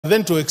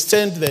then to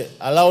extend the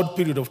allowed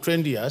period of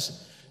 20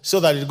 years so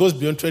that it goes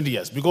beyond 20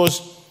 years.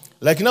 Because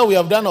like now we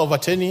have done over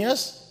 10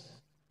 years,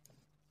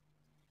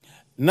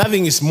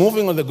 nothing is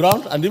moving on the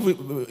ground, and if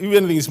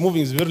anything is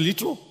moving, it's very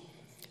little.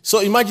 So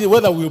imagine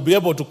whether we'll be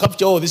able to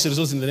capture all these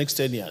resources in the next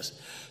 10 years.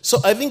 So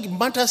I think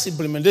matters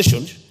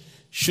implementation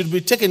should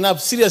be taken up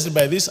seriously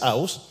by this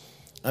House,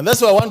 and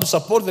that's why I want to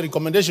support the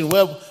recommendation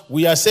where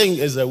we are saying,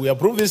 as we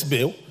approve this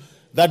bill,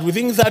 that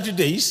within 30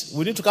 days,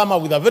 we need to come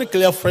up with a very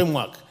clear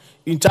framework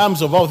in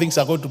terms of how things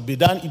are going to be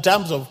done, in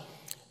terms of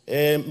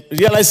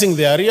realizing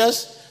the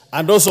areas,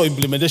 and also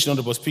implementation,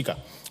 Honorable Speaker.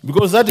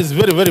 Because that is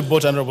very, very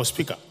important, Honorable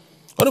Speaker.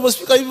 Honorable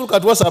Speaker, if you look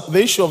at what's up,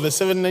 the issue of the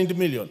 790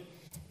 million,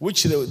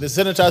 which the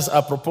senators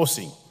are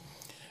proposing,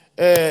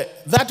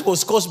 that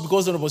was caused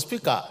because, Honorable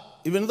Speaker,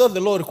 even though the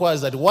law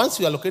requires that once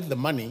we allocate the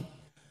money,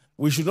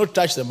 we should not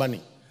touch the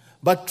money.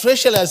 But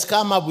Treasury has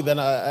come up with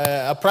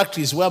a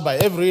practice whereby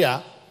every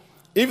year,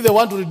 if they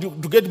want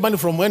to get money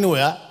from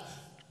anywhere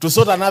to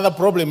sort another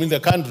problem in the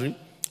country,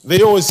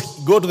 they always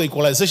go to the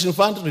equalization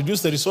fund,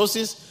 reduce the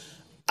resources,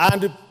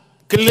 and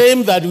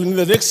claim that in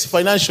the next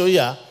financial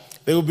year,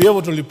 they will be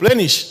able to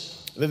replenish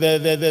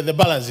the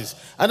balances.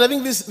 And I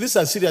think this is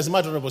a serious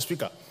matter, Honorable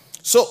Speaker.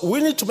 So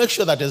we need to make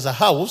sure that as a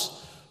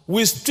House,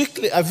 we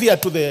strictly adhere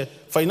to the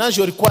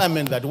financial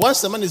requirement that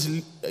once the money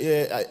is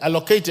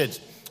allocated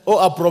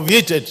or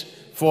appropriated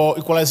for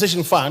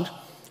equalization fund,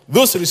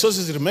 those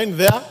resources remain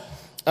there,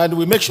 and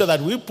we make sure that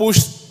we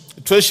push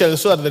Treasury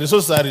so that the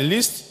resources are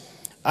released.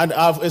 And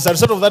as a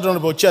result of that,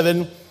 Honorable Chair,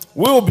 then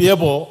we will be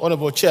able,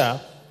 Honorable Chair,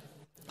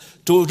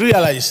 to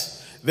realize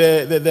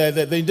the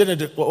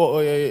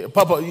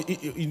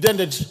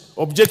intended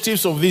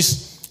objectives of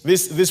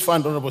this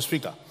fund, Honorable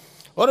Speaker.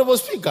 Honorable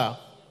Speaker,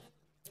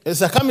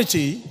 as a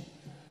committee,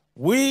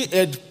 we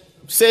had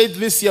said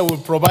this year we'll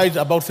provide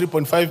about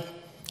 3.5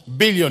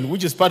 billion,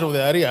 which is part of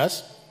the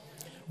arrears,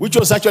 which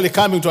was actually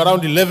coming to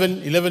around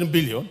 11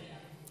 billion.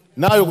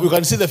 Now you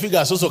can see the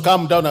figures also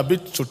come down a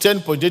bit to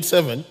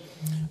 10.87.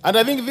 And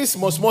I think these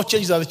small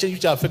changes are the changes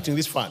which are affecting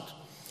this fund.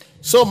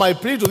 So my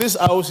plea to this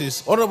House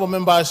is, honorable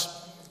members,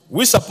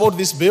 we support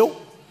this bill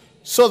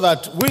so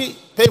that we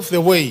pave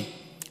the way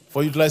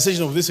for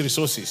utilization of these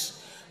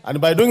resources. And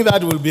by doing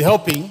that, we'll be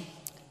helping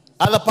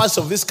other parts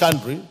of this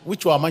country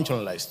which were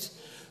marginalized.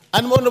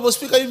 And Honorable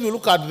Speaker, if you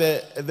look at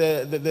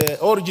the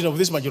origin of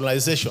this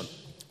marginalization,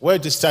 where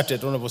it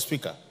started, Honorable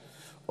Speaker,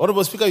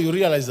 you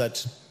realize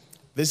that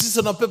the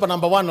seasonal paper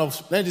number 1 of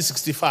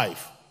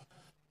 1965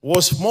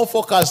 was more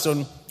focused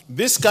on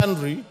this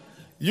country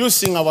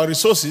using our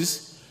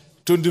resources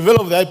to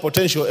develop the high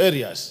potential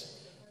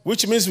areas,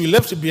 which means we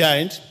left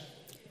behind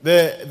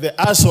the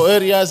ASO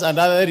areas and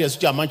other areas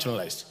which are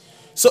marginalized.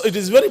 So it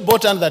is very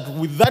important that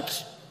with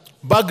that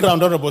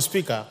background, Honorable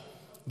Speaker,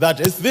 that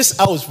this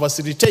House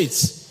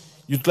facilitates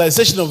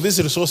utilization of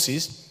these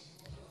resources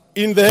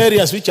in the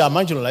areas which are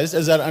marginalized,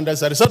 and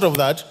as a result of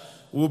that,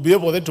 we'll be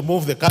able then to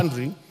move the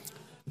country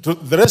to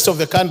the rest of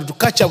the country, to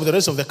catch up with the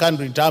rest of the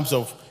country in terms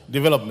of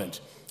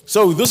development.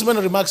 So with those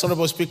many remarks,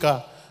 Honorable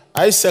Speaker,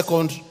 I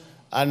second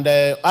and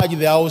urge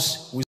the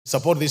House we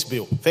support this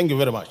bill. Thank you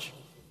very much.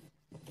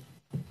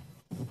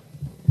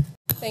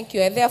 Thank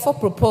you. I therefore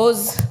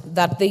propose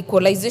that the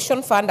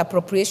Equalization Fund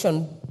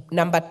Appropriation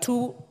number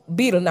 2,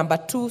 Bill number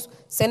 2,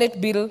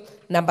 Senate Bill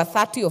number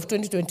 30 of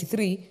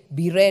 2023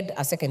 be read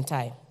a second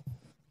time.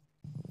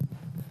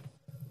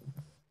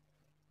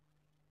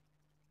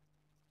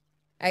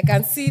 I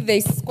can see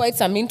there's quite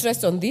some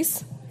interest on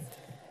this.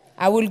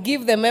 I will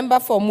give the member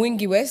for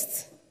Mwingi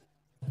West.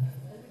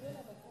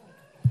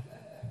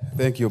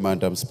 Thank you,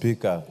 Madam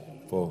Speaker,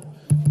 for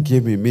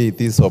giving me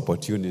this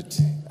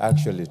opportunity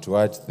actually to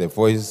add the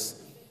voice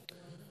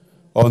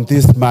on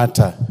this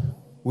matter,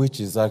 which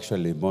is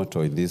actually a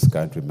motto in this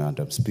country,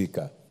 Madam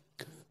Speaker.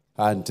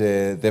 And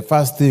the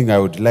first thing I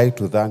would like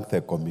to thank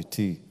the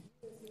committee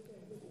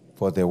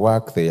for the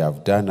work they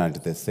have done, and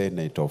the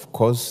Senate, of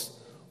course,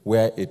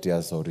 where it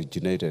has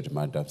originated,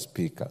 Madam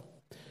Speaker.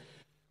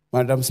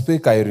 Madam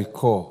Speaker, I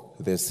recall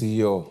the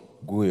CEO,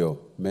 Guyo,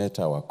 met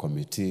our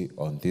committee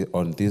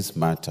on this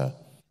matter.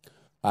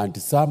 And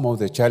some of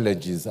the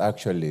challenges,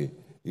 actually,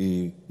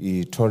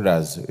 he told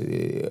us,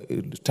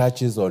 it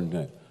touches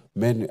on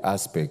many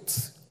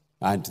aspects.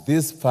 And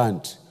this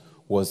fund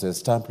was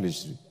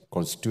established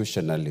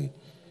constitutionally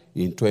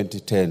in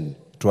 2010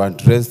 to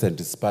address the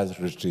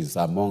disparities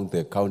among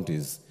the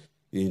counties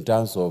in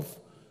terms of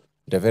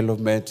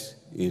development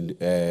in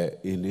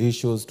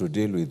issues to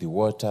deal with the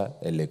water,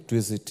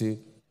 electricity,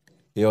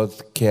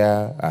 health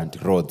care,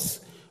 and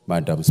roads,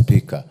 Madam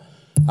Speaker.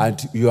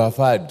 And you have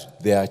heard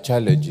there are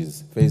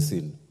challenges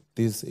facing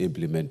this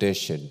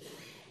implementation,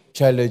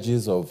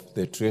 challenges of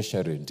the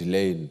Treasury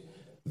delaying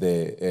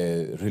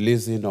the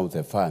releasing of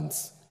the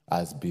funds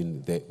has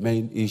been the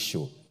main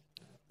issue.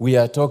 We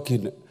are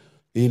talking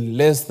in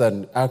less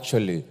than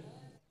actually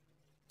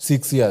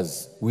 6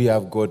 years, we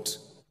have got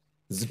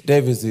a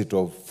deficit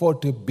of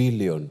 40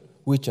 billion,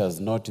 which has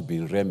not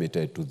been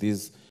remitted to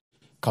these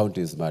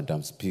counties,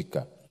 Madam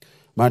Speaker.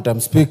 Madam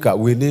Speaker,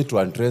 we need to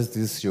address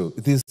this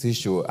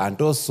issue and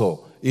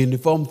also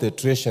inform the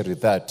Treasury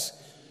that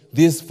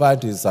this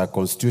fund is a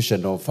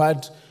constitutional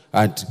fund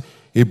and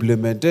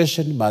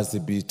implementation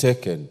must be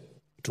taken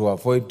to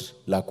avoid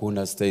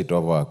lacuna state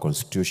of our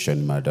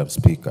constitution, Madam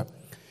Speaker.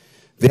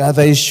 The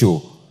other issue,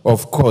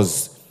 of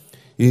course,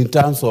 in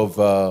terms of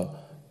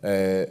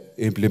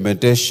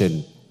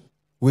implementation,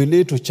 we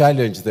need to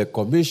challenge the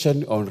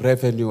Commission on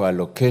Revenue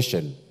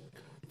Allocation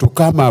to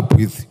come up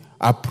with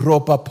a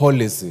proper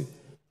policy,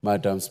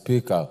 Madam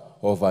Speaker,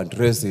 of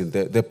addressing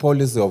the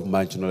policy of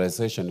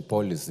marginalization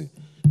policy.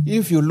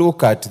 If you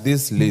look at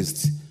this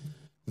list,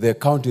 the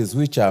counties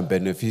which are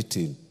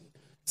benefiting,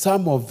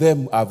 some of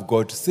them have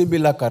got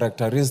similar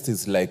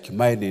characteristics like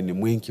mine in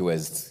Mwingi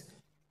West.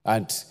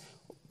 And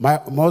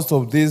most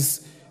of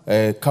these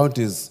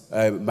counties,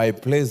 my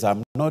place,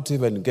 I'm not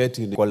even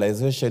getting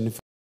equalization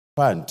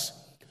fund.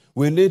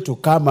 We need to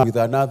come up with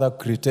another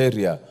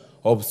criteria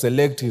of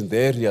selecting the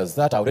areas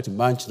that are already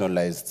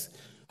marginalized.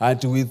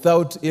 And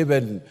without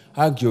even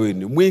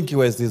arguing, Mwingi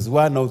West is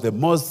one of the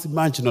most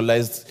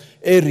marginalized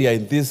area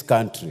in this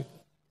country.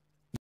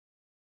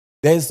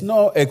 There is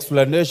no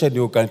explanation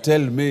you can tell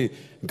me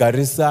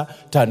Garissa,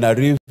 Tana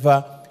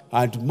River,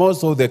 and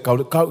most of the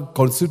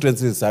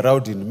constituencies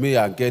surrounding me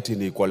are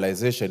getting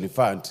equalization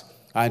fund.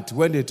 And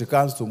when it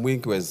comes to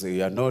Mwingi West,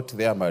 we are not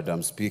there,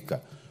 Madam Speaker.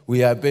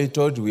 We are being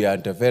told we are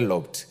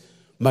developed.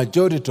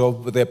 Majority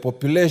of the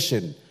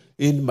population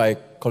in my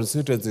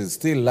constituency is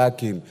still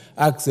lacking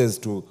access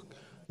to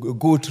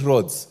good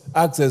roads,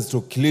 access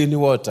to clean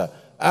water,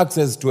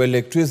 access to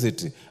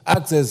electricity,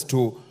 access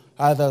to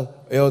other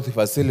health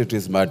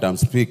facilities, Madam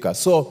Speaker.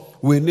 So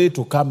we need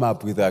to come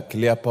up with a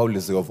clear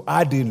policy of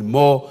adding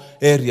more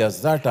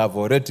areas that have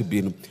already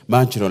been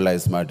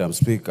marginalized, Madam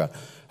Speaker.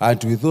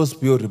 And with those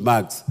few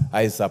remarks,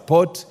 I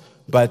support,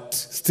 but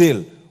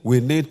still we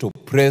need to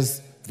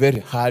press very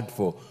hard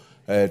for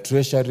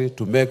Treasury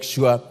to make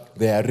sure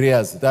the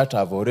areas that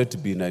have already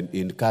been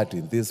incurred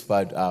in this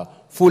fund are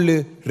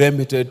fully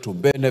remitted to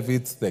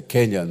benefit the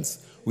Kenyans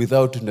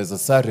without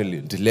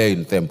necessarily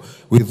delaying them.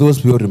 With those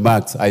few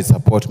remarks, I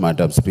support,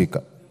 Madam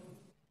Speaker.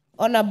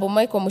 Honorable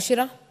Michael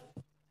Mushira.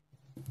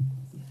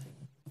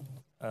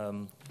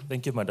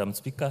 Thank you, Madam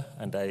Speaker,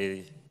 and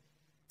I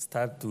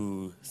start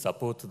to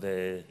support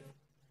the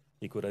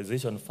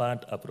Equalization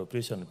Fund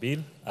Appropriation Bill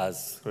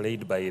as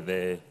laid by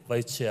the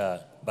Vice Chair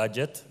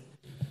Budget.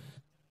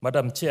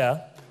 Madam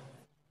Chair,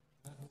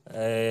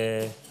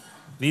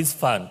 this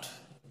fund,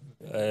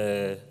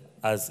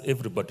 as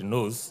everybody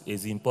knows,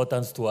 is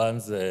important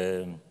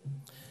to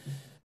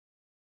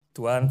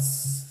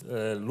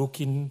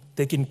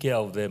taking care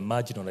of the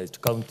marginalized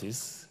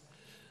counties.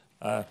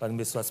 But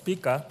Mr.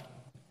 Speaker,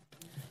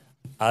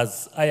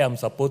 as I am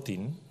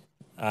supporting,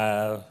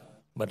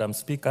 Madam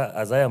Speaker,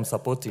 as I am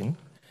supporting,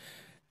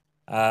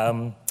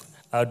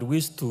 I'd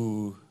wish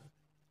to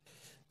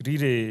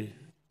really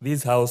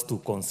this House to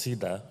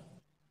consider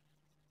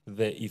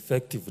the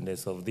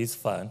effectiveness of this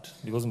fund,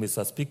 because,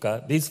 Mr.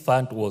 Speaker, this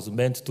fund was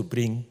meant to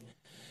bring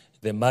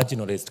the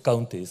marginalized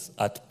counties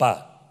at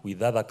par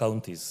with other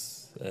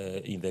counties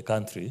in the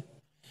country.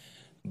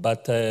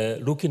 But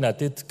looking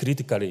at it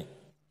critically,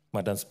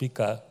 Madam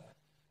Speaker,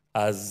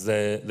 as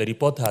the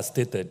report has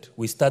stated,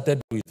 we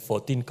started with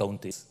 14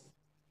 counties.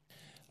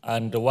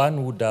 And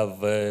one would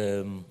have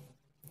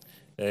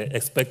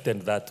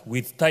expected that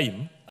with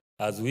time,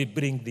 as we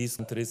bring these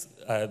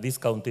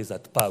counties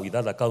at par with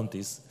other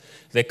counties,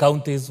 the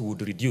counties would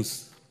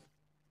reduce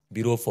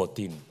below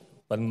 14.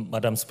 But,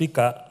 Madam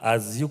Speaker,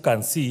 as you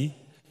can see,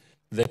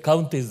 the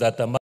counties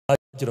that are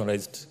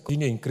marginalized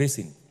continue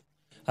increasing.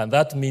 And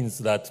that means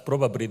that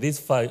probably this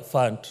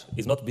fund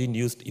is not being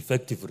used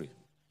effectively.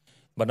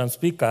 Madam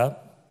Speaker,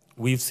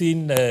 we've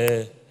seen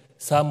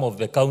some of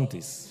the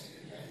counties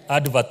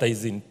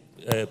advertising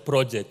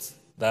projects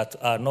that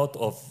are not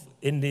of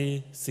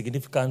any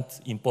significant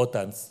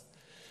importance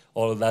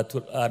or that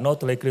are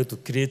not likely to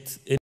create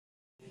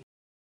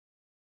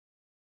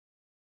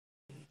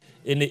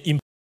any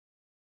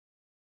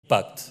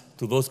impact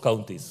to those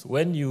counties.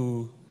 When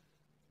you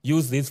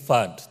use this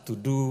fund to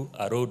do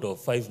a road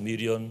of 5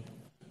 million,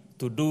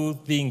 to do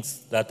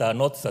things that are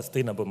not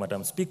sustainable,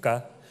 Madam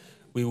Speaker,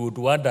 we would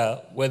wonder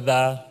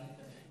whether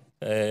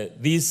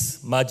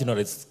these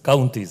marginalized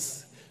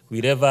counties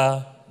will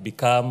ever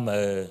become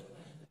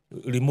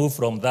removed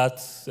from that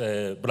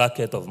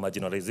bracket of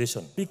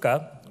marginalization.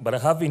 Speaker,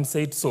 but having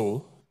said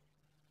so,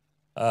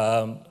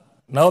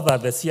 now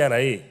that the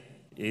CRA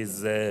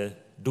is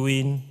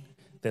doing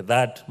the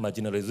third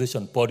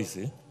marginalization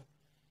policy,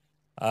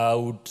 I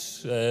would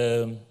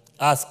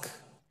ask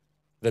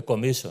the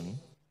Commission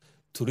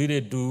to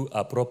really do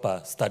a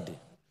proper study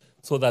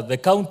so that the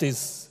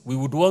counties, we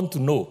would want to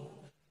know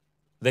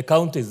the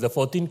counties, the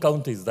 14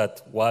 counties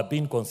that were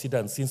being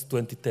considered since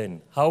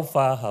 2010, how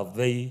far have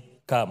they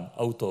come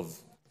out of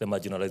the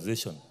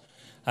marginalization?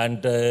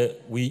 And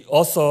we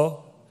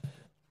also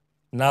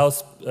now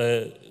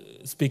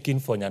speaking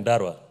for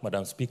Nyandarua,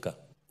 Madam Speaker,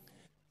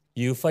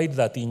 you find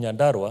that in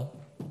Nyandarua,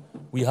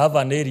 we have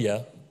an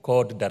area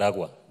called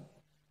Daragwa.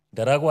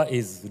 Daragwa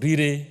is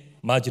really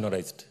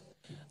marginalized.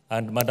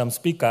 And Madam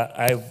Speaker,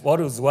 I've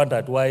always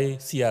wondered why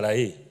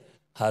CRA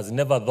has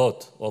never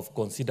thought of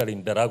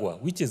considering Daragwa,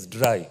 which is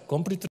dry,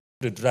 completely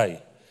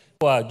dry.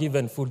 People are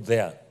given food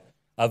there,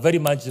 a very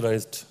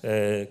marginalized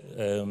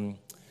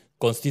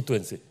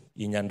constituency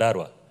in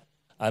Nyandarua.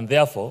 And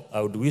therefore, I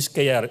would wish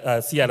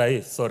CRA,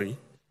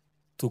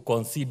 to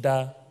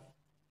consider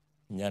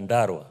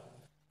Nyandarua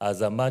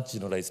as a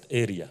marginalized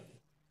area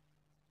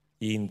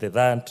in the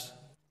that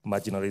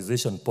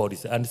marginalization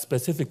policy, and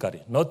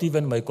specifically, not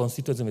even my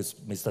constituency,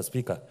 Mr.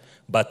 Speaker,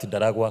 but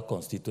Daragwa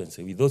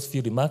constituency. With those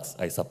few remarks,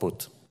 I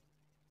support.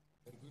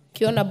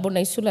 Kiona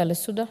Bonaisula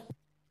Lesuda.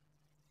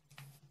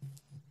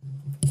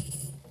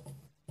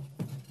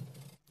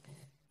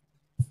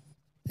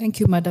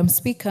 Thank you, Madam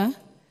Speaker.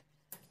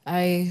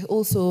 I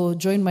also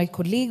join my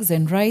colleagues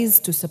and rise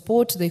to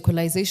support the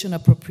Equalization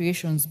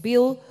Appropriations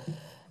Bill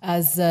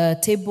as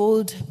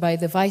tabled by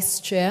the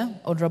Vice Chair,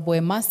 Honorable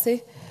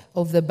Emase,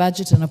 of the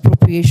Budget and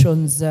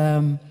Appropriations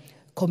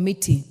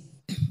Committee.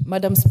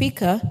 Madam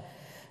Speaker,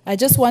 I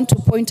just want to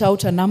point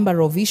out a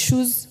number of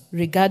issues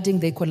regarding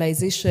the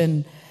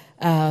Equalization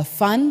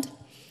Fund.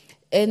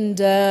 And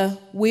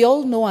we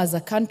all know as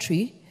a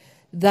country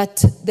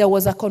that there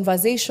was a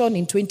conversation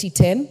in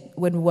 2010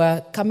 when we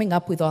were coming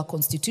up with our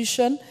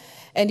constitution,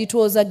 and it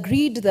was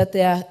agreed that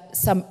there are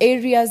some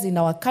areas in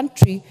our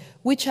country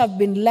which have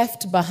been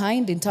left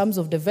behind in terms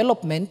of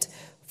development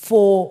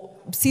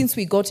since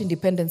we got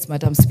independence,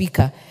 Madam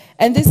Speaker.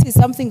 And this is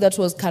something that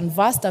was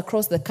canvassed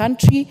across the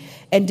country,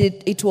 and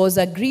it was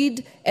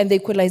agreed, and the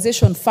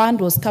Equalization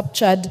Fund was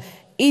captured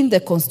in the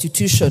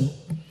Constitution.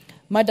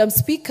 Madam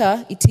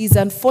Speaker, it is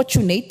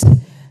unfortunate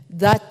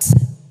that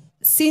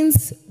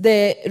since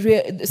the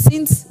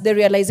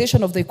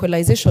realization of the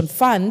Equalization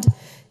Fund,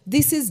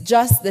 this is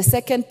just the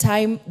second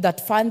time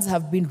that funds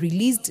have been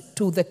released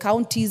to the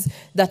counties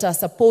that are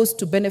supposed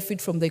to benefit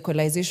from the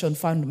Equalization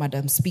Fund,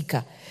 Madam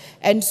Speaker.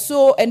 And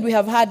we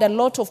have had a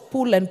lot of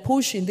pull and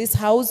push in this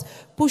House,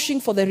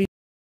 pushing for the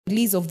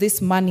release of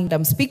this money,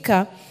 Madam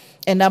Speaker.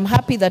 And I'm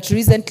happy that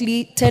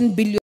recently 10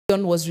 billion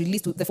was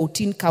released to the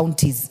 14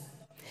 counties.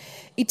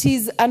 It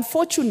is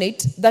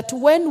unfortunate that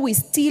when we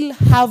still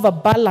have a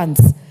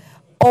balance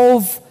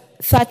of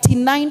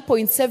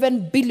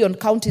 39.7 billion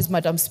counties,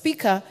 Madam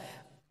Speaker,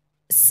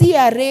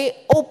 CRA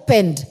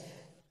opened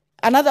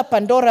another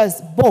Pandora's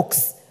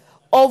box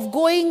of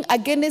going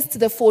against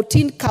the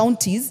 14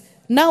 counties.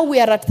 Now we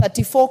are at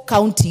 34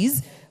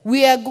 counties.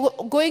 We are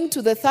going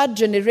to the third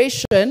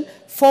generation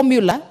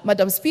formula,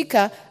 Madam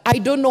Speaker. I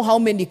don't know how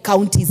many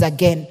counties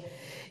again.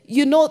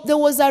 You know, there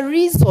was a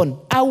reason,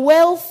 a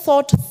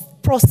well-thought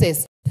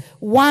process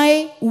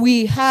why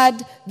we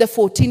had the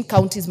 14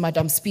 counties,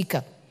 Madam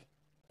Speaker.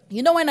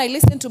 You know, when I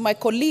listen to my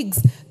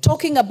colleagues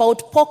talking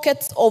about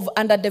pockets of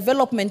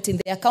underdevelopment in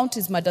their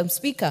counties, Madam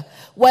Speaker,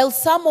 while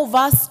some of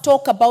us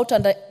talk about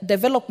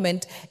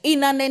underdevelopment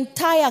in an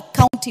entire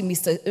county,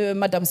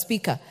 Madam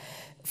Speaker.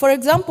 For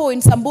example,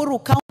 in Samburu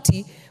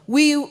County,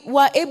 we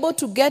were able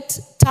to get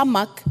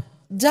tarmac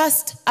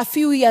just a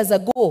few years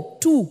ago,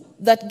 two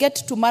that get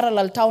to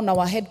Maralal Town,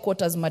 our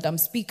headquarters, Madam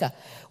Speaker.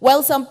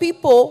 While some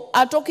people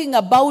are talking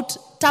about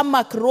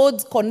tarmac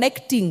roads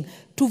connecting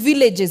to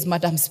villages,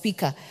 Madam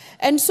Speaker.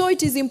 And so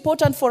it is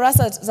important for us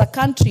as a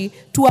country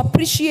to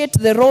appreciate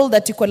the role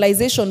that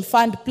Equalization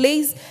Fund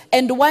plays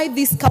and why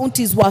these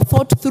counties were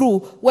thought through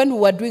when we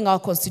were doing our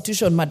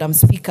constitution, Madam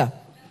Speaker.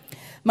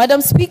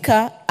 Madam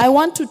Speaker, I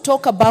want to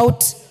talk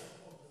about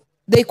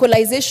the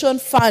Equalization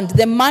Fund,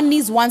 the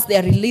monies once they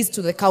are released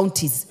to the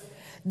counties.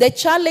 The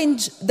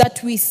challenge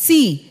that we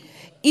see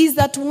is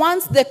that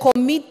once the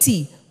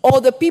committee or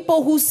the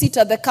people who sit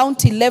at the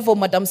county level,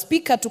 Madam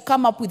Speaker, to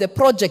come up with the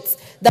projects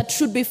that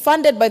should be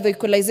funded by the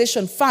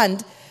Equalization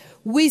Fund,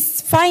 we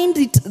find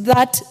it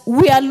that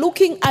we are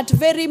looking at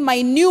very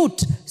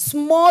minute,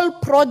 small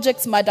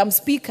projects, Madam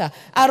Speaker.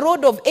 A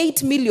road of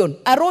 8 million,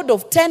 a road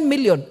of 10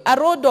 million, a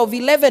road of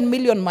 11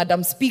 million,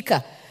 Madam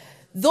Speaker.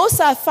 Those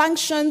are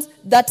functions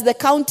that the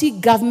county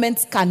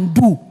governments can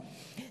do.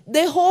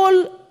 The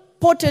whole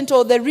important,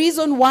 or the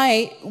reason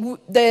why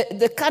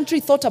the country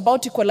thought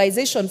about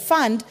Equalization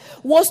Fund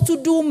was to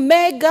do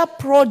mega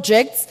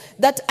projects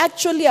that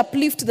actually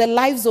uplift the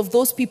lives of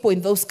those people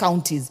in those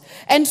counties.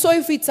 And so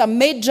if it's a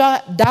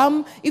major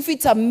dam, if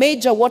it's a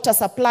major water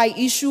supply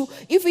issue,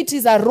 if it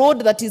is a road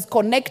that is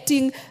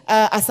connecting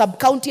a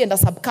sub-county and a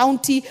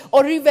sub-county,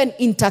 or even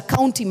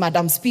inter-county,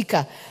 Madam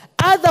Speaker.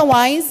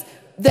 Otherwise,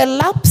 the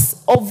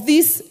lapse of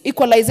this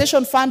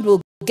Equalization Fund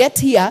will get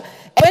here.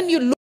 When you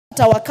look at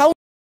our counties,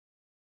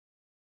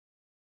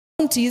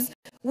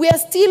 we are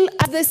still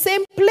at the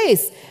same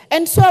place.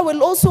 And so I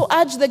will also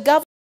urge the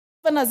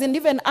governors and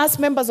even us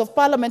members of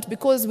parliament,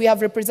 because we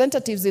have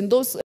representatives in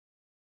those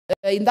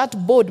in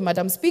that board,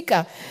 Madam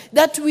Speaker,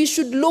 that we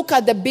should look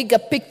at the bigger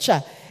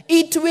picture.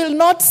 It will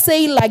not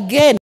sail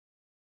again.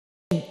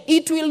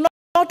 It will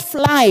not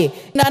fly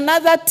in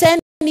another 10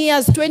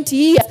 years, 20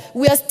 years,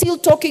 we are still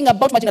talking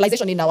about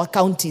marginalization in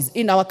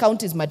our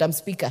counties, Madam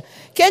Speaker.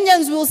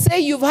 Kenyans will say,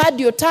 you've had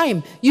your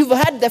time, you've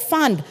had the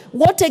fund.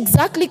 What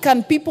exactly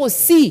can people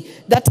see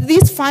that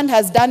this fund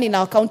has done in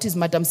our counties,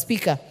 Madam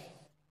Speaker?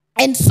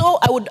 And so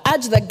I would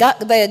urge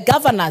the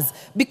governors,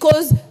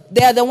 because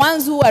they are the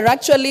ones who are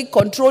actually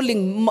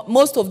controlling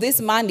most of this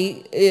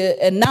money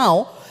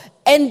now.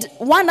 And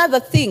one other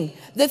thing,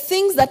 the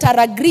things that are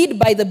agreed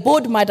by the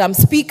board, Madam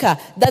Speaker,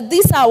 that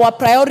these are our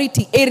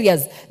priority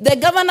areas. The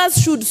governors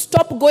should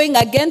stop going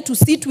again to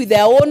sit with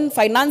their own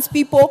finance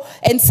people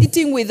and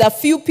sitting with a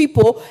few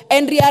people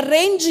and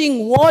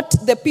rearranging what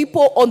the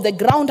people on the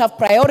ground have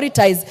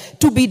prioritized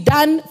to be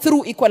done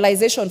through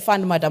Equalization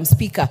Fund, Madam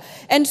Speaker.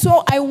 And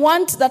so I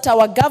want that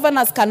our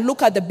governors can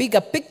look at the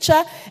bigger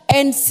picture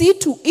and see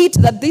to it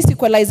that this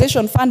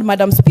Equalization Fund,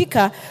 Madam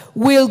Speaker,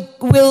 will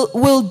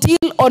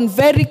deal on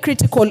very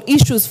critical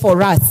issues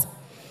for us.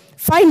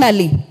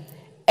 Finally,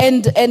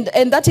 and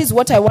that is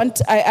what I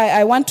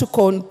want to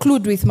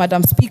conclude with,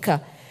 Madam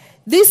Speaker.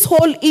 This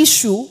whole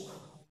issue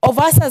of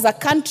us as a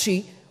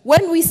country,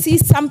 when we see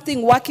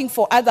something working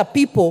for other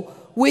people,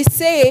 we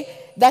say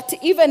that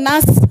even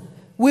us,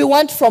 we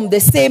want from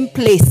the same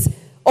place,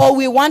 or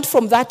we want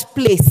from that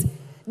place.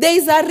 There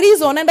is a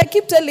reason, and I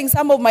keep telling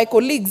some of my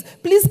colleagues,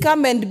 please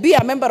come and be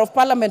a member of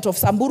Parliament of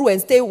Samburu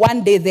and stay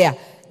one day there.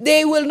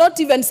 They will not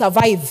even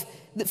survive.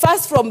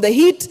 First, from the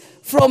heat,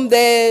 from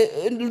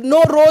the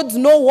no roads,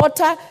 no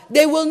water,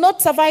 they will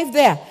not survive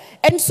there.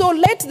 And so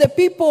let the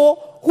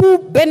people who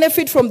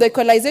benefit from the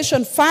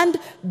Equalization Fund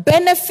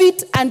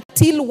benefit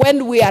until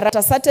when we are at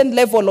a certain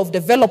level of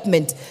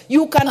development.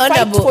 You can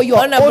fight for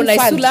your own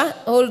fund.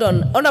 Hold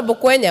on. Honorable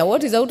Kwanza,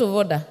 what is out of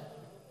order?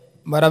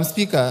 Madam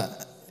Speaker,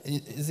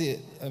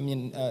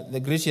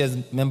 the gracious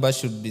member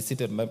should be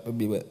seated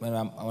when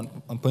I'm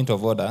on point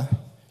of order,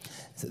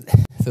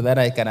 so that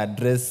I can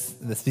address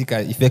the Speaker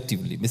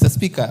effectively. Mr.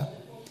 Speaker,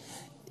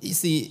 you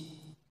see,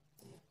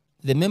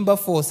 the member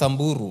for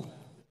Samburu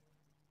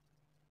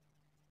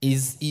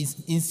is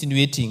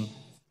insinuating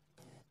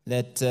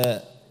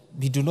that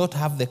we do not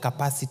have the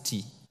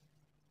capacity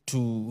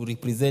to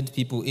represent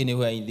people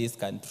anywhere in this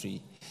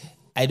country.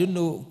 I don't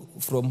know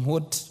from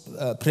what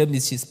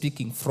premise she's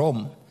speaking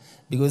from,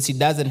 because she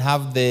doesn't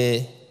have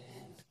the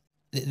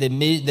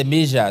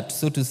measure,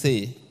 so to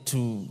say,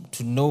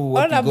 to know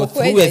what we go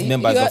through as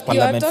members of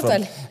Parliament.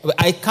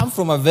 I come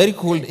from a very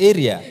cold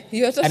area,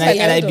 and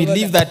I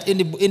believe that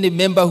any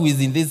member who is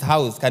in this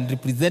house can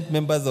represent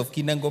members of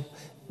Kinangop.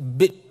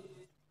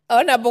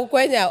 Honorable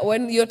Kwanza,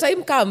 when your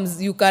time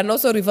comes, you can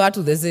also refer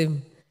to the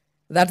same,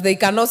 that they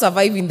cannot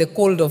survive in the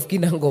cold of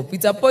Kinangop.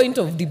 It's a point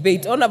of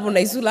debate. Honorable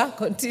Naisula,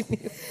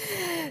 continue.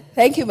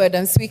 Thank you,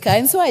 Madam Speaker.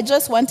 And so I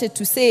just wanted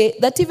to say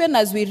that even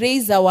as we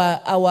raise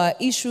our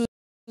issues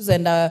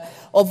and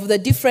of the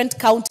different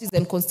counties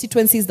and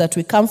constituencies that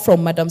we come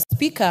from, Madam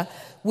Speaker,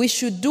 we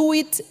should do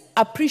it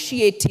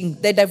appreciating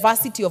the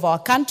diversity of our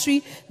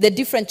country, the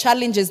different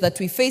challenges that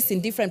we face in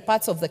different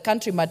parts of the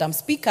country, Madam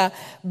Speaker,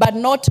 but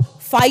not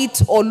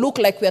fight or look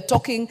like we are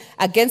talking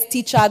against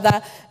each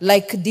other,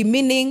 like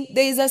demeaning.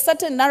 There is a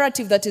certain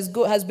narrative that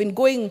has been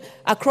going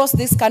across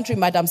this country,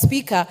 Madam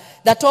Speaker,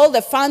 that all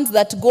the funds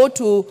that go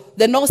to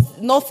the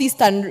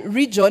northeastern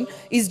region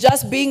is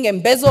just being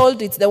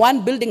embezzled. It's the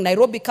one building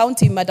Nairobi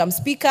County, Madam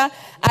Speaker.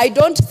 I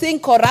don't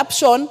think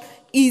corruption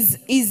is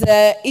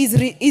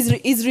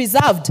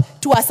reserved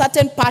to a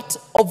certain part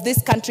of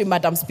this country,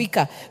 Madam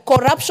Speaker.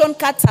 Corruption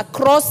cuts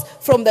across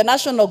from the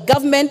national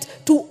government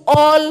to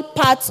all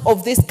parts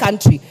of this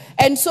country.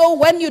 And so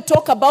when you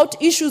talk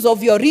about issues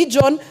of your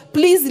region,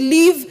 please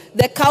leave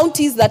the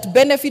counties that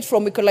benefit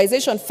from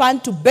Equalization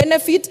Fund to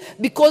benefit,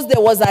 because there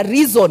was a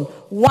reason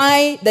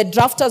why the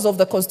drafters of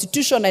the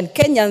Constitution and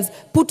Kenyans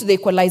put the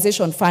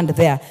Equalization Fund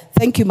there.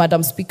 Thank you,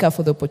 Madam Speaker,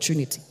 for the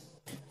opportunity.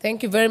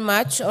 Thank you very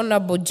much.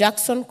 Honorable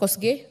Jackson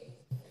Kosgei.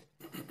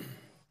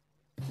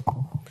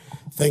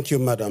 Thank you,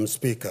 Madam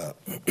Speaker.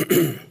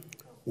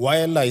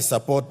 While I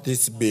support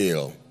this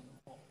bill,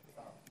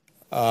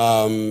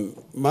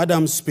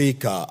 Madam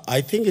Speaker, I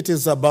think it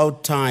is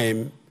about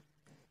time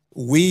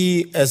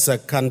we as a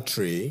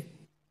country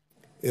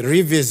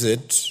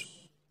revisit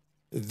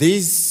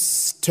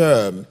this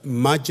term,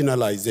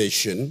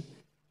 marginalization,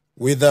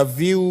 with a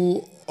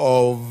view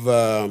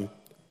of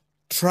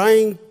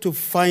trying to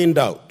find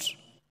out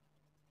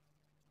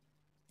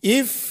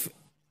if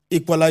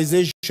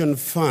Equalization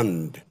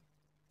Fund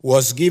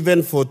was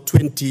given for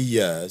 20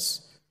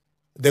 years,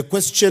 the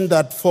question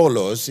that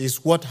follows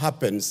is what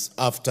happens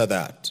after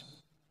that?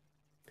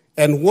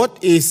 And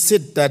what is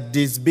it that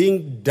is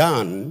being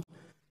done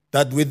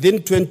that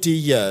within 20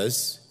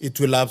 years it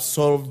will have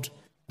solved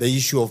the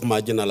issue of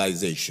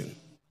marginalization?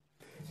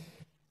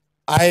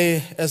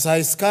 As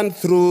I scanned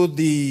through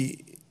the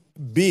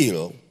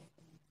bill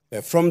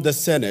from the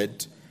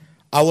Senate,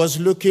 I was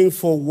looking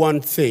for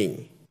one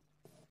thing.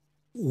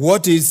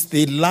 What is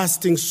the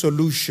lasting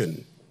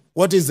solution?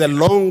 What is the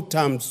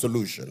long-term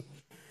solution?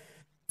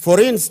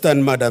 For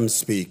instance, Madam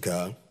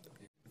Speaker,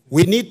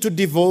 we need to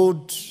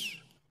devote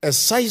a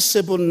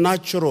sizable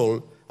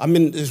natural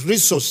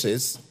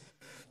resources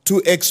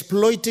to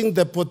exploiting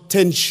the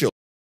potential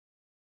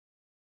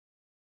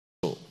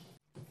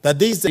that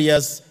these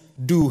areas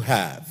do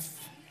have.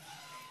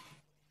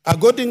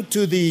 According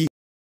to the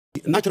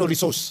Natural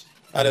Resource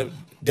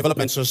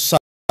Development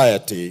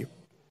Society,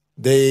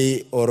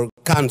 or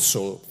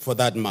Council for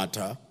that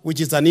matter,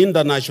 which is an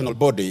international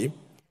body,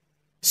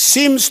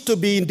 seems to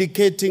be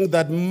indicating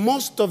that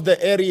most of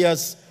the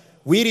areas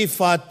we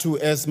refer to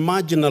as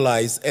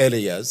marginalized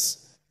areas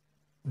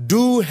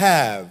do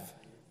have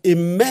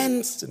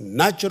immense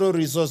natural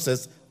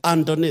resources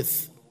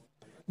underneath.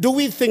 Do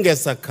we think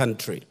as a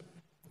country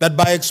that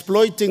by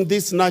exploiting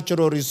these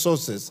natural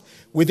resources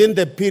within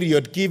the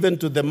period given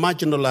to the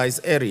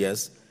marginalized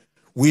areas,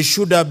 we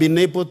should have been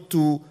able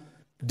to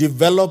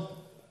develop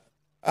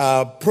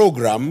a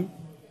program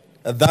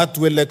that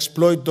will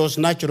exploit those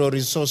natural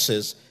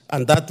resources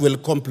and that will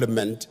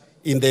complement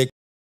in the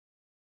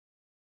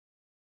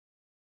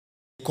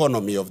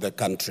economy of the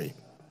country?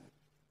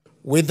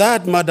 With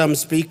that, Madam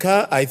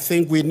Speaker, I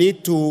think we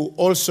need to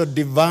also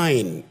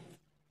divine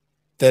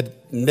the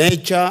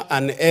nature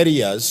and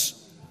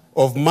areas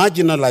of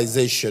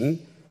marginalization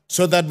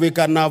so that we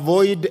can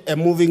avoid a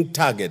moving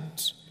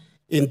target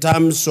in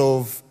terms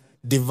of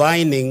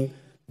divining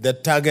the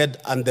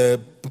target and the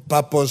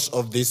purpose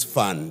of this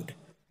fund.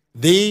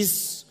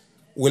 These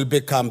will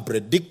become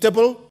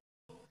predictable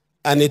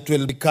and it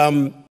will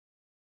become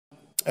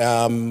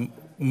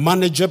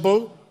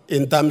manageable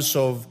in terms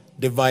of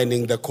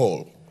divining the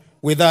call.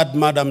 With that,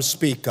 Madam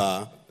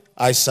Speaker,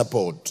 I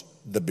support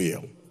the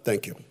bill.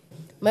 Thank you.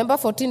 Member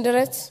for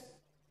Tinderet.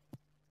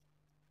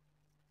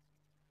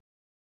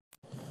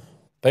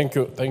 Thank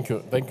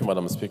you,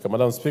 Madam Speaker.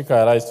 Madam Speaker,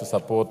 I rise to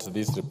support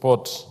this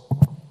report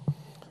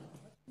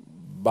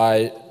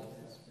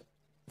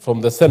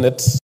from the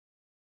Senate.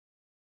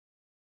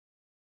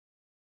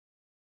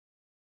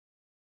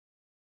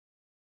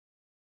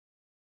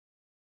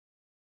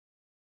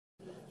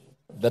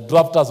 The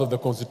drafters of the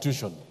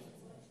Constitution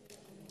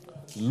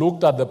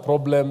looked at the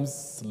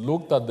problems,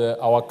 looked at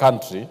our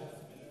country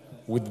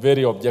with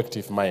very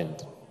objective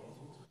mind.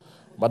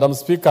 Madam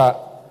Speaker,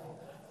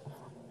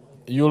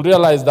 you'll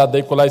realize that the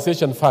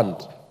Equalization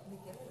Fund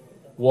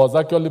was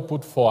actually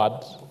put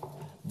forward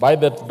by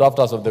the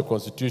drafters of the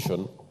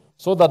Constitution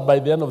so that by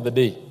the end of the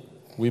day,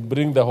 we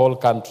bring the whole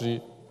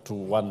country to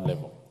one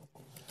level.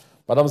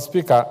 Madam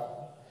Speaker,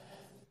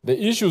 the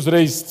issues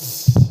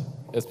raised,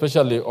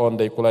 especially on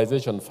the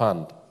Equalization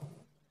Fund,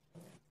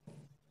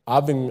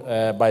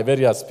 by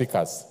various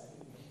speakers,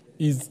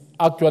 is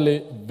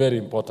actually very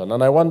important.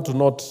 And I want to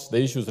note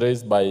the issues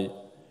raised by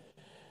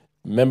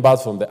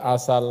members from the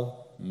ASAL,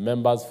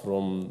 members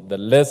from the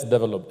less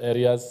developed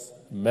areas,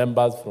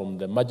 members from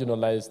the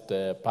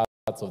marginalized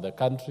parts of the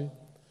country.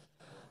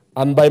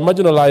 And by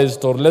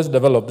marginalized or less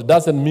developed, it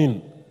doesn't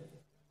mean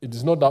it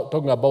is not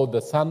talking about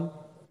the sun,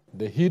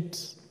 the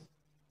heat,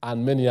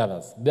 and many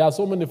others. There are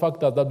so many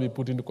factors that we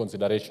put into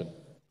consideration.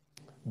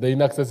 The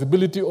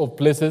inaccessibility of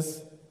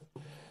places,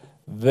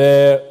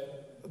 the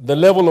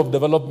level of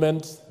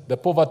development, the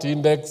poverty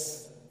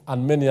index,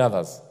 and many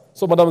others.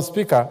 So, Madam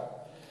Speaker,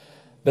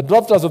 the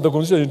drafters of the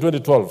Constitution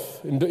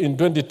in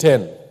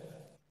 2010,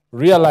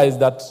 realized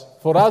that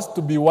for us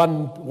to be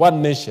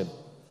one nation,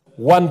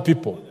 one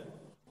people,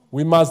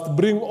 we must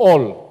bring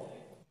all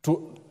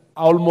to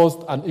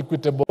almost an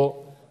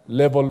equitable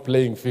level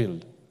playing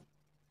field,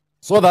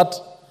 so that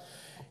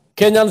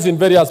Kenyans in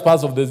various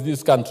parts of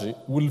this country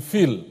will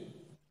feel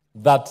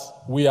that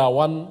we are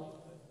one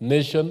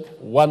nation,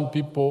 one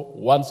people,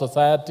 one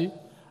society,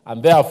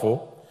 and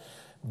therefore,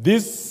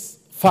 this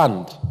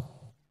fund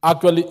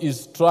actually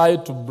is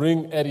trying to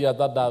bring areas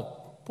that are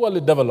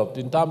poorly developed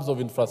in terms of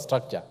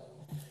infrastructure.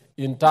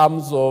 In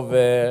terms of,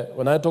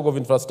 when I talk of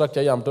infrastructure,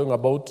 I'm talking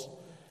about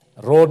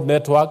road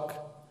network,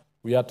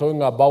 we are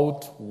talking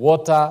about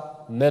water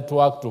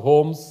network to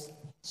homes,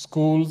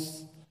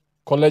 schools,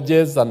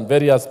 colleges, and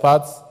various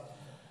parts,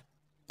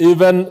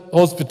 even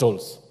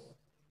hospitals.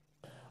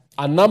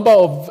 A number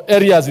of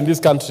areas in this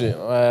country,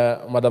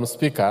 Madam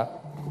Speaker,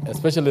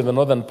 especially in the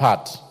northern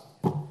part,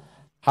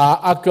 are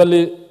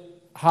actually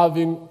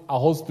having a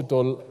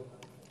hospital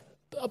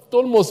up to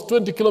almost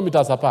 20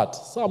 kilometers apart,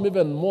 some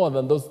even more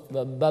than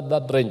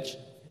that range.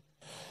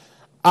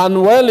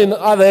 And while in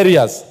other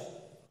areas,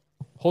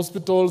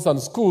 hospitals and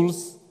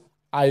schools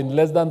are in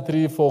less than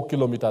 3-4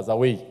 kilometers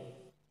away.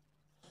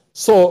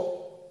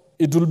 So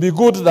it will be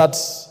good that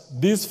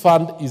this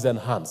fund is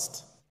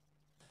enhanced.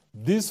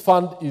 This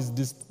fund is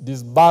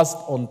disbursed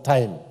on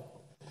time.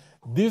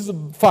 This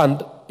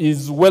fund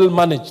is well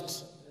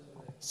managed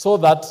so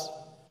that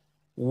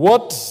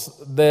what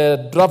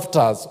the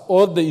drafters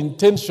or the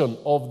intention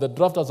of the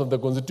drafters of the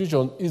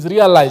Constitution is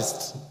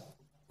realized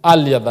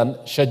earlier than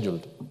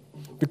scheduled.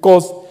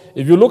 Because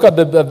if you look at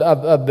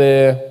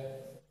the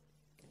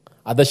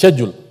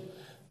schedule,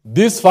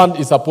 this fund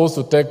is supposed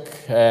to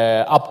take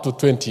up to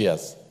 20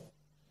 years.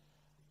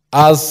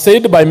 As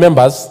said by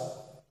members,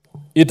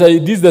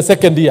 this is the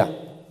second year,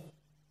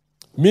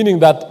 meaning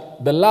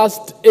that the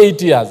last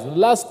 8 years, the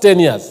last 10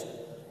 years,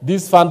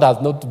 this fund has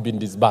not been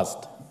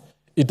disbursed.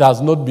 it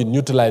has not been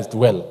utilized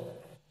well.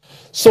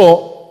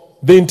 So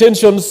the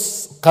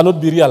intentions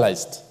cannot be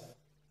realized.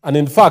 And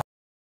in fact,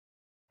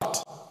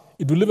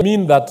 it will even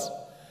mean that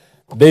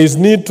there is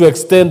need to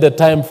extend the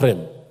time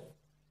frame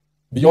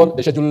beyond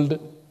the scheduled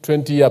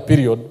 20-year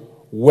period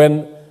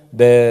when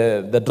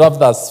the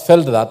drafters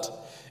felt that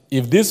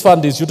if this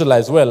fund is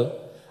utilized well,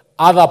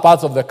 other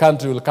parts of the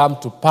country will come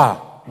to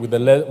par with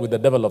the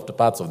developed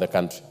parts of the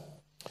country.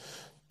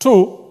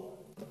 2,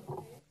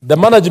 the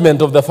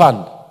management of the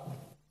fund.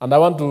 And I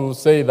want to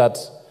say that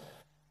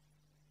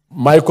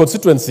my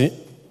constituency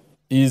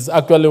is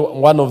actually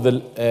one of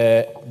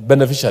the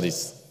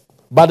beneficiaries,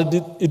 but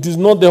it is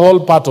not the whole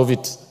part of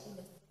it.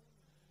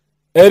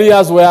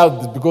 Areas where,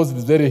 because it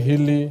is very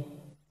hilly,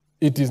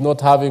 it is not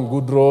having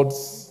good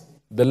roads,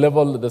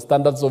 the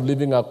standards of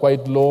living are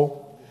quite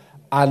low,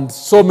 and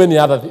so many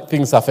other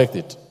things affect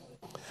it.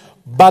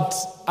 But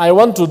I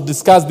want to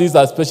discuss this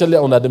especially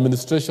on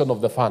administration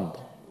of the fund.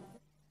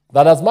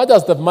 That as much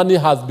as the money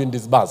has been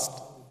disbursed,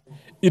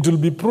 it will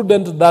be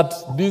prudent that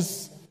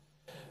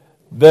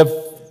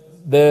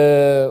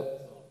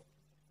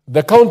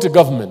the county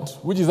government,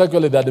 which is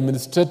actually the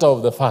administrator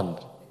of the fund,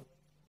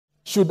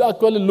 should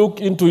actually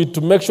look into it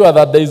to make sure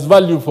that there is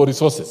value for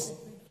resources,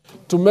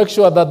 to make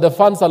sure that the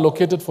funds are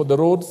located for the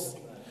roads,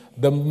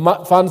 the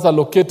funds are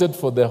located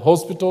for the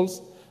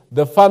hospitals,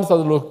 the funds are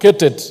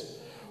located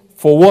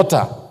for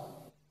water.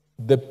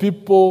 The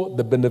people,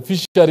 the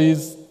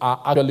beneficiaries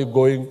are actually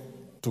going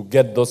to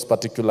get those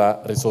particular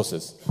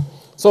resources.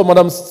 So,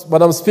 Madam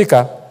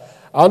Speaker,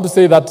 I want to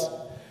say that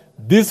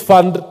this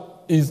fund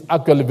is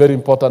actually very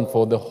important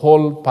for the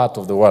whole part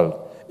of the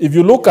world. If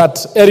you look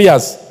at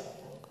areas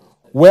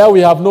where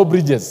we have no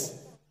bridges,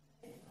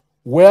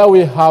 where we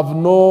have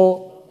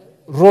no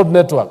road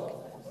network,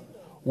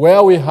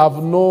 where we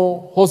have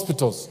no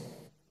hospitals,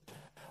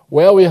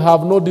 where we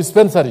have no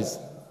dispensaries,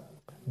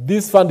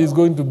 this fund is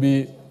going to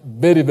be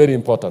very, very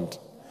important.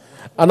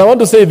 And I want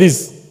to say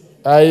this.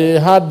 I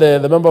heard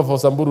the member for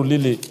Samburu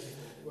Lili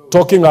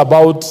talking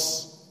about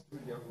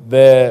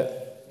the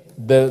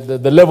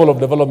level of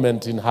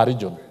development in her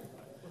region.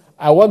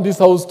 I want this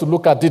house to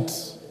look at it,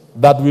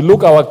 that we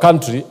look our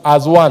country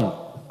as one.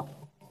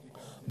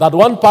 That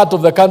one part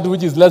of the country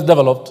which is less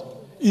developed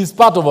is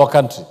part of our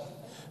country.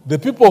 The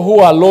people who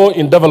are low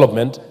in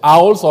development are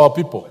also our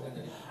people.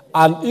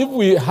 And if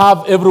we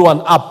have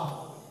everyone up,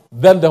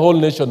 then the whole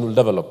nation will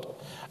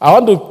develop. I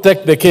want to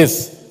take the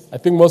case, I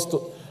think most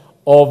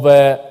of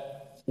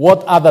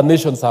what other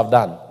nations have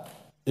done.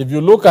 If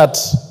you look at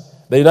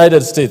the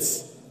United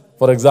States,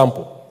 for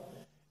example,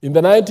 in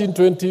the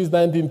 1920s,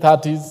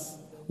 1930s,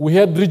 we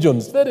had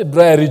regions, very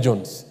dry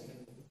regions.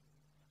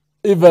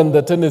 Even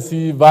the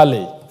Tennessee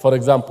Valley, for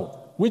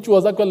example, which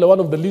was actually one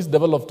of the least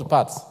developed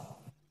parts.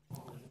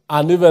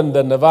 And even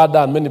the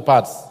Nevada and many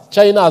parts.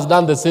 China has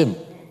done the same.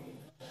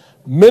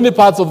 Many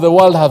parts of the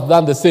world have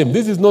done the same.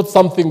 This is not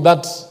something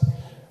that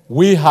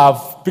we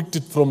have picked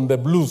it from the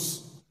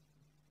blues.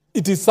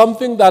 It is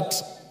something that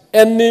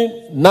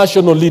any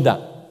national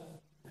leader,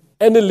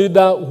 any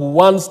leader who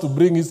wants to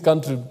bring his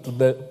country to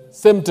the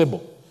same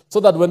table, so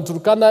that when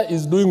Turkana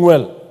is doing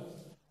well,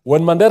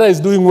 when Mandera is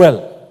doing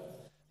well,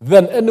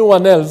 then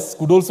anyone else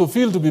could also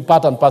feel to be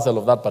part and parcel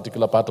of that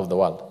particular part of the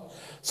world.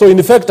 So in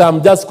effect,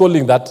 I'm just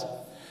calling that,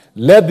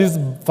 let these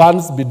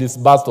funds be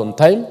disbursed on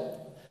time,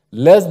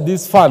 let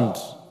this fund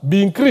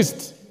be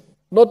increased,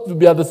 not to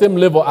be at the same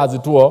level as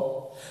it were,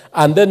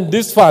 and then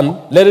this fund,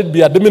 let it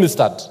be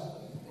administered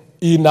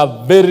in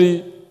a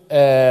very,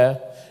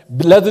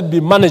 let it be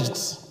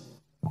managed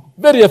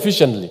very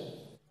efficiently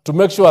to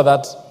make sure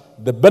that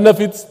the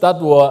benefits that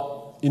were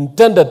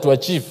intended to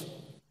achieve,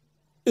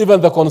 even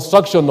the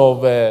construction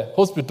of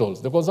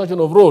hospitals, the construction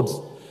of roads,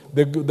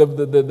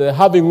 the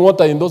having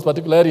water in those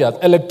particular areas,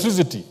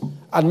 electricity,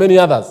 and many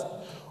others,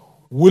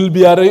 will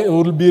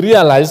be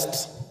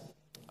realized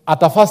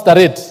at a faster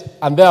rate,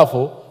 and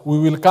therefore we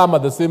will come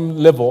at the same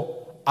level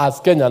as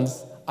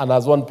Kenyans and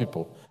as one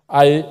people.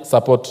 I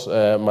support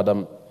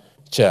Madam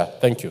Chair.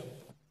 Thank you.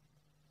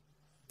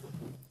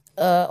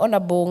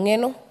 Honorable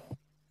Ngeno.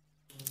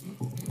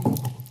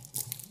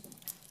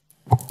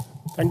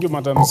 Thank you,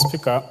 Madam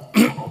Speaker.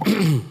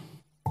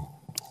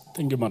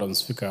 Thank you, Madam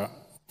Speaker,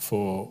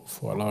 for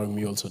allowing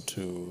me also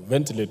to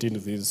ventilate into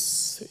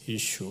this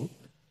issue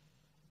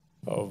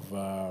of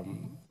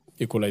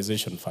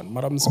equalization fund.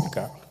 Madam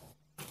Speaker,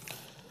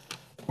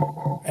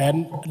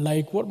 and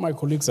like what my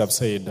colleagues have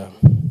said,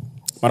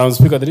 Madam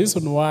Speaker, the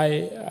reason why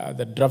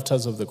the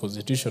drafters of the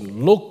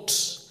Constitution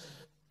looked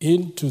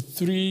into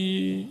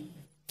three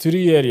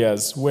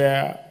areas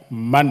where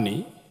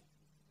money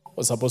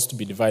was supposed to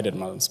be divided,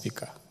 Madam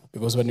Speaker.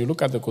 Because when you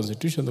look at the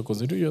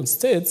Constitution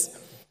states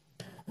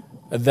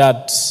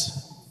that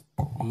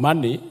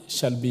money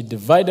shall be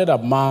divided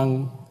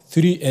among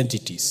three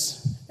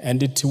entities.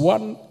 Entity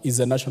 1 is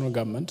the national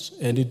government,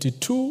 Entity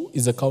 2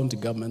 is the county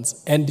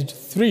governments, Entity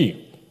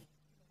 3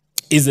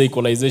 is the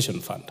equalization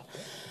fund.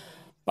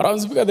 Madam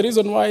Speaker, the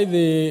reason why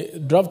the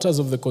drafters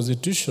of the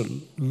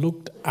Constitution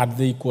looked at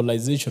the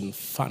equalization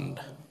fund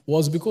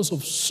was because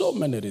of so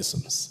many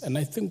reasons. And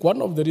I think one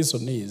of the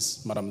reasons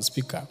is, Madam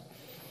Speaker,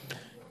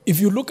 if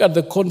you look at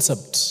the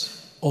concept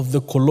of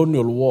the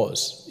colonial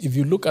wars, if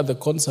you look at the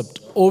concept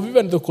of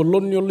even the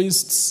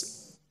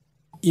colonialists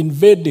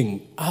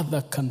invading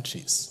other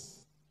countries,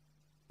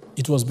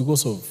 it was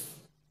because of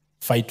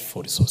fight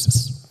for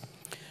resources.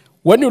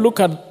 When you look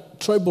at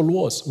tribal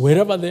wars,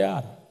 wherever they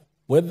are,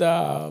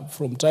 whether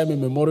from time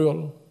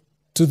immemorial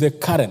to the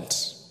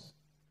current,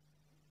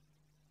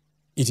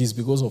 it is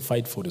because of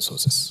fight for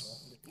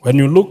resources. When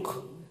you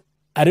look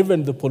at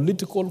even the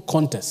political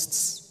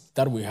contests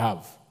that we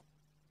have,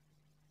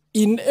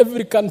 in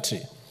every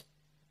country,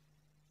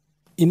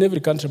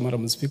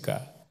 Madam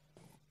Speaker,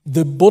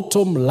 the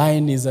bottom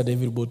line is that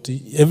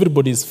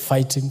everybody is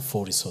fighting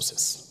for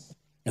resources.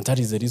 And that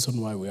is the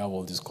reason why we have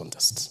all these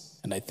contests.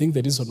 And I think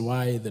the reason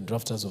why the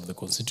drafters of the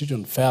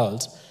Constitution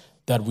felt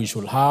that we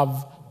should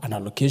have an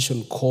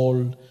allocation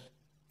called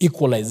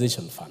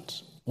Equalization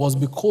Fund was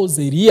because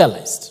they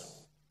realized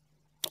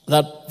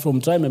that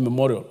from time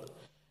immemorial,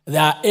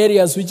 there are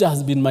areas which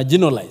has been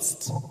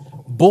marginalized,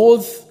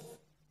 both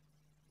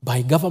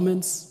by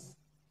governments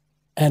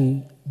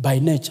and by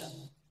nature.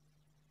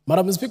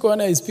 Madam Speaker,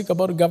 when I speak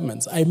about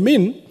governments, I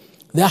mean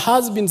there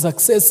has been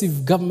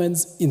successive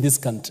governments in this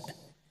country,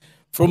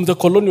 from the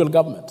colonial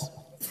government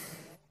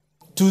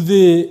to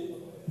the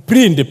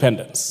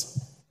pre-independence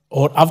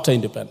or after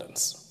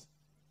independence.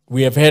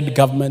 We have had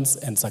governments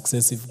and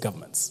successive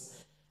governments.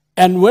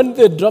 And when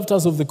the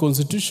drafters of the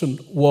Constitution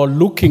were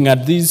looking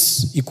at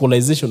this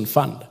equalization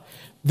fund,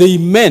 they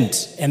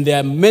meant, and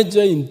their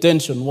major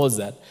intention was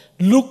that,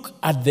 look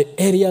at the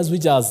areas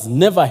which has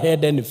never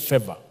had any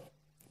favor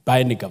by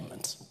any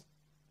government.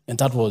 And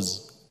that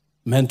was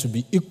meant to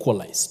be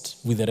equalized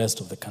with the rest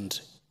of the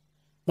country.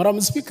 Madam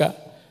Speaker,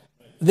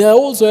 there are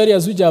also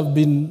areas which have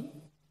been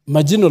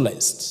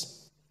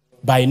marginalized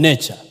by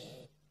nature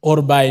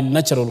or by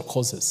natural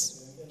causes.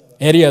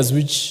 Areas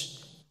which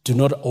do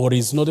not or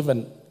is not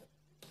even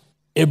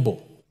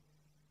able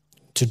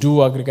to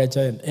do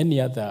agriculture and any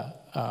other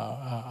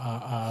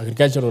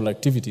agricultural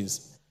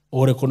activities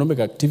or economic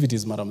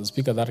activities, Madam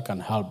Speaker, that can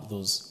help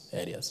those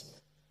areas.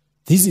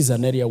 This is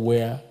an area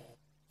where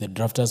the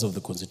drafters of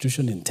the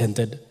Constitution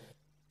intended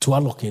to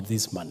allocate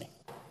this money.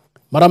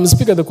 Madam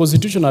Speaker, the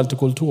Constitution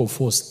Article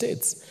 204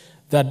 states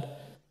that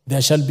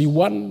there shall be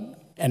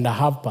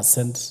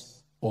 1.5%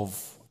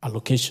 of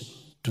allocation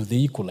to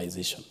the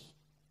equalization.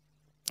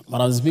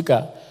 Madam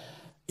Speaker,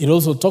 it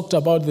also talked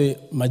about the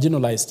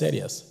marginalized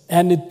areas,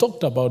 and it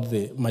talked about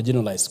the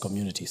marginalized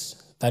communities.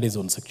 That is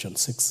on Section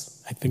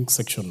 6, I think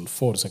Section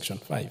 4, Section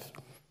 5,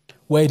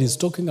 where it is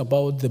talking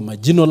about the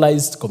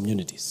marginalized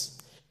communities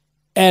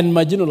and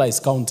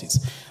marginalized counties.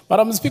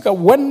 Madam Speaker,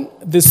 when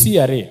the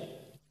CRA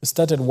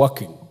started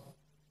working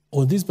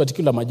on these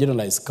particular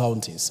marginalized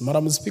counties,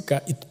 Madam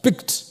Speaker, it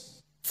picked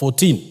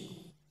 14.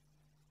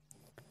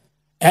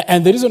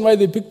 And the reason why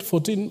they picked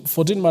 14,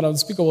 Madam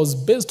Speaker, was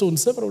based on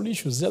several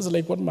issues, just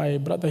like what my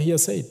brother here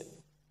said.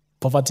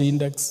 Poverty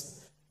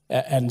index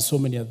and so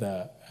many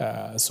other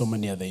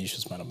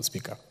issues, Madam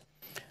Speaker.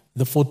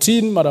 The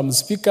 14, Madam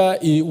Speaker,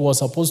 it was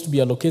supposed to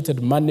be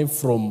allocated money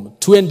from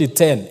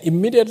 2010,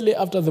 immediately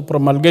after the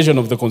promulgation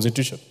of the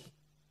Constitution.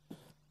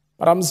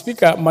 Madam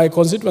Speaker, my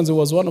constituency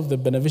was one of the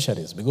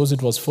beneficiaries because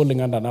it was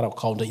falling under Narok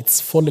County.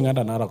 It's falling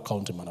under Narok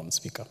County, Madam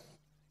Speaker.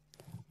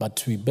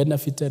 But we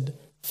benefited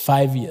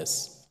 5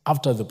 years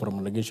after the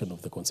promulgation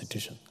of the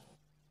Constitution.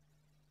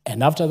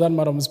 And after that,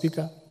 Madam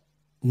Speaker,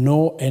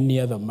 no any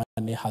other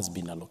money has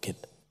been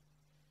allocated.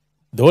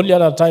 The only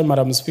other time,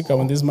 Madam Speaker,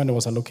 when this money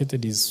was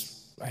allocated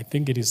is, I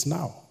think it is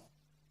now.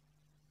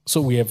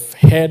 So we have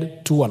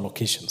had 2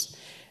 allocations.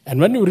 And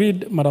when you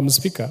read, Madam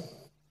Speaker,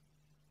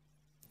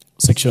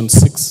 Section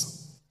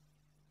 6,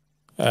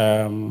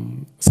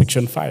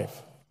 Section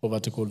 5 of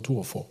Article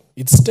 204,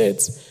 it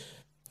states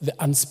the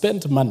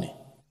unspent money,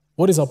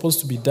 what is supposed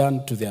to be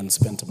done to the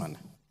unspent money?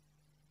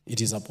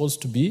 It is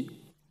supposed to be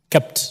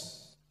kept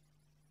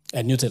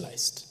and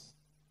utilized.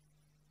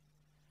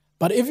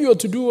 But if you were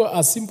to do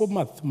a simple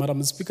math,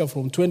 Madam Speaker,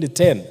 from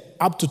 2010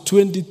 up to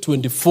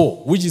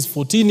 2024, which is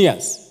 14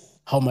 years,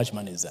 how much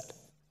money is that?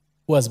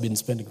 Who has been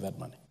spending that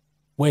money?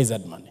 Where is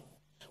that money?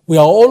 We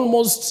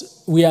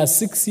are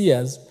 6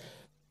 years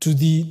to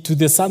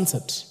the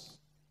sunset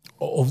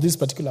of this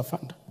particular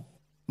fund.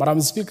 Madam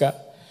Speaker,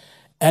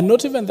 and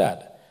not even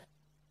that,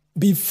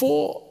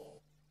 before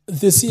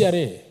the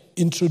CRA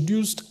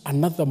introduced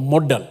another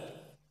model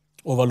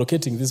of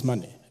allocating this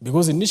money,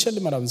 because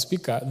initially, Madam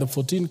Speaker, the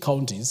 14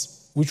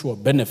 counties which were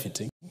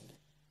benefiting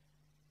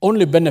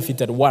only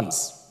benefited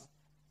once.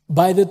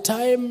 By the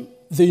time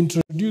they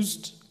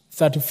introduced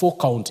 34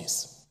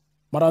 counties,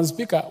 Madam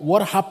Speaker,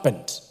 what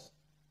happened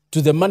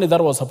to the money that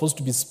was supposed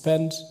to be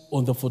spent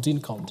on the 14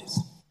 counties?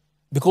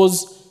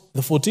 Because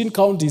the 14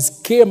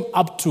 counties came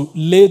up to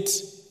late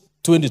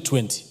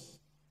 2020.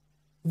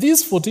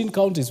 These 14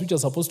 counties, which are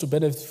supposed to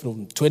benefit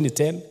from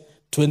 2010,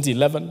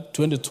 2011,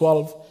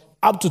 2012,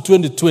 up to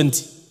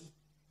 2020,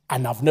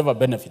 and have never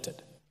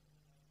benefited,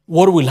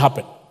 what will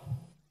happen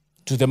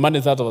to the money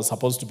that was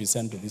supposed to be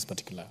sent to this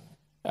particular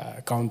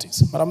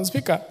counties. Madam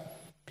Speaker,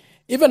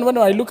 even when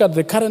I look at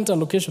the current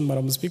allocation,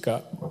 Madam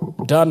Speaker,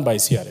 done by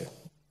CRA,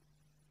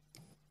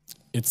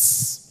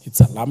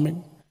 it's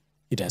alarming.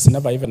 It has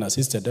never even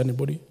assisted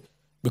anybody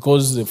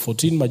because the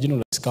 14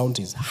 marginalized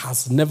counties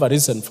has never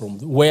risen from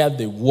where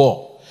they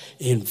were.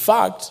 In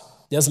fact,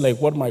 just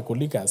like what my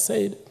colleague has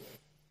said,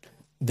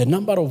 the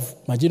number of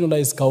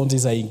marginalized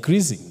counties are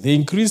increasing. They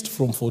increased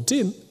from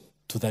 14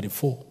 to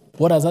 34.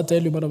 What does that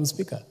tell you, Madam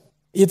Speaker?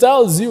 It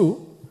tells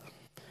you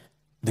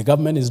the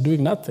government is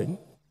doing nothing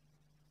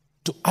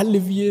to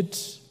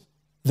alleviate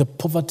the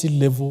poverty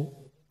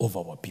level of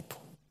our people.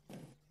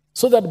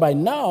 So that by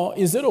now,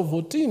 instead of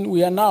 14,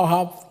 we now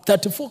have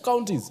 34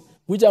 counties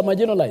which are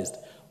marginalized.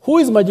 Who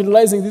is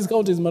marginalizing these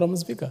counties, Madam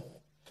Speaker?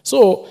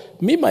 So,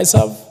 me,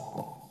 myself,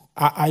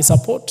 I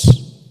support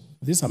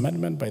this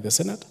amendment by the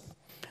Senate,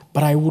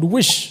 but I would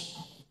wish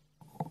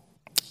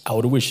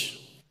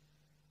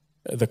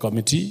the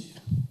committee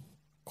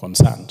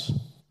concerned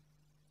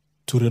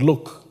to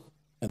relook,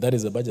 and that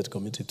is the budget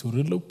committee, to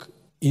relook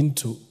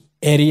into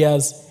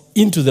areas,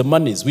 into the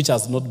monies which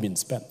has not been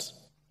spent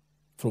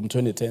from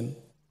 2010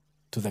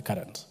 to the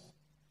current,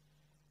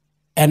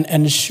 and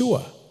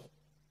ensure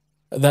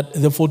that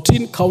the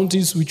 14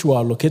 counties which were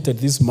allocated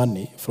this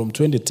money from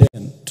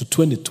 2010 to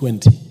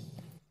 2020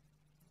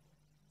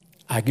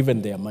 are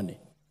given their money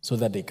so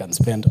that they can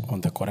spend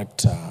on the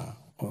correct,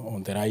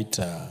 on the right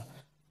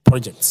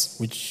projects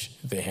which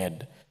they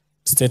had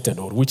stated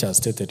or which are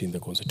stated in the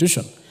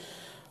Constitution.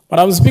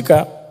 Madam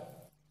Speaker,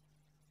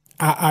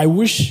 I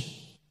wish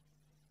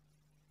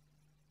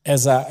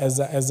as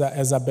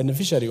a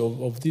beneficiary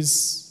of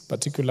this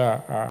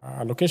particular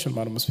allocation,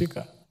 Madam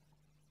Speaker,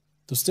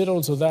 to state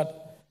also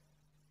that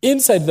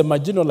inside the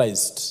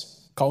marginalized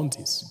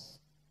counties,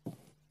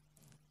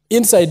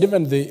 inside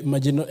even the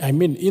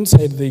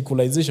inside the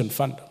equalization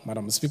fund,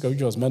 Madam Speaker,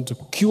 which was meant to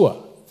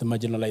cure the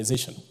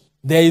marginalization,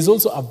 there is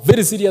also a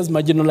very serious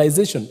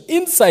marginalization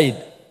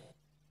inside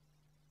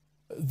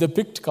the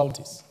picked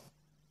counties.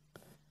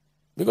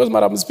 Because,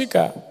 Madam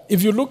Speaker,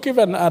 if you look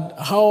even at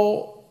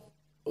how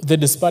the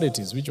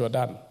disparities which were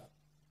done,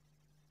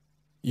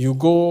 you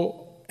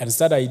go and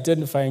start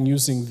identifying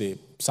using the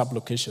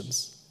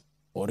sublocations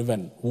or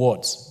even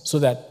wards, so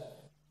that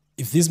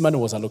if this money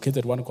was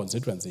allocated one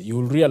constituency, you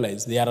will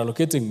realize they are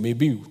allocating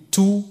maybe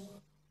 2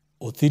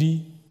 or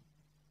 3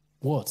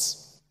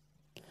 wards.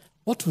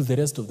 What will the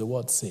rest of the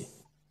wards say?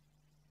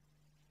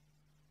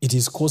 It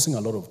is causing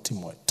a lot of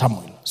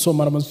turmoil. So,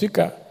 Madam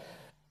Speaker,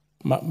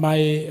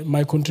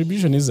 my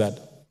contribution is that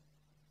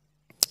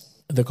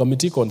the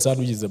committee concerned,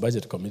 which is the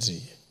budget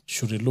committee,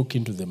 should look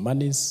into the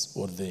monies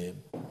or the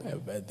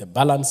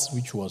balance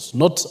which was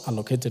not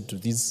allocated to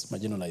these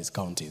marginalized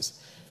counties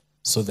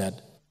so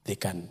that they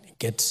can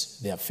get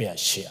their fair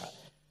share.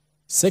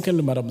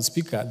 Secondly, Madam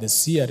Speaker, the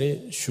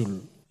CRA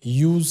should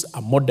use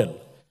a model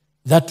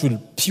that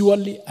will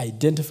purely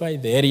identify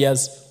the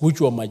areas which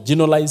were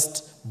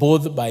marginalized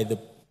both by the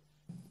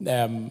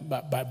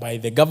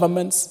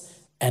governments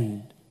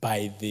and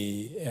by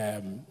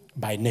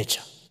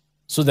nature,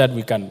 so that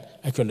we can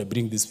actually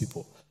bring these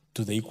people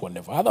to the equal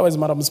level. Otherwise,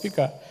 Madam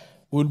Speaker,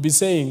 we'll be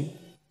saying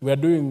we are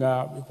doing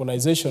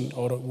equalization,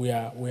 or we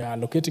are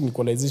allocating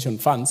equalization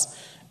funds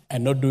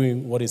and not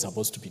doing what is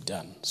supposed to be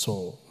done.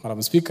 So,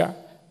 Madam Speaker,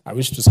 I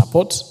wish to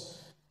support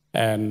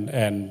and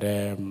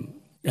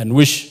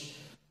wish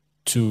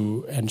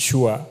to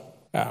ensure,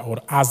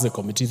 or ask the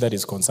committee that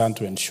is concerned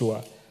to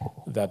ensure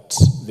that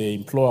they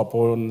implore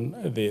upon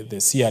the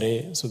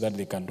CRA so that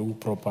they can do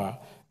proper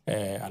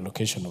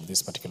allocation of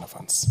these particular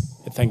funds.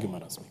 Thank you,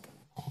 Madam Speaker.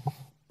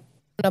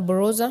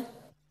 Boroza.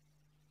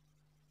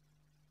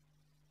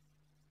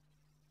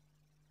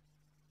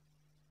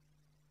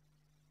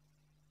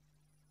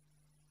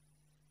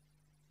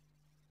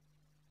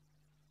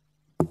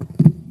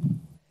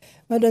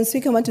 Madam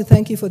Speaker, I want to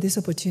thank you for this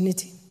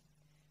opportunity.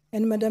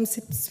 And Madam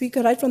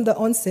Speaker, right from the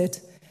onset,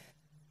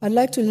 I'd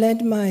like to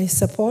lend my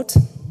support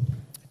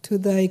to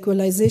the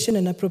Equalization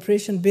and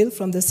Appropriation Bill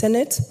from the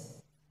Senate.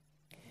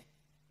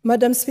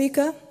 Madam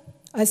Speaker,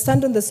 I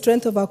stand on the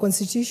strength of our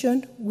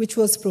Constitution, which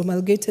was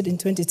promulgated in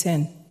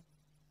 2010.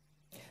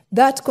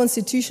 That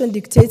Constitution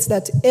dictates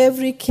that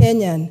every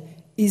Kenyan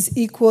is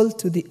equal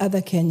to the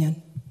other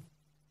Kenyan.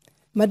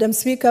 Madam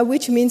Speaker,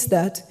 which means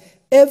that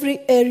every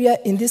area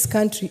in this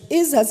country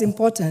is as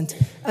important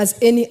as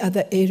any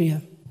other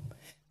area.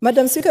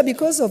 Madam Speaker,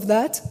 because of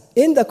that,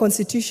 in the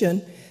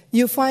Constitution,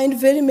 you find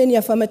very many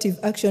affirmative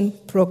action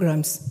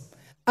programs,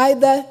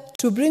 either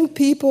to bring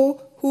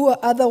people who are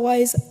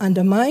otherwise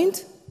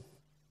undermined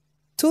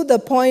to the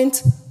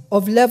point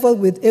of level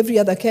with every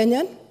other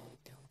Kenyan,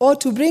 or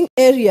to bring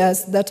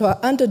areas that were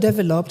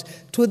underdeveloped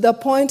to the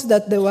point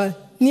that they were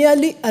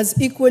nearly as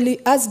equally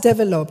as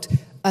developed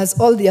as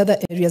all the other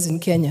areas in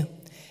Kenya.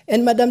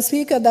 And Madam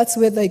Speaker, that's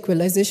where the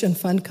Equalization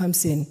Fund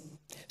comes in,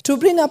 to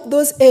bring up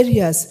those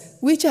areas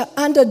which are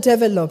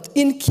underdeveloped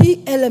in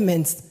key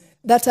elements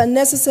that are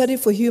necessary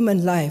for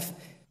human life,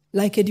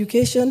 like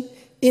education,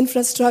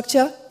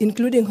 infrastructure,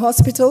 including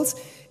hospitals,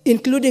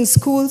 including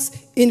schools,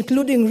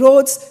 including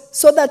roads,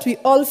 so that we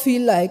all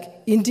feel like,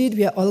 indeed,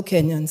 we are all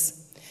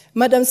Kenyans.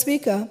 Madam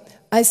Speaker,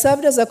 I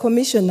served as a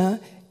commissioner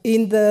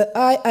in the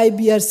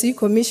IIBRC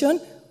Commission,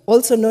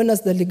 also known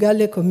as the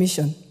Legale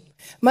Commission.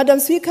 Madam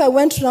Speaker, I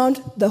went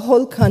around the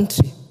whole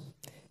country.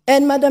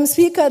 And Madam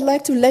Speaker, I'd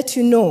like to let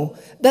you know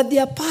that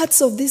there are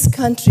parts of this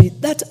country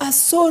that are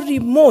so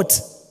remote,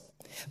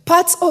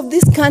 parts of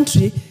this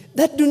country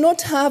that do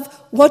not have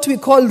what we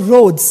call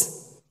roads.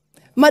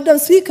 Madam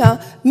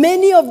Speaker,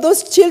 many of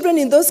those children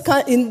in those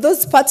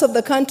parts of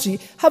the country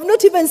have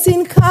not even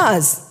seen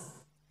cars.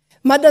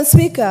 Madam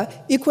Speaker,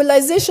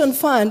 Equalization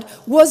Fund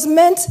was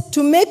meant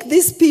to make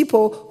these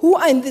people who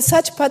are in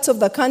such parts of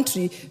the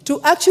country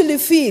to actually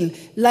feel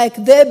like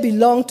they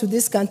belong to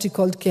this country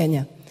called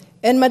Kenya.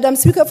 And Madam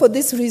Speaker, for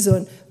this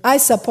reason, I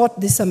support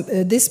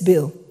this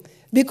bill.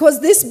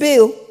 Because this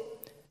bill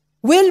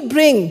will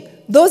bring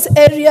those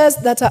areas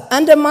that are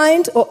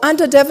undermined or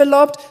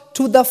underdeveloped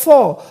to the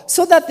fore,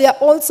 so that they are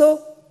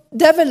also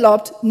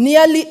developed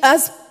nearly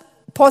as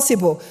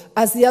possible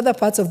as the other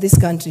parts of this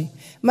country.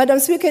 Madam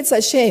Speaker, it's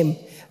a shame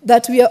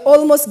that we are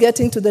almost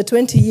getting to the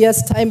 20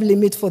 years time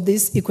limit for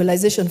this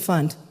Equalization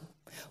Fund.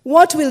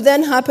 What will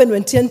then happen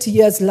when 20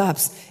 years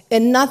lapse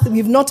and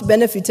we've not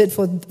benefited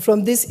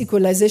from this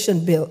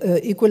equalization bill,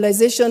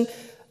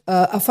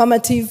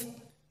 affirmative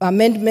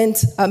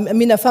amendment,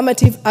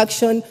 affirmative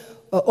action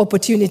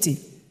opportunity?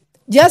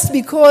 Just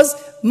because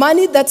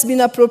money that's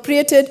been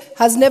appropriated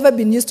has never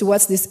been used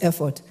towards this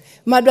effort.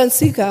 Madam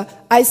Speaker,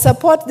 I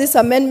support this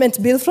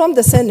amendment bill from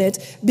the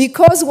Senate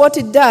because what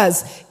it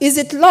does is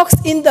it locks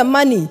in the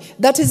money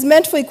that is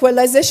meant for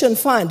Equalization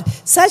Fund,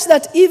 such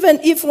that even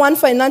if one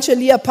financial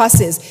year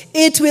passes,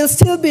 it will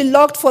still be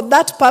locked for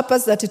that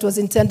purpose that it was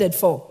intended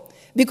for.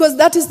 Because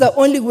that is the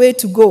only way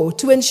to go,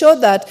 to ensure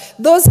that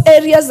those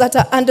areas that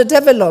are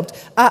underdeveloped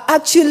are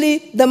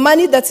actually, the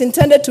money that's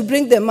intended to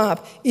bring them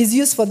up is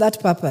used for that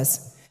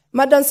purpose.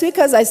 Madam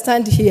Speaker, as I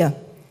stand here,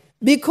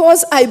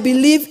 because I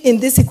believe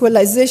in this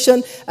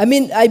equalization,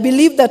 I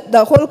believe that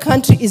the whole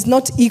country is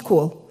not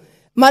equal.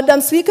 Madam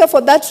Speaker,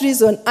 for that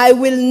reason, I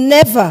will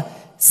never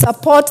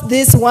support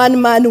this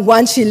 1 man,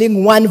 1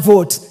 shilling, 1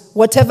 vote,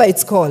 whatever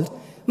it's called.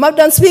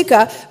 Madam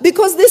Speaker,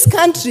 because this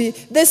country,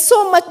 there's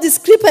so much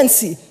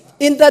discrepancy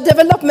in the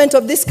development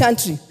of this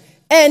country.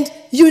 And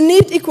you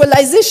need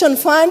Equalization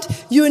Fund,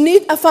 you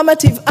need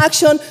affirmative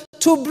action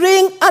to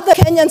bring other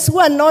Kenyans who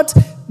are not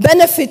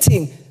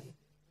benefiting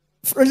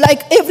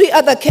like every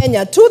other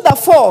Kenyan to the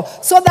fore,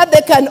 so that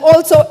they can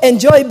also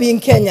enjoy being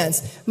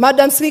Kenyans.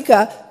 Madam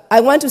Speaker, I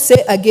want to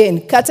say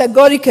again,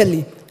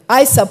 categorically,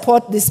 I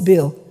support this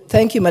bill.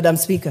 Thank you, Madam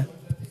Speaker.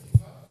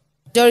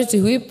 Majority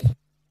Whip.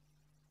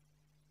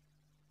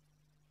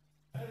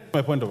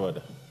 My point of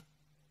order.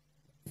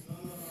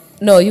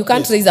 No, you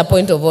can't raise a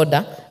point of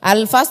order.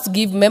 I'll first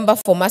give member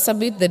for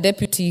Marsabit, the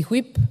Deputy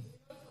Whip.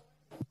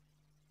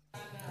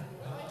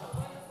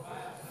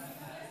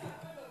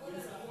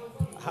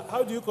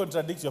 How do you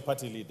contradict your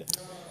party leader?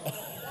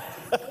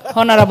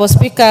 Honorable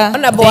Speaker,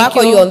 Honorable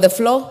Wako, you on the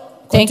floor.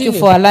 Thank you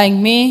for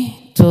allowing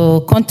me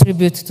to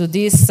contribute to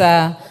this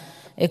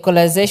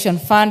Equalization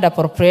Fund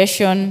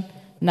appropriation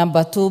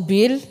number 2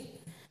 bill.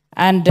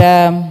 And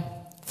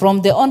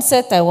from the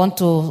onset, I want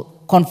to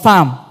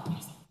confirm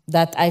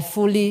that I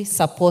fully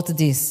support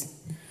this.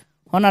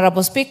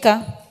 Honorable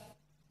Speaker,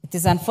 it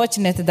is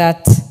unfortunate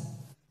that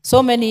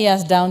so many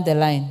years down the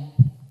line,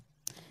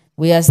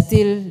 we are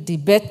still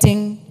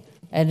debating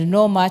and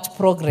no much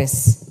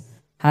progress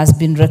has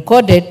been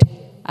recorded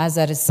as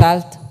a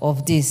result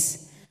of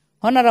this.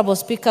 Honorable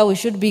Speaker, we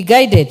should be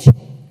guided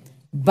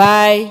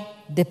by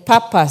the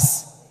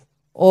purpose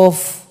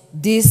of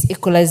this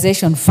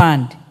Equalization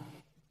Fund.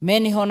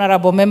 Many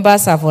honorable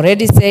members have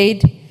already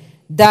said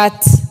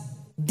that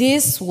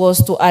this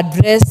was to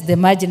address the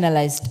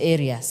marginalized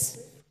areas.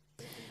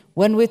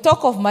 When we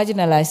talk of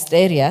marginalized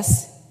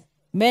areas,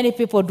 many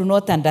people do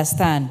not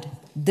understand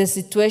the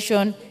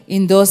situation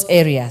in those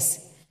areas.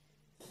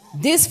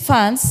 These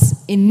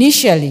funds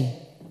initially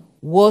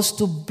was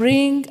to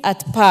bring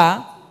at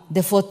par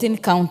the 14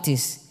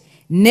 counties,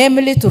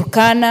 namely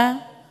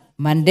Turkana,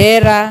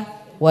 Mandera,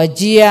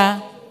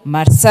 Wajir,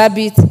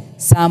 Marsabit,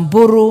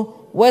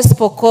 Samburu, West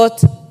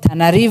Pokot,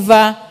 Tana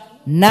River,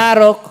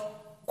 Narok,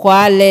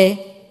 Kwale,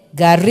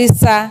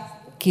 Garissa,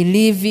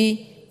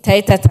 Kilifi,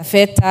 Taita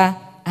Taveta,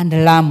 and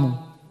Lamu.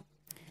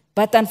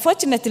 But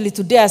unfortunately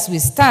today as we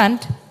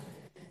stand,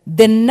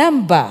 the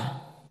number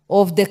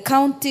of the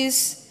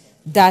counties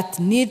that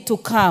need to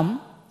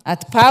come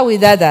at par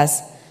with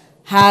others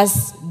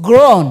has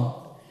grown,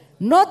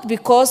 not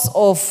because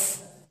of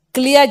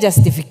clear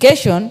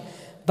justification,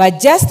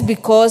 but just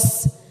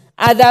because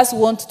others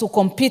want to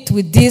compete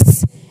with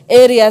these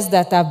areas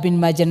that have been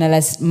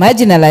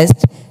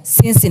marginalized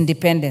since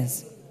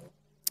independence.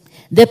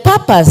 The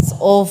purpose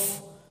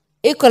of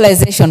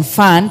Equalization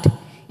Fund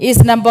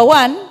is, number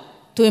 1,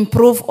 to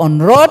improve on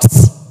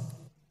roads,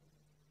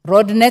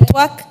 road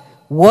network,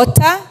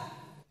 water,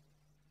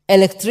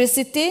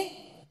 electricity,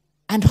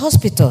 and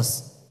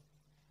hospitals.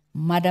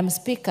 Madam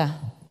Speaker,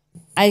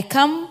 I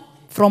come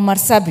from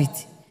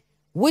Marsabit,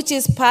 which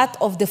is part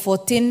of the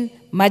 14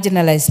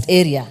 marginalized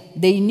area,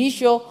 the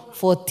initial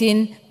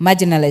 14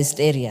 marginalized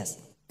areas.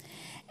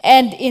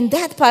 And in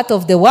that part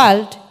of the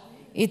world,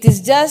 it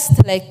is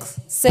just like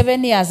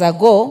 7 years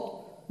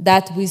ago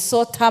that we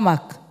saw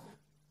tarmac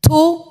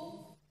 2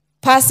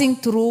 passing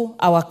through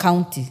our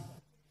county.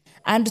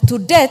 And to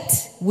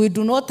date, we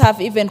do not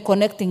have even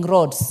connecting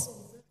roads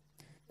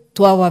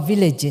to our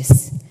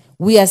villages.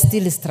 We are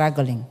still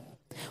struggling.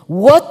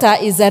 Water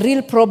is a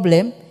real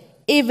problem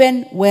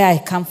even where I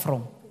come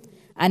from,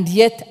 and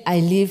yet I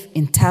live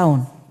in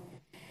town.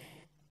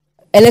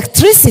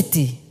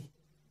 Electricity,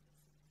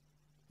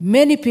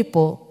 many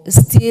people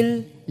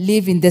still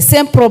live in the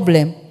same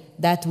problem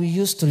that we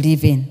used to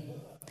live in,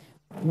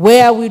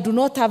 where we do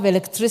not have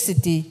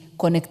electricity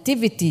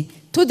connectivity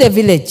to the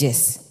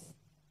villages.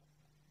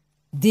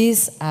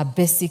 These are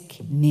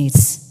basic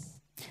needs.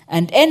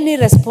 And any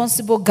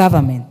responsible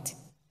government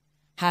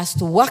has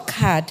to work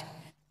hard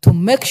to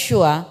make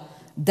sure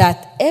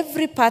that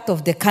every part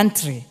of the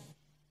country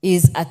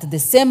is at the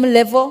same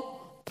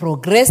level,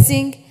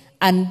 progressing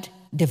and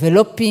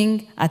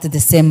developing at the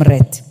same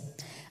rate.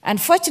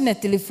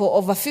 Unfortunately, for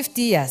over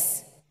 50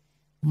 years,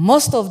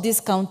 most of these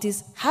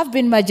counties have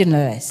been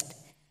marginalized.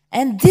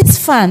 And these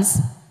funds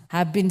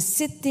have been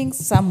sitting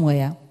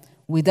somewhere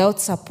without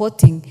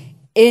supporting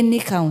any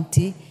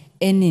county,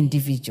 any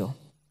individual.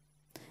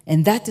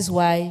 And that is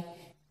why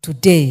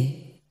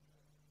today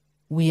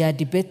we are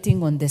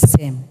debating on the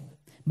same.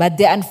 But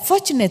the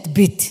unfortunate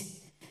bit,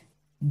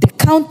 the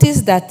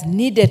counties that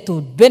needed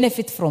to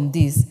benefit from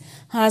this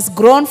has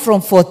grown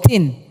from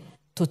 14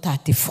 to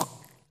 34.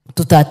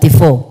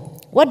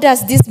 What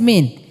does this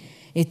mean?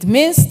 It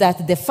means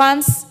that the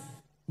funds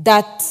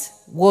that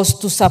was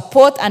to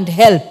support and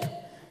help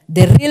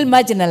the real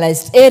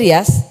marginalized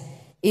areas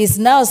is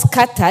now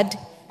scattered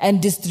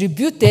and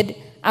distributed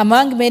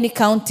among many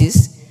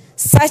counties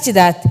such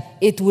that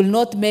it will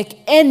not make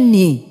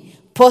any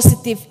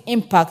positive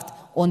impact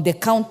on the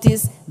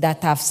counties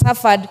that have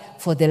suffered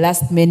for the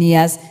last many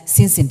years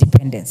since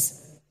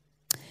independence.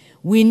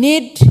 We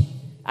need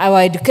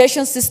our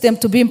education system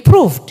to be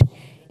improved,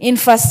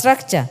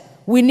 infrastructure,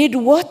 we need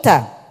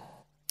water,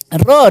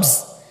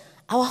 roads,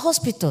 our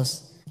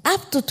hospitals.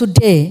 Up to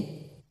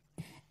today,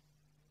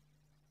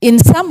 in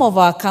some of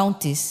our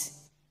counties,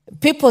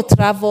 people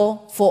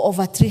travel for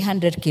over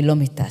 300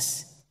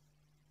 kilometers.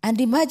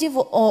 And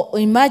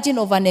imagine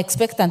of an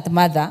expectant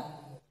mother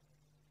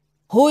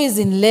who is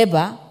in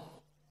labor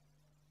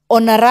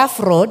on a rough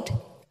road,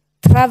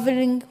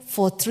 traveling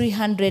for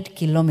 300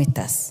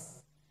 kilometers.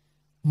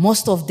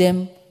 Most of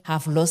them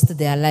have lost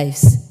their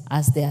lives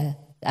as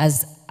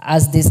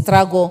they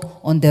struggle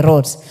on the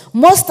roads.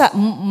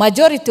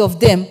 Majority of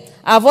them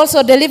have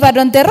also delivered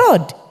on the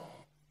road.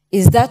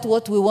 Is that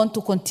what we want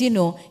to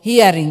continue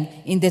hearing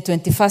in the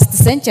 21st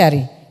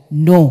century?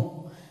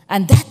 No.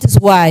 And that is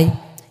why,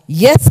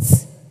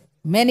 yes,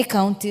 many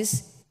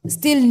counties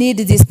still need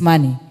this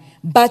money,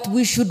 but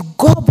we should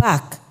go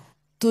back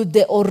to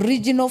the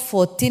original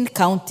 14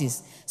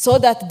 counties so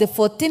that the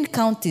 14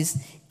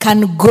 counties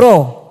can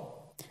grow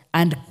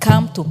and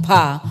come to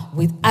par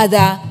with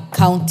other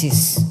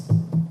counties.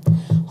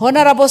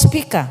 Honorable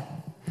Speaker,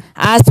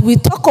 as we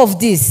talk of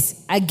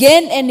this,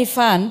 again, any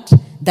fund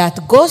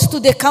that goes to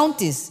the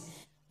counties,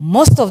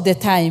 most of the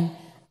time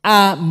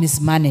are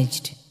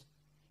mismanaged.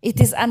 It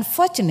is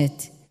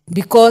unfortunate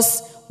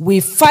because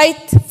we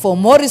fight for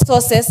more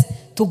resources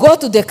to go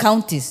to the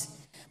counties.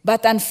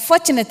 But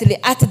unfortunately,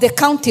 at the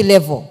county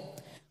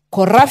level,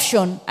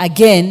 corruption,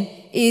 again,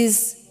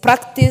 is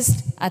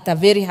practiced at a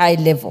very high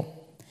level.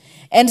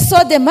 And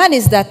so the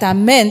monies that are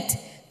meant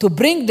to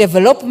bring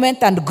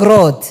development and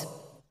growth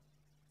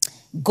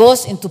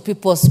goes into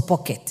people's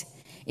pocket.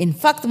 In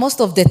fact,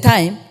 most of the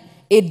time,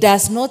 it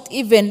does not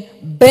even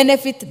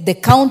benefit the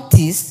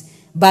counties,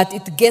 but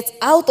it gets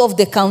out of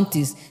the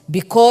counties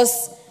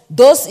because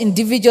those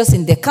individuals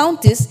in the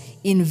counties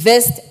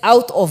invest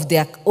out of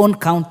their own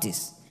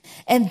counties.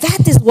 And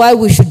that is why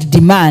we should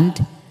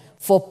demand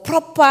for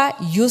proper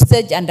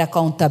usage and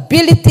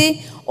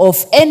accountability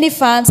of any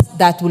funds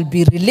that will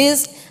be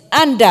released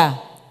under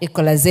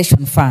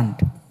Equalization Fund.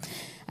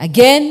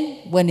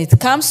 Again, when it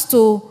comes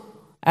to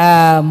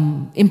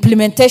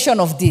implementation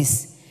of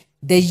this,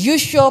 the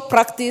usual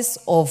practice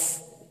of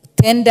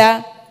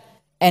tender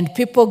and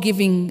people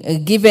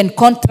given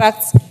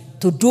contracts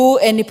to do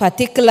any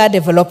particular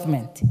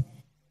development.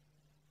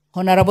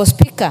 Honorable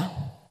Speaker,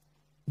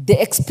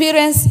 the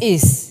experience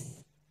is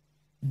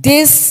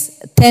these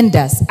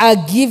tenders are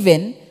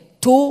given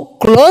to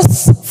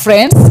close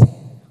friends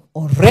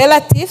or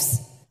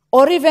relatives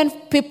or even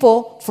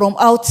people from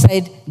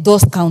outside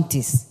those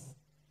counties.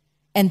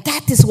 And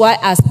that is why,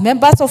 as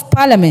members of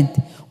parliament,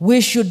 we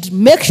should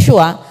make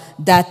sure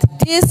that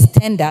these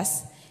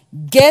tenders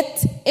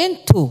get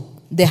into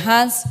the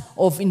hands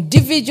of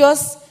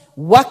individuals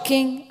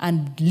working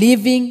and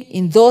living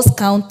in those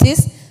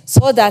counties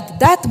so that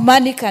that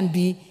money can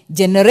be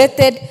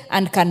generated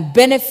and can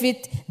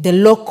benefit the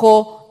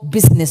local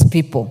business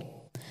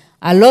people.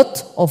 A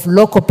lot of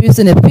local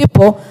business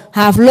people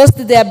have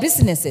lost their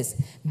businesses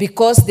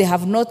because they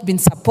have not been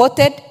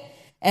supported,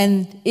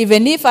 and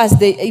even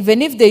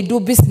if they do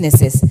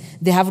businesses,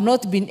 they have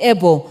not been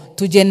able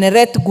to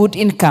generate good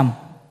income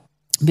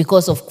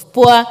because of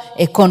poor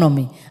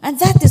economy. And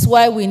that is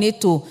why we need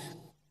to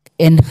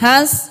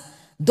enhance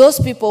those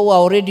people who are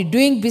already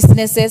doing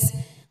businesses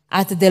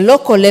at the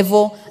local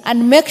level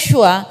and make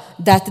sure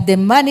that the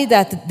money,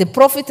 that the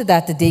profit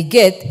that they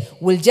get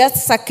will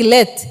just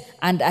circulate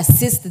and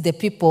assist the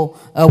people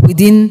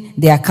within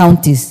their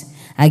counties.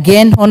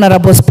 Again,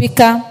 Honorable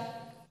Speaker,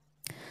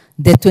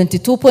 the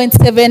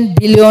 22.7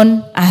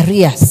 billion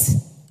arrears,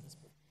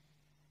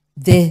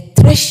 the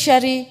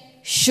Treasury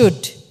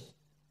should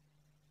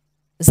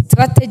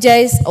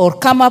strategize or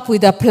come up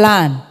with a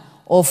plan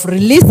of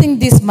releasing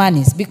these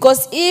monies,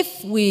 because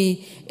if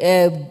we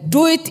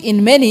do it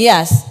in many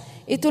years,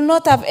 it will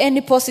not have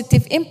any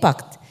positive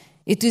impact.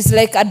 It is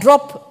like a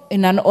drop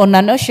on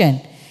an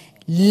ocean.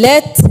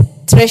 Let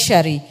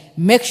Treasury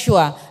make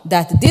sure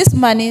that these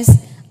monies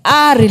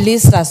are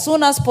released as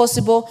soon as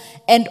possible,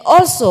 and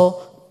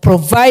also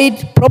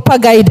provide proper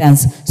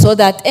guidance so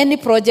that any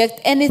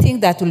project, anything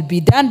that will be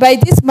done by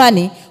this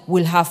money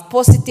will have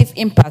positive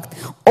impact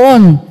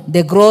on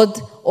the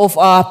growth of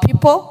our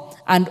people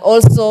and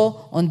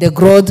also on the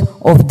growth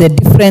of the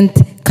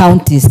different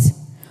counties.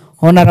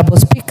 Honorable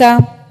Speaker,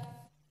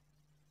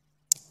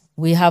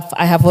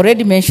 I have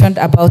already mentioned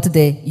about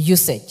the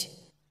usage.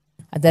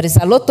 There is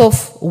a lot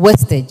of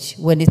wastage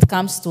when it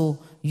comes to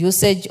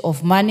usage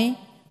of money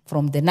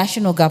from the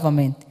national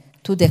government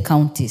to the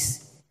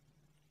counties.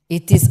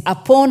 It is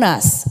upon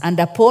us and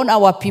upon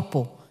our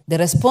people, the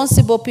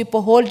responsible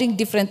people holding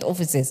different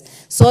offices,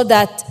 so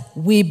that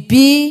we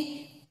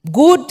be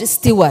good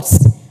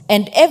stewards,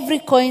 and every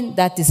coin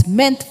that is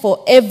meant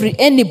for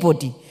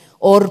anybody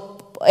or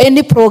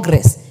any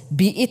progress,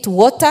 be it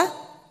water,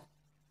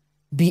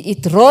 be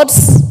it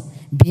roads,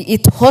 be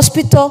it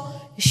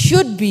hospital,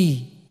 should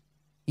be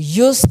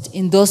used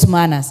in those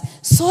manners,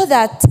 so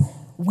that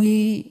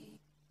we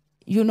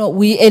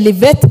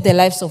elevate the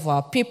lives of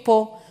our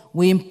people,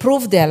 we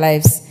improve their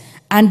lives.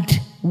 And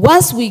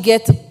once we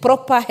get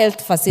proper health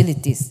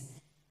facilities,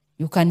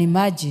 you can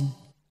imagine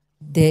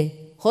the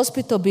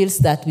hospital bills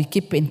that we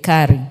keep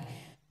incurring.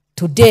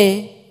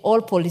 Today,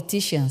 all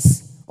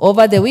politicians,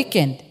 over the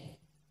weekend,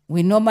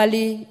 we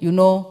normally,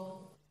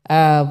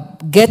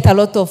 get a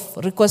lot of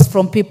requests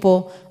from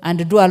people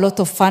and do a lot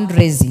of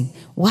fundraising.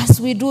 Once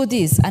we do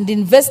this and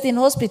invest in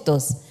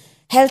hospitals,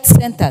 health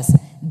centers,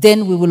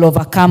 then we will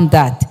overcome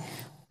that.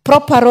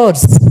 Proper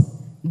roads,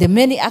 the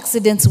many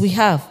accidents we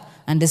have,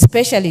 and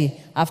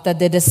especially after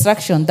the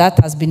destruction that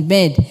has been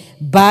made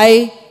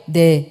by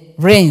the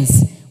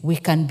rains, we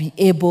can be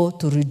able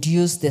to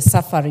reduce the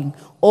suffering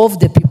of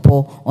the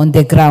people on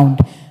the ground.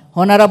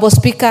 Honorable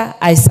Speaker,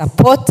 I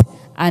support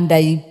and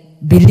I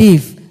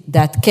believe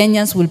that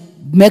Kenyans will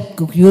make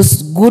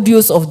good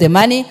use of the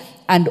money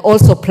and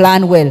also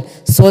plan well,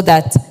 so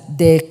that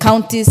the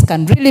counties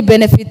can really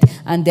benefit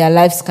and their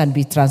lives can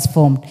be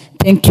transformed.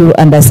 Thank you,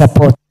 and I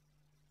support.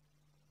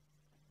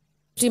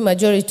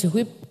 Majority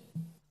Whip.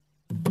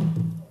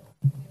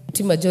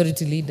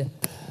 Majority Leader.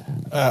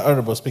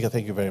 Honorable Speaker,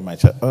 thank you very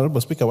much.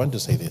 Honorable Speaker, I want to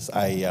say this.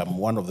 I am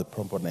one of the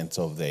proponents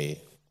of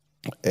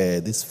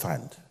this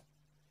fund,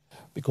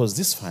 because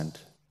this fund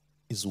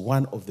is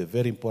one of the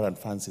very important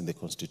funds in the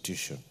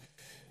Constitution.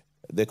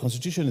 The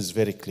Constitution is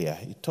very clear.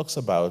 It talks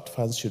about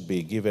funds should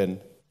be given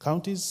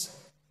counties,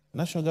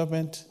 national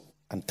government,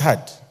 and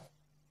third,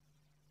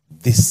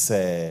 this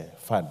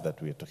fund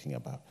that we are talking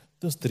about.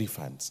 Those three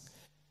funds.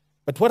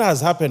 But what has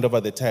happened over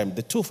the time,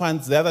 the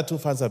other two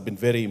funds have been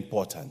very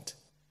important.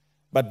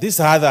 But this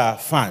other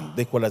fund,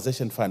 the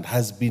Equalization Fund,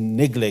 has been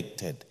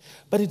neglected.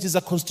 But it is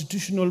a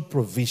constitutional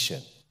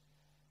provision.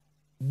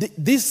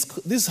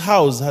 This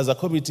House has a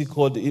committee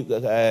called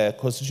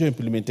Constitutional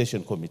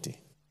Implementation Committee,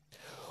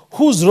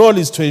 whose role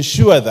is to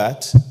ensure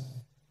that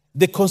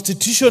the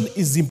Constitution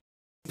is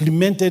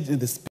implemented in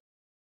the spirit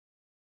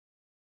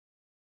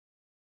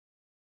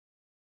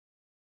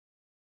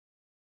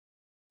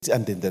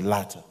and in the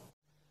latter.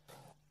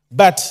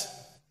 But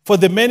for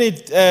the many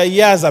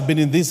years I've been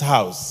in this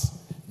House,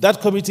 that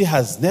committee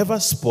has never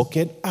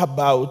spoken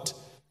about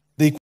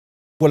the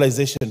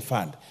Equalization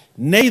Fund.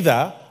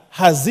 Neither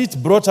has it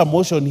brought a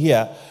motion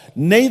here,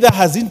 neither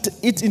has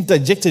it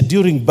interjected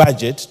during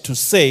budget to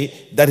say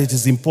that it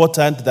is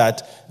important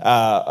that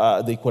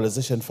the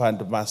Equalization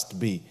Fund must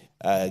be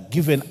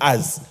given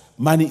as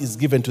money is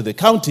given to the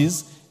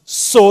counties,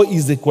 so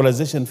is the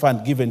Equalization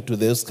Fund given to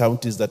those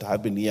counties that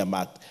have been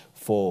earmarked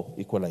for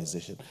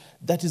equalization.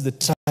 That is the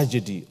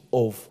tragedy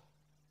of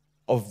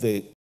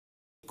the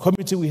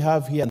committee we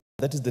have here, and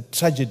that is the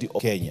tragedy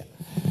of Kenya.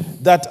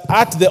 That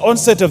at the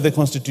onset of the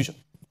Constitution,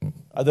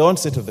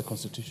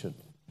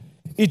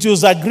 It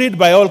was agreed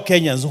by all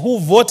Kenyans who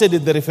voted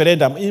in the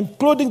referendum,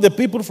 including the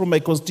people from my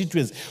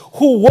constituency,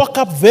 who woke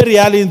up very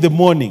early in the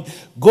morning,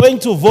 going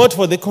to vote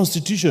for the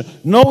constitution,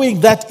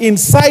 knowing that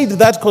inside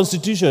that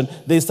constitution,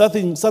 there is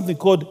something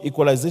called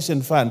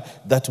equalization fund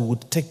that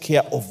would take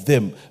care of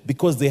them,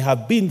 because they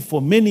have been, for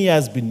many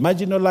years, been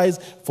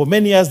marginalized. For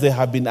many years, they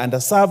have been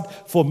underserved.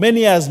 For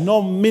many years,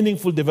 no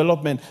meaningful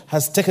development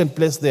has taken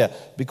place there,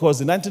 because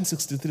in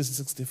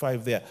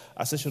 1963-65 there,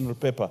 a sessional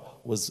paper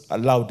was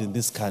allowed in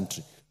this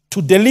country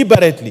to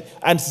deliberately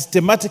and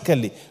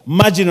systematically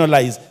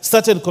marginalize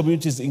certain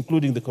communities,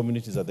 including the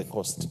communities at the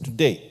coast.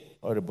 Today,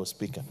 Honorable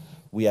Speaker,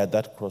 we are at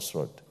that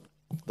crossroad.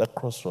 That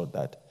crossroad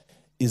that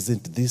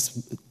isn't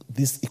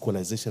this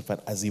equalization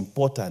fund as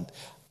important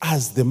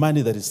as the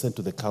money that is sent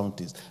to the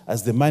counties,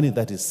 as the money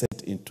that is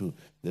sent into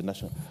the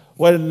national.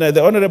 When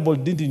the Honorable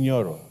Ndindi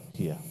Nyoro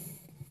here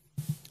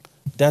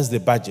does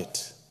the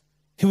budget,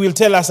 he will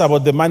tell us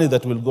about the money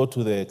that will go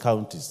to the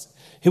counties.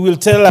 He will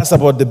tell us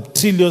about the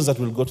trillions that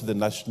will go to the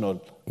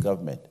national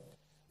government.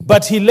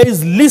 But he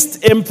lays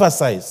least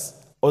emphasis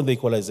on the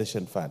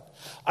equalization fund.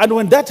 And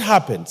when that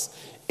happens,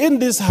 in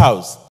this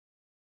house,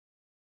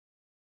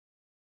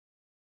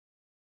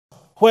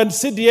 when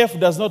CDF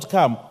does not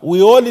come,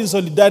 we all in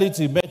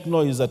solidarity make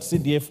noise that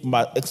CDF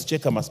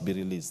exchequer must be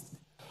released.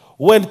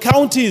 When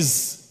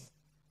counties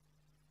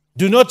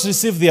do not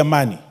receive their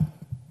money,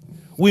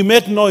 we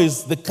make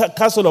noise. The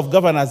Council of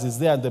Governors is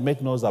there and they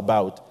make noise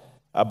about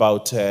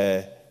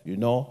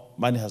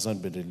money has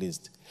not been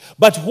released.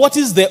 But what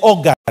is the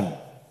organ?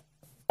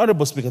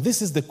 Honorable Speaker,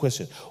 this is the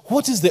question.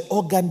 What is the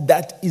organ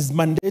that is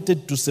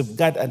mandated to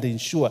safeguard and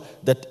ensure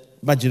that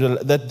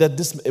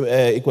this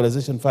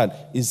equalization fund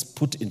is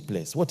put in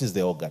place? What is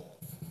the organ?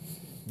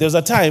 There was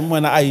a time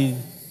when I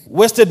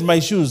wasted my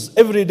shoes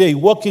every day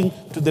walking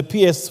to the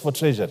PS for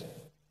Treasury,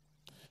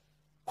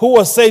 who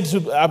was said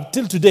to,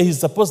 until today, he's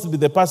supposed to be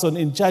the person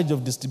in charge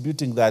of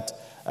distributing that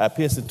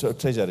PS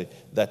Treasury.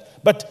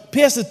 But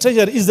PS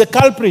Treasury is the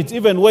culprit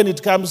even when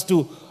it comes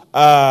to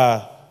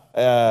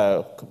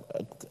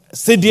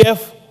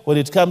CDF, when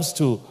it comes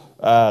to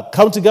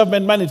county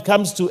government money, it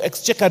comes to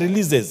exchequer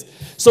releases.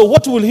 So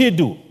what will he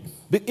do?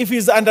 If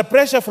he's under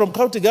pressure from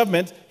county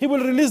government, he will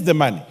release the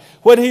money.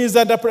 When he is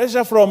under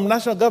pressure from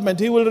national government,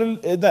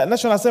 the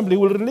National Assembly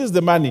will release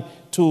the money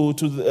to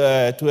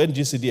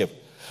NGCDF.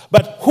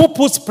 But who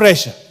puts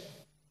pressure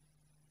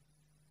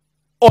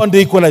on the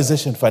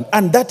equalization fund?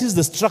 And that is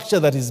the structure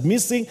that is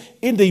missing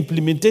in the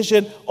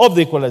implementation of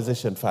the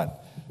equalization fund.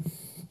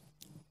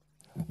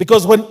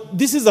 Because when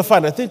this is a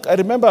fund, I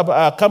remember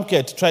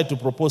Kamket tried to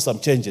propose some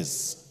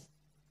changes.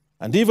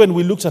 And even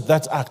we looked at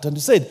that act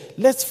and said,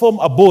 let's form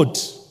a board.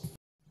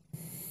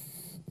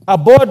 A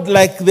board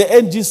like the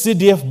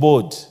NGCDF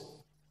board.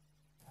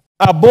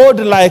 A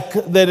board like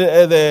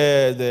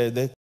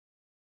the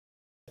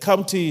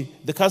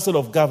Council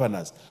of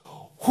Governors,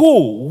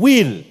 who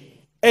will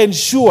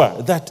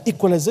ensure that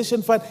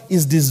equalization fund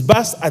is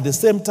disbursed at the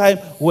same time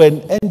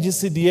when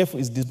NGCDF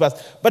is disbursed.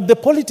 But the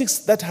politics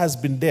that has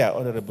been there,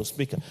 Honorable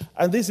Speaker,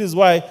 and this is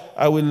why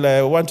I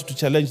will want to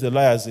challenge the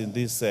lawyers in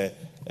this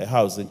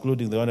House,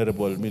 including the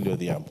Honorable Emilio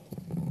Odhiambo.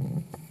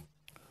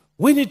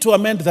 We need to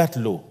amend that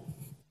law.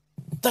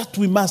 That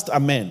we must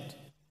amend.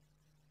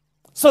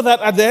 So that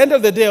at the end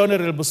of the day,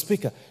 Honorable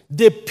Speaker,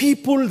 the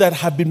people that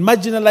have been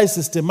marginalized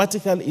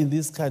systematically in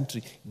this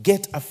country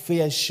get a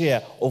fair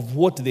share of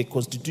what the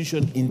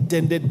Constitution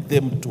intended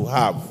them to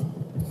have.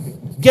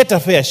 Get a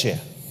fair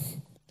share.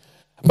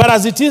 But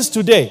as it is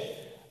today,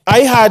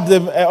 I heard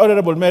the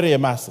Honorable Mary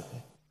Emase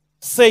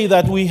say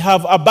that we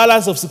have a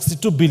balance of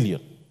 62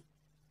 billion.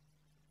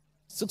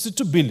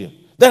 62 billion.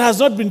 That has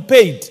not been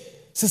paid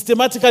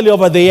systematically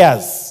over the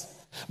years.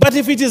 But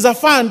if it is a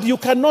fund, you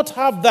cannot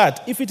have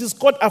that. If it is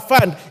called a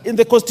fund in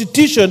the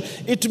Constitution,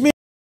 it means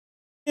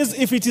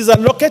if it is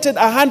allocated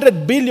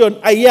 100 billion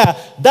a year,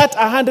 that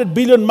 100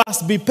 billion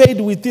must be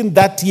paid within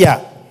that year.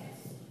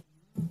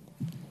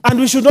 And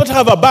we should not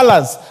have a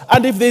balance.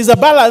 And if there is a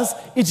balance,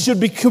 it should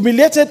be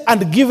accumulated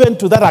and given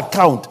to that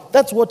account.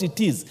 That's what it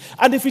is.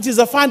 And if it is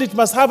a fund, it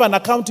must have an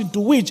account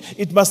into which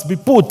it must be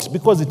put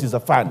because it is a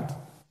fund.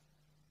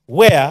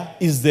 Where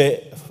is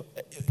the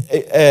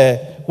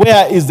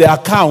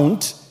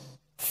account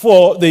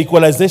for the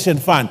equalization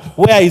fund?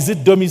 Where is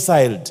it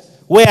domiciled?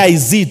 Where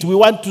is it? We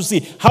want to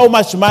see how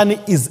much money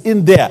is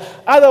in there.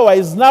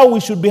 Otherwise, now we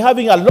should be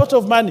having a lot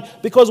of money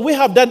because we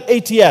have done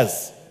 8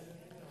 years.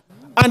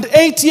 And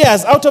 8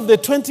 years out of the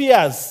 20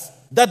 years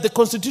that the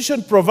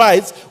Constitution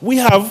provides, we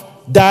have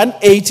done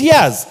 8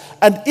 years.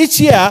 And each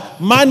year,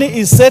 money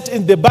is set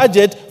in the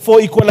budget for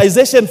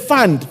equalization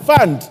fund.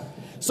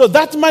 So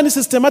that money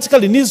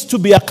systematically needs to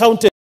be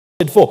accounted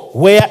for.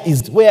 Where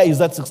is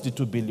that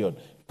 62 billion?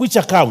 Which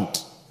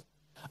account?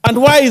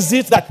 And why is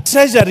it that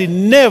Treasury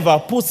never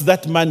puts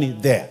that money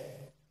there?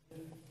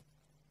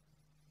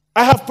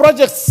 I have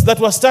projects that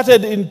were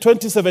started in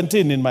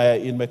 2017 in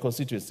my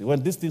constituency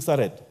when these things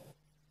started.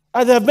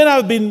 And they have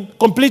never been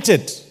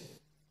completed.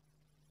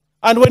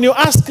 And when you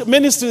ask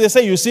ministry, they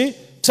say, you see,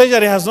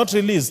 Treasury has not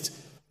released.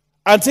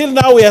 Until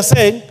now we are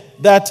saying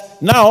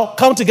that now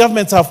county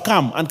governments have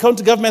come, and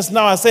county governments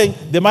now are saying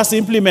they must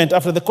implement,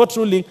 after the court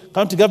ruling,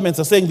 county governments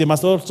are saying they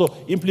must also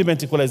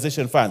implement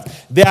equalization funds.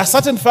 There are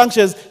certain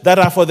functions that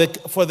are for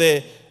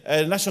the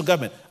national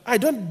government. I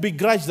don't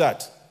begrudge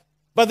that.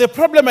 But the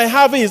problem I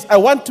have is I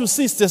want to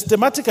see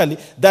systematically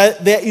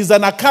that there is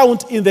an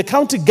account in the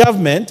county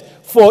government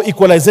for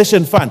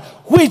equalization fund,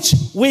 which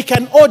we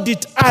can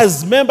audit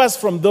as members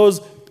from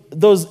those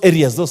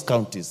areas, those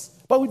counties.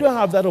 But we don't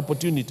have that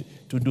opportunity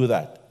to do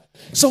that.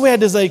 So where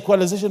does the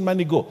equalization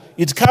money go?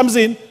 It comes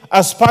in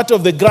as part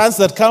of the grants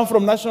that come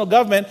from national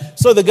government,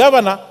 so the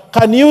governor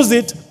can use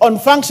it on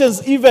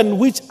functions even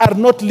which are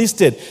not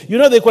listed. You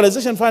know, the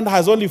equalization fund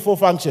has only 4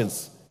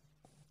 functions.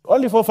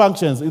 Only 4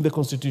 functions in the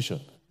Constitution.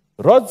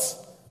 Roads,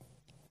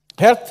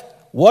 health,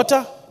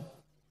 water,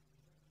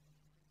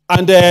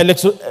 and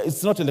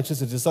it's not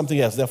electricity, it's something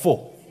else. There are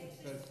 4.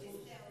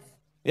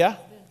 Yeah?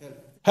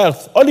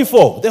 Health. Only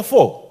 4. There are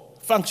 4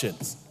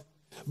 functions.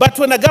 But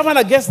when a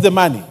governor gets the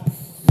money,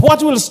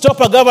 what will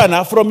stop a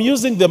governor from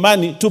using the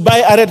money to buy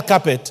a red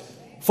carpet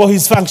for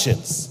his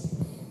functions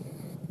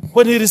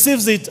when he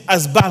receives it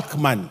as bulk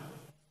money?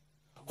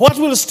 What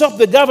will stop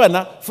the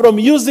governor from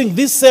using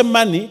this same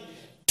money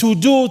to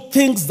do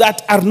things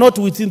that are not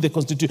within the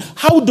Constitution?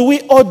 How do we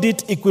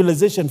audit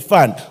equalization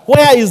fund?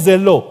 Where is the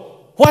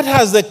law? What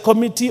has the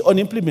Committee on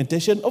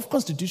Implementation of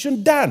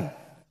Constitution done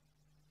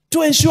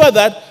to ensure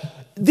that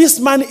this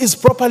money is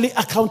properly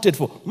accounted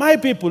for? My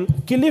people,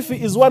 Kilifi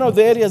is one of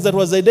the areas that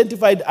was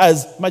identified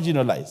as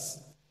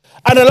marginalized.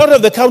 And a lot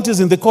of the counties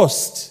in the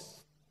coast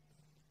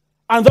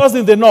and those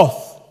in the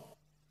north.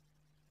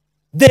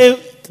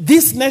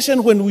 This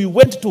nation, when we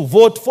went to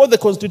vote for the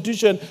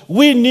Constitution,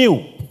 we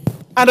knew.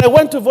 And I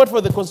went to vote for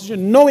the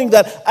Constitution knowing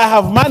that I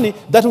have money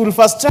that will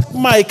fast-track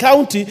my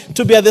county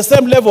to be at the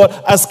same level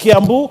as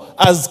Kiambu,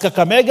 as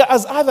Kakamega,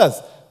 as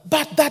others.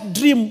 But that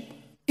dream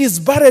is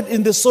buried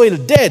in the soil,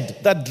 dead,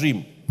 that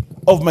dream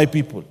of my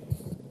people.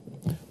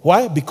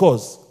 Why?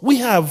 Because we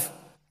have,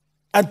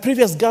 and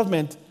previous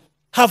government,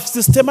 have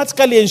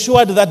systematically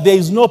ensured that there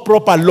is no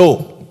proper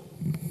law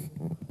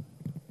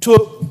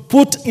to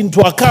put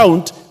into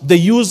account the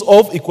use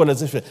of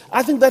equalization.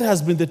 I think that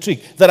has been the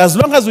trick, that as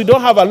long as we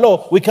don't have a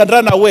law, we can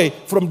run away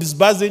from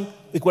disbursing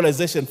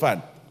equalization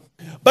fund.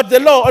 But the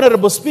law,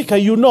 Honorable Speaker,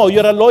 you know,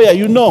 you're a lawyer,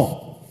 you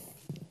know.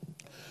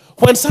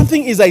 When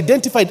something is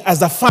identified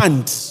as a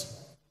fund,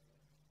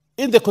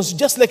 in the Constitution,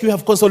 just like we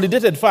have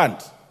consolidated fund,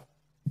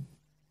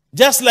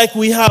 just like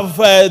we have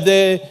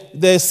the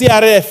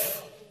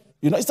CRF,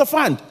 you know, it's a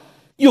fund.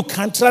 You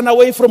can't run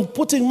away from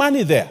putting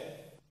money there.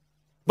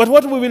 But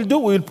what we will do,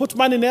 we will put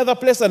money in another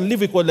place and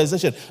leave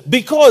equalization.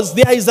 Because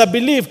there is a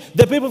belief,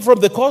 the people from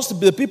the coast,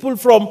 the people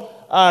from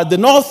the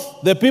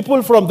north, the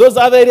people from those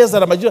other areas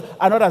that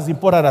are not as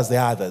important as the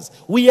others.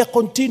 We are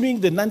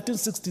continuing the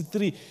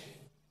 1963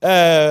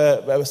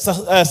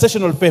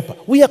 sessional paper.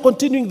 We are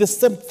continuing the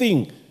same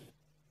thing.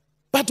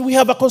 But we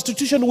have a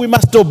constitution we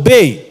must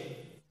obey.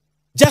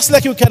 Just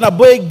like you can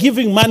obey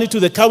giving money to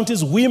the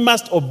counties, we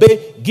must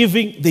obey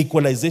giving the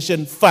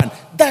equalization fund.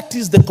 That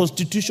is the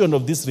constitution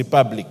of this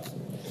republic.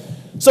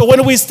 So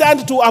when we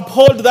stand to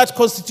uphold that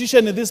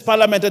constitution in this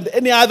parliament and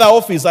any other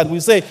office, and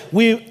we say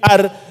we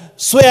are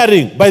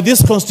swearing by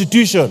this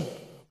constitution,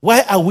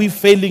 why are we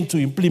failing to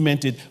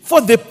implement it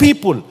for the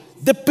people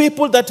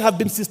that have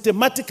been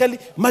systematically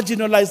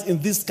marginalized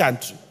in this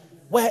country?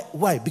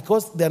 Why?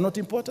 Because they are not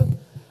important?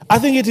 I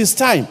think it is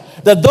time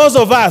that those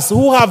of us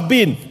who have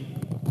been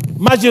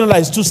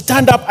marginalized to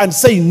stand up and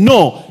say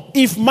no.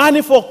 If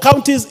money for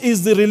counties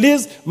is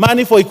released,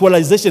 money for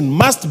equalization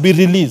must be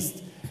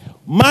released.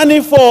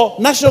 Money for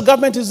national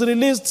government is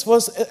released for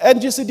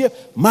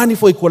NGCDF, money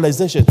for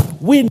equalization.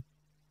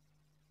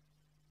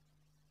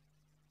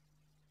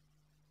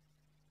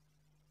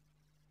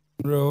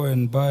 Bro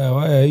and Baya,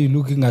 why are you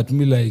looking at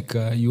me like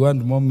you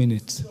want more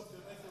minutes?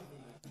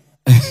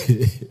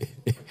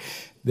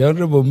 The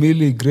Honorable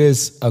Millie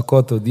Grace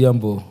Akoto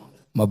Diambo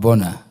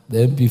Mabona,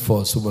 the MP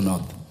for Subo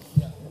North.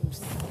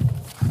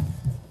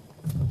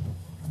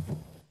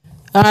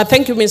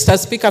 Thank you, Mr.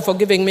 Speaker, for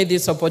giving me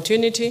this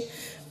opportunity.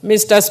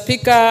 Mr.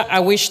 Speaker, I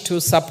wish to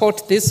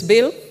support this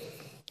bill.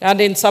 And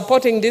in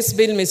supporting this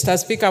bill, Mr.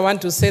 Speaker, I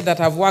want to say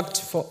that I've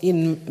worked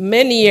in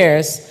many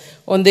years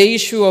on the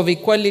issue of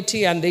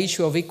equality and the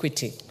issue of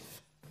equity,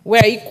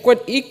 where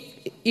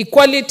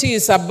equality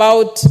is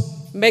about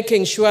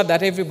making sure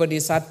that everybody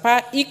is at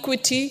par.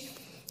 Equity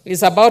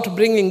is about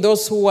bringing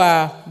those who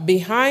are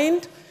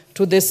behind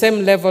to the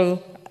same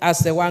level as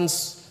the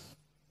ones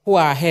who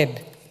are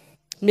ahead.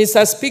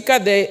 Mr. Speaker,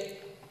 the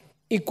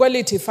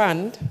Equality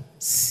Fund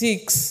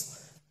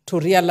seeks to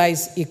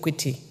realize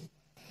equity.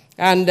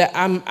 And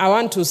I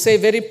want to say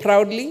very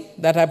proudly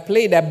that I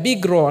played a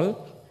big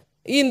role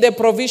in the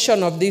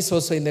provision of this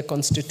also in the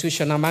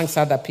Constitution, amongst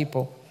other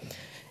people.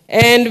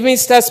 And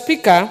Mr.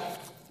 Speaker,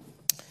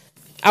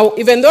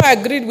 even though I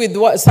agreed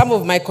with some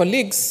of my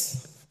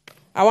colleagues,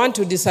 I want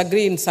to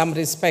disagree in some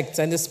respects,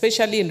 and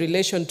especially in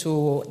relation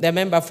to the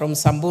member from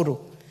Samburu.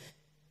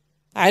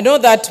 I know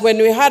that when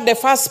we had the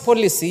first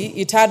policy,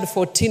 it had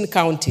 14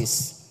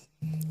 counties.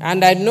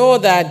 And I know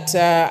that,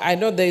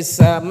 there's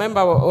a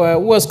member who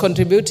was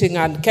contributing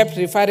and kept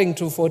referring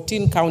to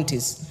 14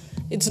 counties.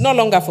 It's no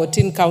longer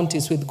 14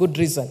 counties with good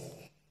reason.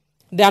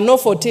 There are no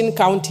 14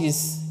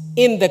 counties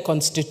in the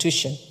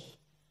Constitution.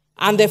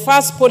 And the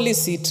first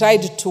policy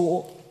tried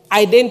to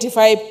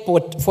identify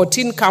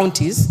 14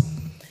 counties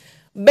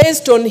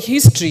based on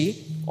history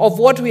of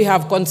what we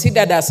have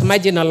considered as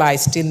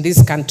marginalized in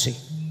this country.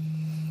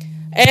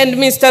 And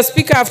Mr.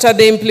 Speaker, after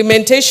the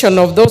implementation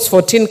of those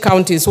 14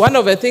 counties, one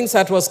of the things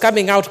that was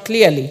coming out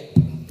clearly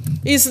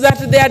is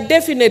that there are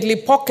definitely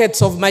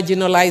pockets of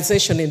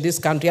marginalization in this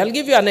country. I'll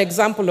give you an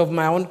example of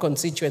my own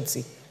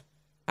constituency.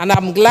 And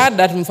I'm glad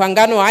that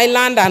Mfangano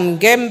Island and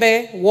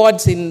Gembe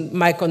wards in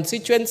my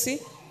constituency,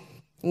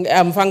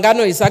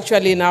 Mfangano is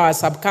actually in our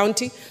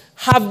sub-county,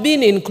 have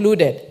been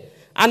included.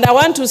 And I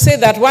want to say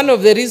that one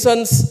of the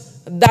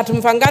reasons that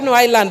Mfangano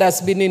Island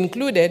has been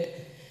included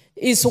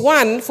is,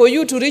 one, for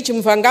you to reach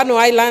Mfangano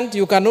Island,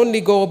 you can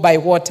only go by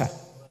water.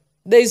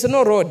 There is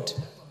no road.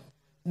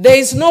 There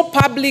is no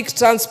public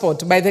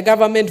transport by the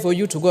government for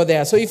you to go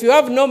there. So if you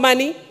have no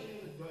money,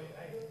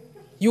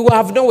 you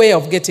have no way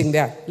of getting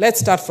there. Let's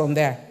start from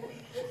there.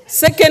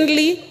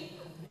 Secondly,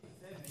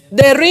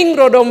 the ring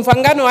road on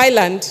Mfangano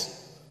Island,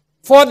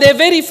 for the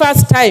very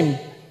first time,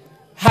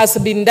 has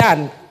been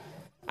done.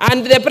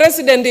 And the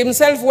president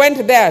himself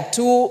went there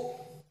to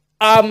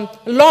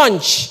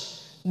launch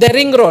the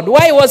ring road.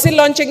 Why was he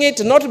launching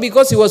it? Not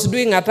because he was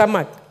doing a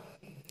tarmac,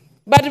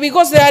 but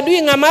because they are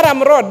doing a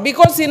Maram road.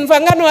 Because in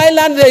Mfangano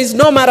Island, there is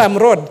no Maram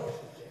road.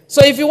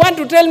 So if you want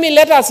to tell me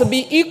let us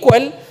be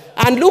equal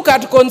and look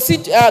at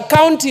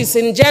counties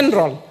in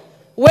general,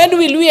 when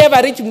will we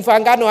ever reach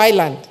Mfangano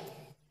Island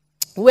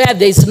where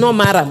there is no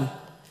Maram?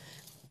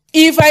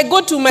 If I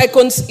go to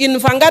in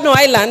Mfangano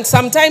Island,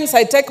 sometimes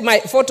I take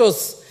my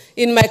photos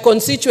in my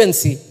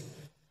constituency,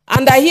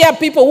 and I hear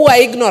people who are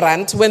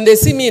ignorant, when they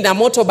see me in a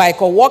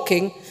motorbike or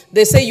walking,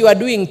 they say you are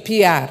doing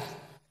PR.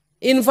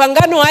 In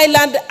Mfangano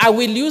Island, I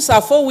will use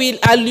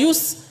I'll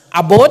use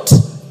a boat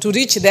to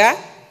reach there.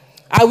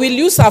 I will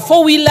use a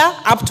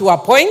four-wheeler up to a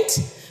point.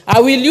 I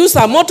will use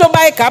a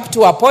motorbike up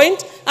to a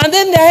point. And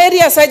then the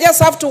areas I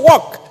just have to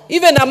walk.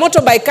 Even a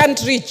motorbike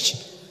can't reach.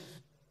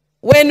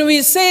 When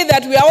we say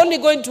that we are only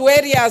going to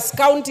areas,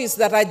 counties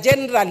that are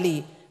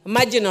generally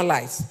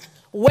marginalized,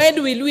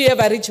 when will we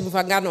ever reach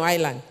Mfangano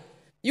Island?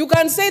 You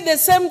can say the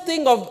same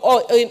thing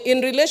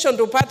in relation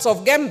to parts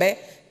of Gembe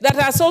that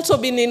has also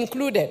been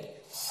included.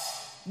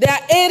 There are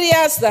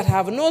areas that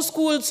have no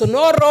schools,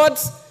 no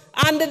roads,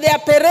 and they are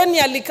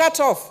perennially cut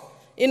off.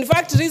 In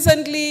fact,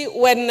 recently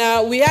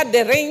when we had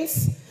the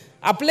rains,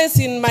 a place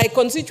in my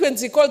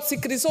constituency called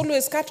Sikri is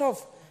always cut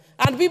off.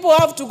 And people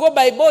have to go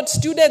by boat.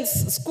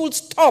 Students' schools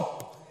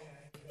stop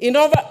in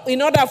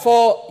order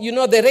for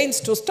the rains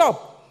to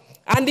stop.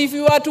 And if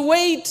you are to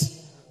wait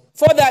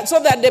for that, so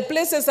that the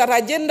places that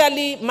are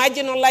generally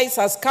marginalized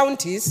as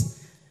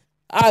counties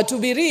are to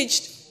be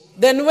reached,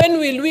 then when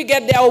will we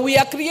get there? We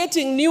are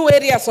creating new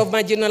areas of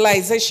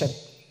marginalization.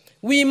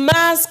 We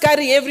must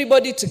carry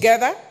everybody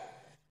together.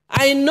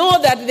 I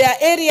know that there are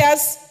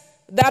areas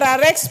that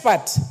are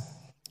expert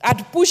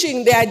at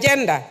pushing the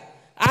agenda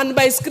and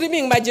by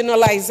screaming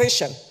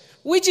marginalization,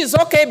 which is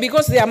okay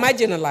because they are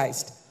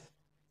marginalized.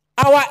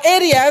 Our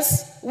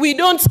areas, we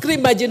don't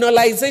scream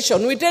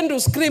marginalization. We tend to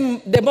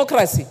scream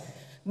democracy.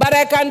 But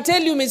I can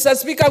tell you, Mr.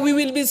 Speaker, we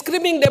will be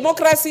screaming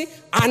democracy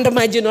and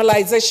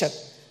marginalization.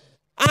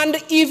 And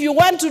if you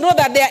want to know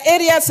that there are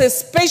areas,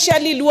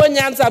 especially Luo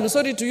Nyanza, I'm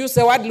sorry to use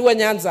the word Luo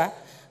Nyanza,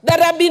 that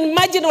have been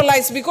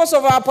marginalized because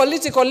of our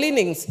political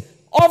leanings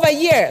over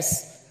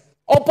years.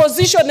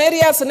 Opposition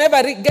areas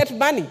never get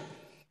money.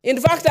 In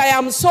fact, I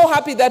am so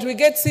happy that we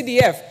get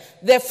CDF.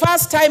 The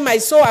first time I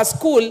saw a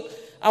school,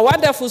 a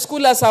wonderful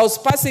school as I was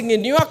passing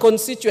in your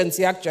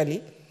constituency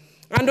actually,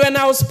 and when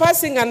I was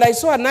passing and I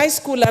saw a nice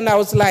school and I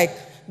was like,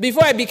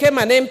 before I became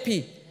an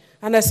MP,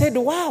 and I said,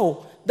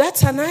 wow,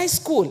 that's a nice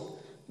school.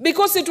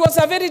 Because it was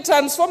a very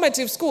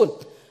transformative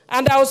school.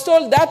 And I was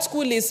told that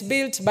school is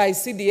built by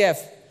CDF.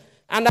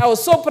 And I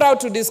was so proud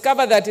to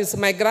discover that it's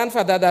my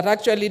grandfather that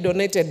actually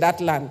donated that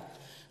land.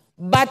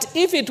 But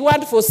if it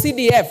weren't for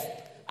CDF,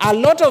 a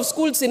lot of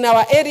schools in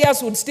our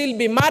areas would still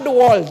be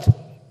mud-walled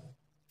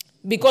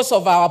because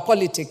of our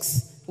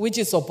politics, which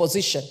is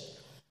opposition.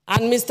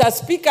 And Mr.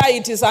 Speaker,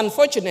 it is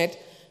unfortunate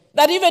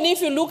that even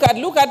if you look at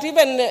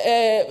even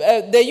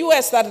the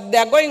US, that they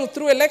are going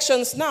through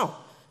elections now,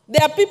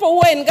 there are people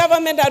who are in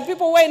government and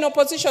people who are in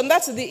opposition.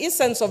 That's the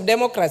essence of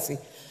democracy.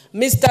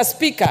 Mr.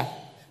 Speaker,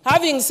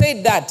 having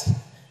said that,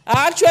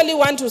 I actually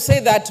want to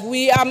say that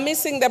we are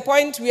missing the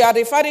point. We are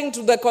referring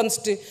to the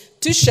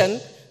Constitution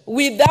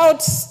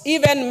without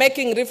even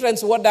making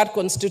reference to what that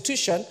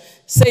Constitution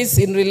says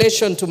in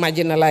relation to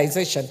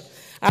marginalization.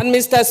 And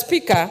Mr.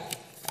 Speaker,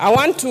 I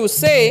want to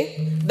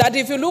say that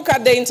if you look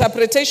at the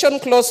interpretation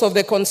clause of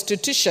the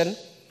Constitution,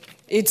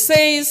 it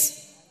says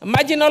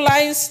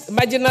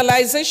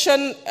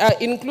marginalization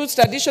includes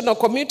traditional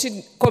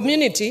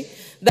community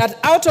that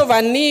out of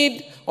a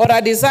need or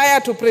a desire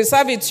to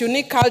preserve its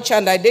unique culture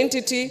and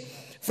identity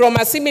from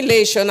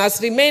assimilation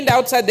has remained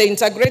outside the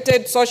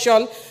integrated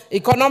social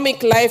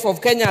economic life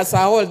of Kenya as a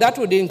whole. That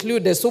would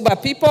include the Suba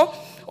people,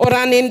 or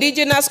an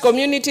indigenous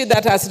community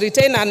that has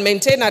retained and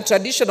maintained a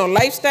traditional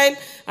lifestyle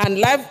and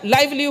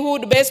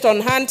livelihood based on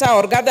hunter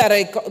or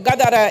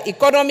gatherer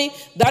economy.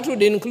 That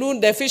would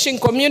include the fishing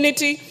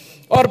community,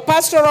 or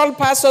pastoral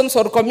persons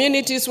or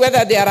communities,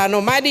 whether they are a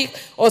nomadic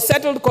or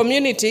settled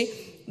community,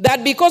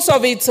 that because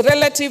of its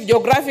relative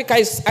geographic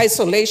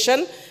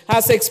isolation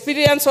has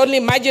experienced only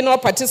marginal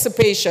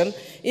participation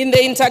in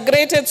the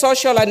integrated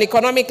social and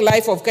economic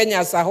life of Kenya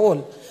as a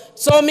whole.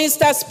 So,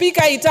 Mr.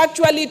 Speaker, it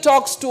actually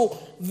talks to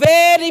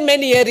very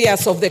many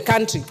areas of the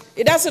country.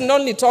 It doesn't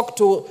only talk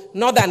to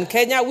northern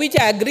Kenya, which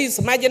I agree is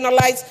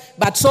marginalized,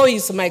 but so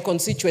is my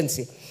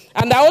constituency.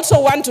 And I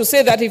also want to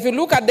say that if you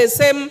look at the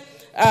same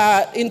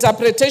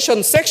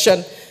interpretation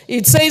section,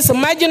 it says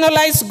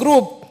marginalized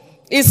group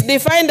is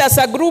defined as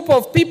a group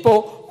of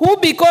people who,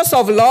 because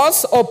of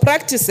laws or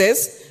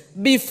practices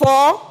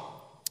before,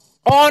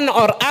 on,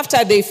 or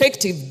after the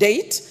effective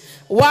date,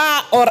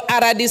 were or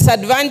are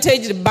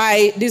disadvantaged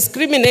by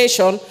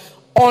discrimination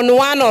on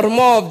one or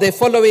more of the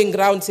following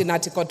grounds in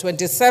Article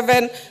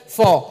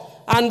 27(4).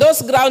 And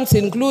those grounds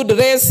include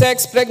race,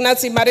 sex,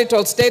 pregnancy,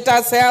 marital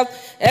status,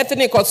 health,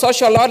 ethnic or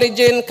social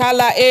origin,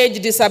 color,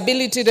 age,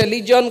 disability,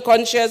 religion,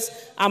 conscience,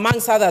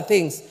 amongst other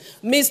things.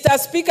 Mr.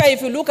 Speaker,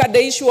 if you look at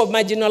the issue of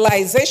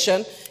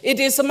marginalization, it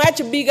is much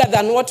bigger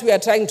than what we are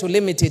trying to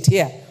limit it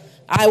here.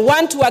 I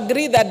want to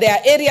agree that there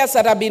are areas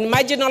that have been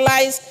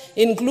marginalized,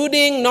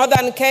 including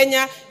northern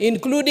Kenya,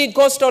 including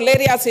coastal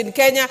areas in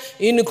Kenya,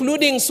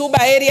 including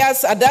Suba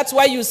areas. And that's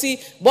why you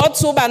see both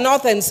Suba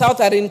North and South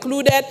are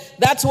included.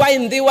 That's why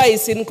Ndiwa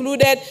is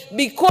included,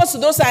 because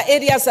those are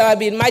areas that have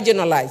been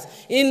marginalized.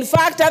 In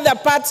fact, other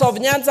parts of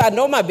Nyanza and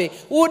Omabe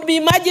would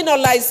be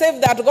marginalized, save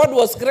that God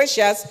was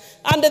gracious,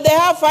 and they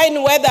have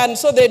fine weather, and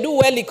so they do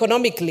well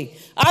economically.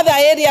 Other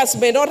areas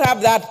may not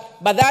have that,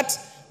 but that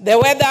the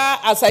weather,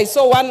 as I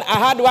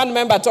had one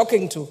member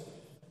talking to,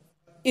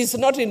 is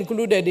not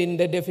included in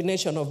the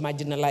definition of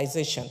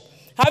marginalization.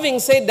 Having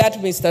said that,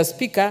 Mr.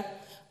 Speaker,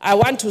 I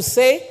want to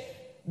say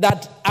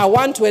that I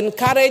want to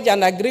encourage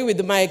and agree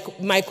with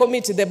my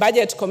committee, the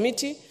Budget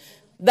Committee,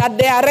 that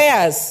the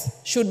arrears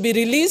should be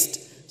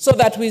released so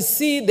that we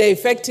see the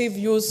effective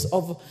use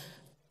of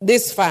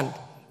this fund.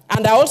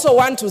 And I also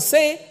want to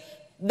say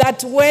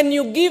that when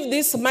you give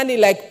this money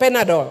like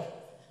Panadol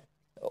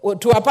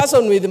to a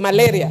person with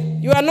malaria,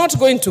 you are not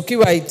going to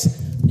cure it.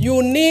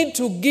 You need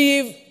to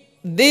give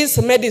this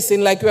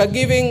medicine like you are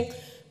giving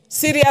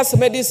serious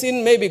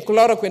medicine, maybe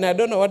chloroquine. I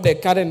don't know what the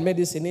current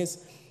medicine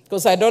is,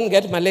 because I don't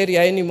get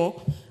malaria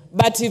anymore.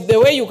 But if the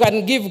way you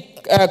can give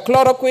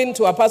chloroquine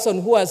to a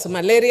person who has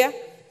malaria,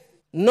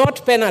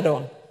 not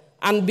Panadol.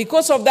 And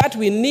because of that,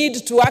 we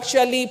need to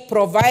actually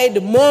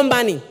provide more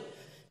money.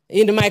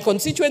 In my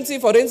constituency,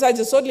 for instance,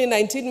 it's only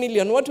 19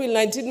 million. What will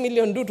 19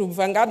 million do to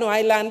Mfangano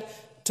Island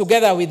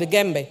together with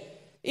Gembe?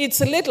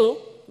 It's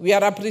little. We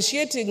are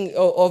appreciating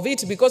of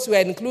it because we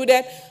are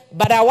included.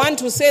 But I want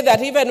to say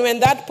that even when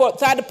that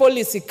third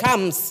policy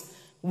comes,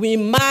 we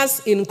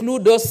must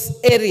include those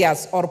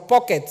areas or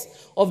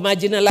pockets of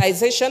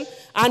marginalization,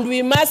 and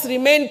we must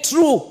remain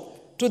true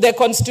to the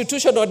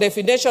constitutional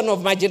definition of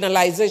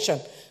marginalization.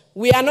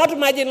 We are not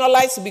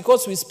marginalized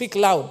because we speak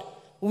loud.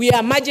 We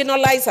are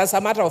marginalized as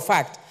a matter of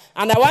fact.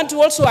 And I want to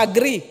also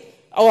agree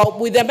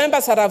with the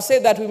members that have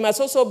said that we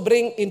must also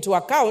bring into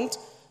account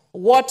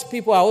what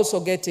people are also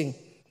getting.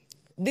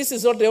 This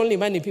is not the only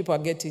money people are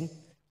getting.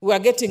 We are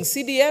getting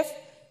CDF,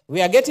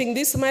 we are getting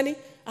this money,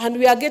 and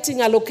we are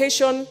getting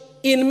allocation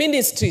in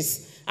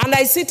ministries. And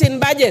I sit in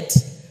budget,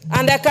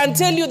 and I can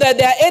tell you that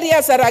there are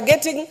areas that are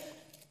getting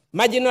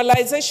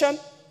marginalization.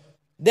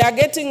 They are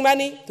getting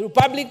money through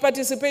public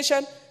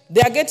participation.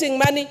 They are getting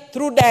money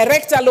through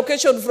direct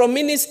allocation from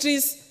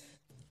ministries.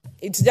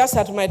 It's just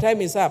that my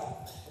time is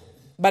up.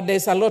 But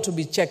there's a lot to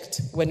be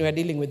checked when we are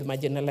dealing with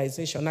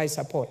marginalization. I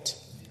support.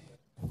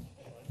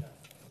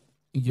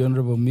 The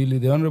Honorable Mili,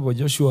 the Honorable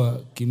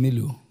Joshua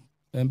Kimilu,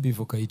 MP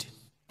for Kaiti.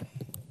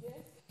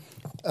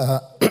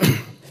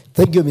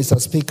 Thank you, Mr.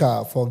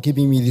 Speaker, for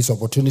giving me this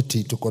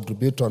opportunity to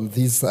contribute on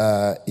this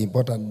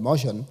important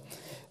motion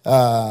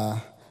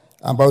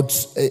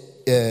about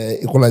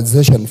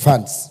equalization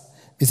funds.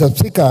 Mr.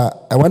 Speaker,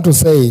 I want to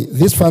say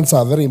these funds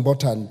are very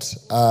important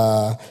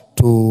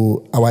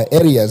to our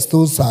areas.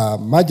 Those are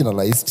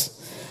marginalized.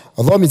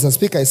 Although, Mr.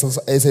 Speaker,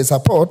 as a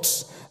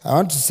support, I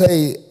want to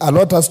say a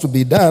lot has to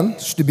be done,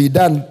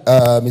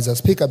 Mr.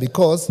 Speaker,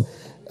 because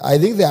I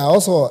think there are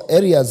also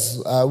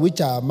areas which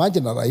are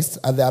marginalized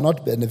and they are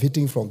not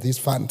benefiting from these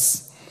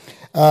funds.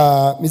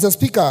 Mr.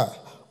 Speaker,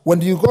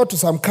 when you go to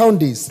some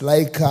counties,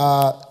 like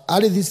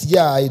early this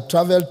year, I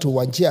traveled to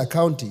Wajir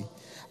County,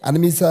 and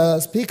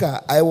Mr. Speaker,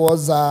 I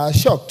was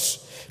shocked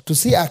to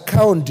see a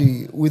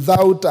county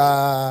without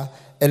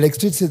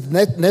electricity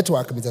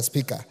network, Mr.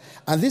 Speaker.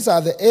 And these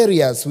are the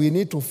areas we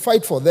need to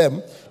fight for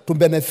them to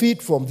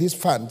benefit from these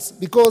funds.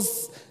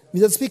 Because,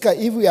 Mr. Speaker,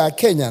 if we are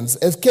Kenyans,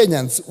 as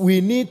Kenyans,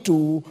 we need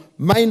to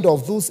mind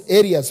of those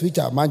areas which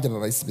are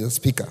marginalized, Mr.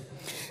 Speaker.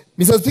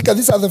 Mr. Speaker,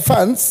 these are the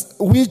funds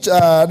which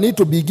need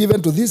to be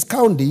given to these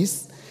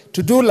counties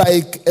to do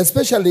like,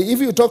 especially if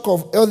you talk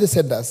of health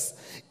centers.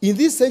 In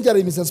this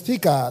century, Mr.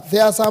 Speaker,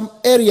 there are some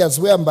areas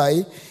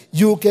whereby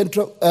you can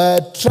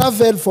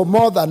travel for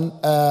more than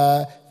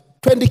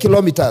 20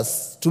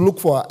 kilometers to look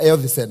for a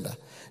health center.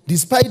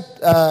 Despite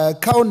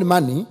county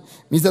money,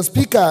 Mr.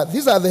 Speaker,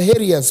 these are the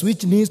areas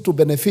which needs to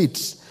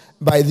benefit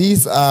by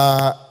this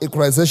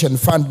equalization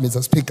fund,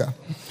 Mr. Speaker.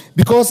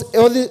 Because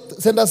health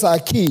centers are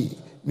key,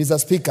 Mr.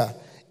 Speaker.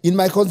 In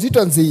my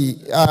constituency,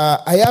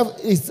 I have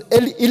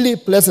hilly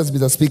places,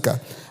 Mr. Speaker.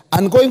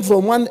 And going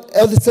from one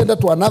health center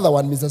to another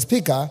one, Mr.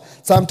 Speaker,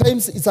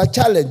 sometimes it's a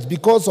challenge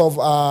because of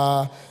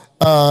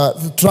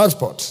the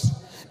transport.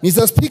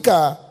 Mr.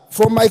 Speaker,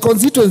 from my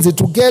constituency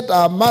to get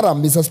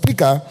Maram, Mr.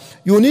 Speaker,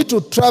 you need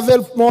to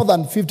travel more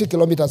than 50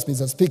 kilometers,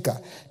 Mr. Speaker,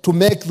 to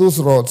make those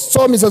roads.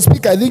 So, Mr.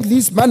 Speaker, I think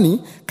this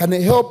money can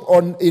help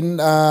in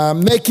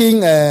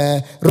making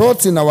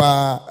roads in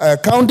our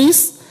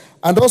counties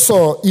and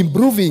also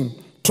improving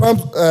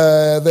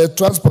the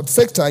transport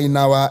sector in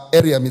our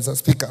area, Mr.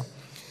 Speaker.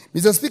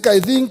 Mr. Speaker, I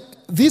think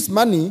this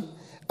money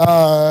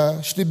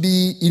should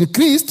be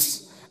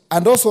increased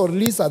and also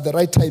released at the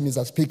right time,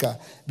 Mr. Speaker,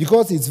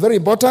 because it's very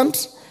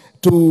important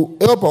to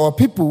help our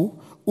people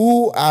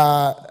who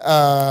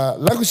are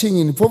languishing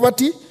in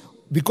poverty,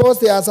 because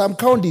there are some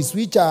counties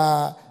which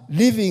are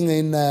living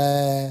in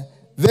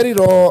very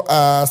low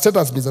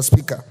status, Mr.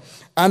 Speaker.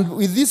 And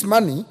with this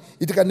money,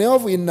 it can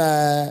help in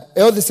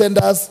health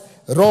centers,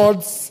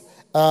 roads,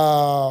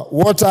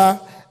 water,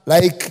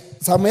 like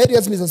some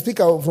areas, Mr.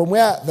 Speaker, from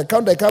where the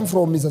county I come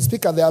from, Mr.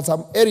 Speaker, there are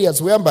some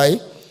areas whereby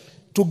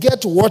to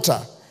get water,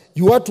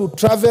 you have to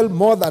travel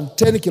more than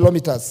 10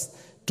 kilometers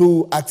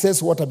to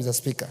access water, Mr.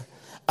 Speaker.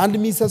 And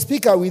Mr.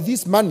 Speaker, with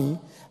this money,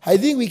 I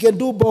think we can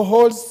do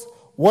boreholes,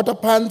 water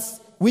pumps,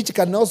 which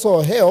can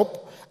also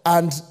help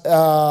and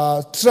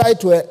try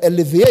to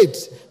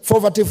alleviate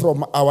poverty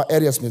from our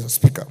areas, Mr.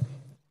 Speaker.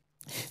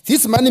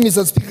 This money,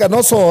 Mr. Speaker, can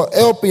also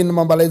help in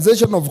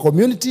mobilization of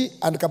community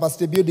and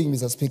capacity building,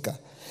 Mr. Speaker.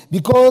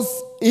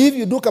 Because if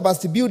you do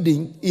capacity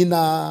building in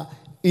an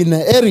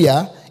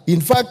area, in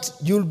fact,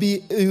 you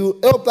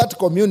help that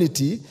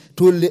community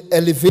to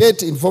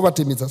alleviate in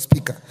poverty, Mr.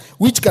 Speaker,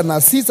 which can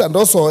assist and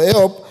also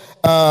help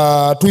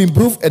to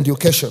improve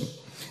education.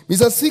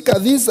 Mr. Speaker,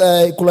 these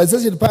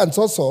equalization funds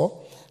also,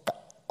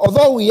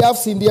 although we have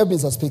CDF,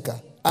 Mr.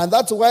 Speaker, and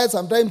that's why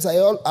sometimes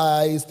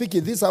I speak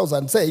in this house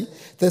and say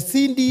the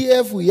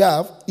CDF we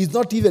have is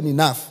not even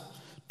enough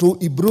to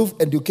improve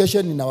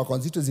education in our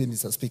constituency,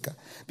 Mr. Speaker.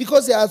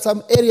 Because there are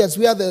some areas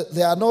where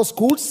there are no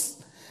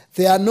schools,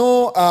 there are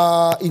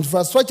no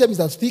infrastructure,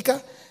 Mr.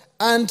 Speaker,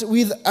 and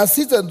with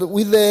assistance,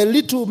 with the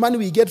little money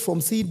we get from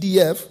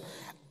CDF,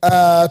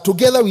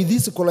 together with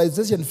these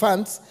equalization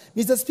funds,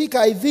 Mr. Speaker,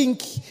 I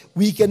think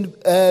we can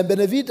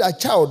benefit a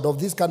child of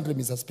this country,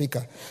 Mr.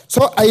 Speaker.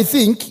 So I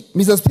think,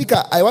 Mr.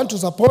 Speaker, I want to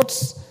support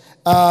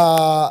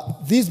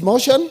this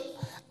motion,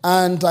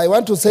 and I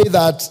want to say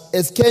that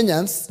as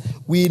Kenyans,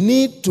 we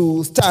need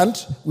to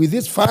stand with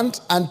this fund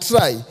and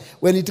try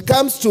when it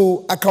comes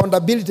to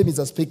accountability,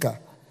 Mr. Speaker.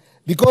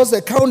 Because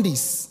the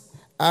counties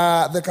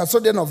are the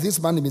custodian of this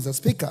money, Mr.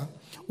 Speaker.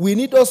 We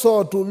need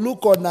also to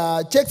look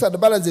on checks and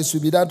balances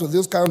should be done to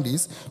those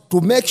counties to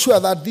make sure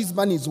that this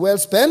money is well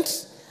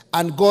spent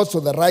and goes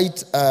to the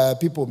right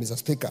people, Mr.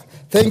 Speaker.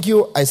 Thank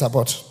you. I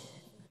support.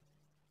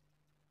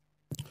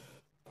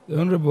 The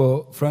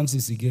Honorable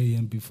Francis Igei,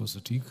 MP for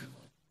Sotik.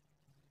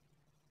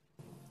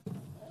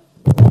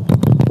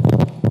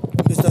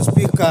 Mr.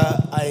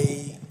 Speaker,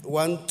 I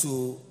want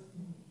to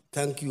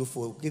thank you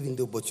for giving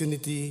the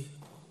opportunity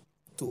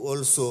to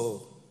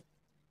also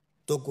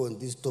talk on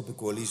this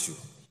topical issue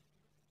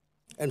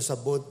and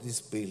support this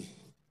bill,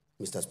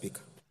 Mr.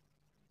 Speaker.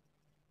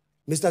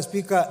 Mr.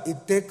 Speaker,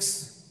 it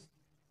takes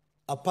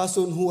a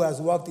person who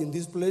has worked in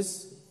this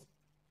place,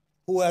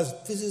 who has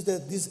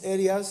visited these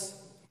areas,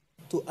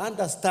 to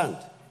understand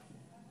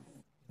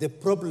the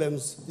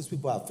problems these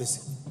people are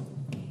facing.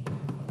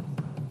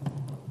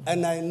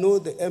 And I know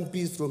the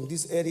MPs from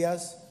these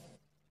areas,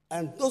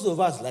 and those of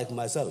us like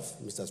myself,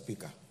 Mr.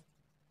 Speaker,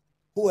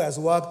 who has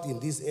worked in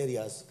these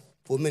areas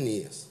for many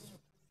years.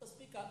 Mr.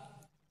 Speaker.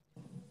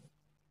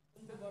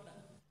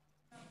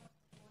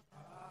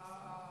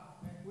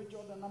 Which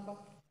order number?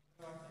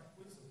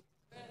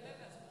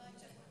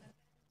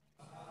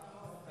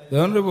 The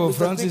Honorable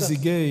Francis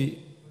Igei,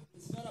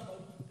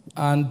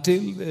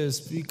 until the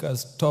Speaker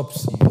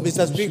stops you,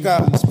 Mr.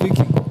 Speaker,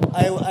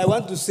 I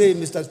want to say,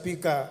 Mr.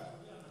 Speaker,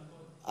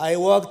 I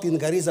worked in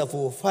Garissa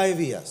for 5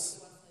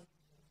 years,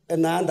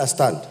 and I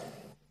understand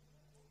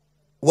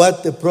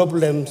what the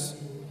problems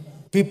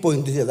people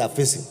in this area are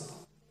facing.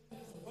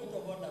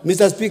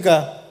 Mr.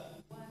 Speaker,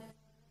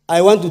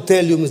 I want to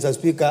tell you, Mr.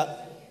 Speaker,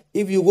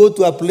 if you go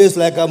to a place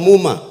like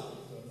Amuma,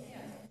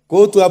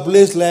 go to a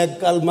place like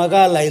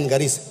Almagala in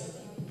Garissa,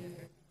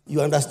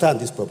 you understand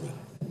this problem.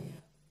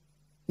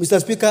 Mr.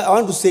 Speaker, I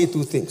want to say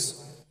two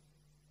things.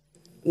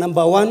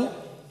 Number one,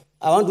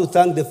 I want to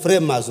thank the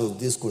framers of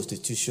this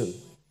constitution,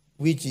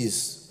 which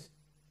is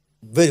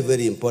very,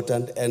 very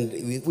important, and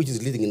which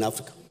is leading in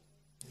Africa,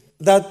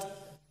 that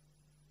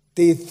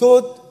they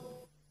thought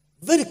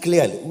very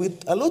clearly,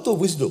 with a lot of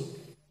wisdom,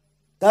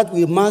 that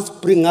we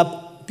must bring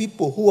up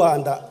people who are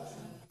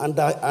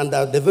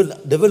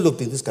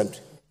underdeveloped in this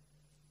country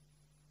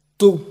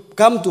to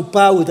come to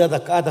par with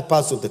other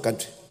parts of the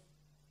country.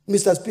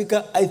 Mr.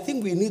 Speaker, I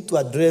think we need to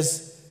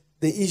address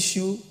the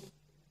issue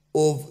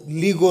of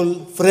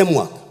legal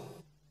framework.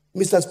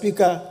 Mr.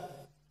 Speaker,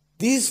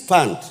 this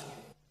fund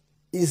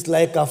is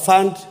like a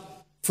fund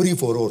free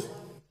for all,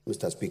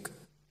 Mr. Speaker,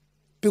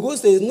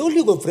 because there is no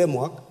legal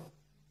framework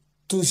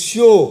to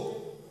show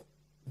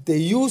the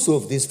use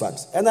of these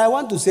funds. And I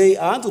want to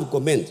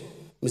recommend,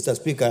 Mr.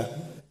 Speaker,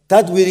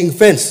 that we ring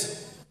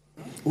fence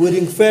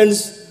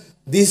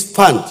this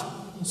fund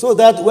so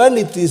that when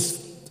it is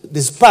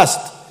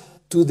dispersed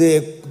to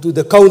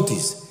the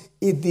counties,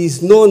 it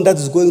is known that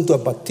it's going to a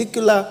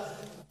particular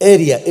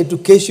area,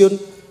 education,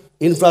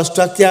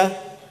 infrastructure,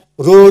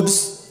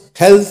 roads,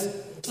 health,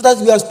 so that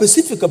we are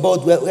specific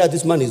about where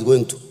this money is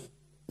going to.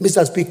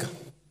 Mr. Speaker,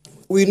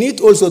 we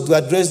need also to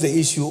address the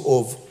issue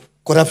of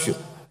corruption.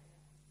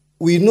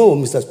 We know,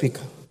 Mr.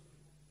 Speaker,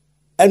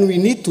 and we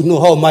need to know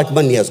how much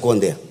money has gone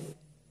there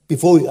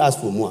before we ask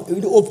for more.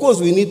 Of course,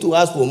 we need to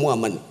ask for more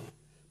money.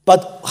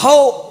 But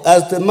how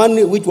has the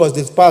money which was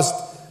dispersed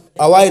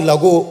a while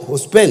ago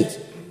was spent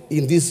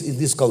in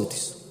these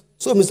counties?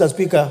 So, Mr.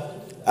 Speaker,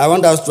 I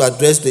want us to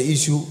address the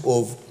issue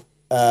of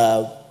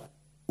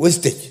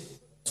wastage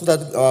so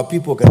that our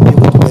people can be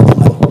able to get the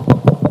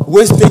money.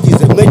 Wastage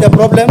is a major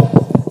problem,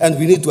 and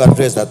we need to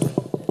address that one.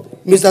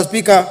 Mr.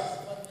 Speaker,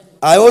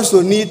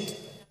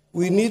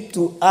 we need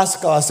to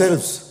ask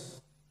ourselves,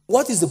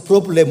 what is the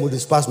problem with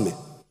disbursement?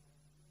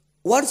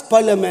 What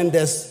Parliament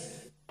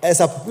has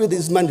appropriated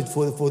this mandate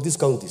for these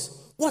counties?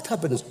 What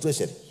happens to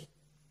Treasury?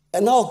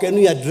 And how can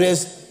we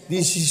address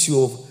this issue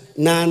of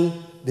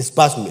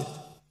non-disbursement?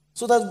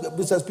 So that,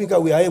 Mr. Speaker,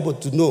 we are able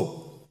to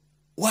know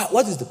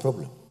what is the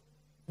problem.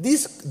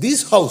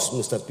 This House,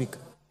 Mr. Speaker,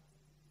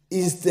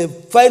 is the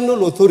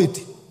final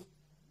authority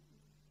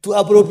to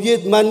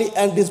appropriate money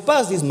and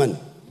disperse this money.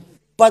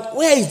 But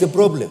where is the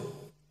problem?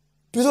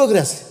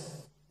 Bureaucracy,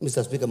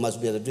 Mr. Speaker,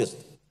 must be addressed,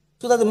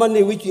 so that the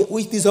money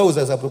which this House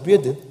has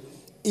appropriated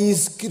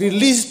is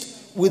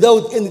released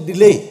without any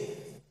delay,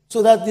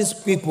 so that these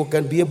people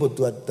can be able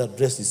to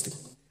address this thing.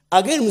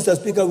 Again, Mr.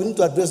 Speaker, we need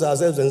to address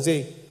ourselves and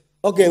say,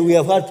 okay, we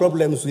have had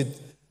problems with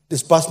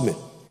disbursement,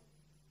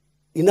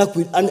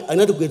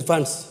 inadequate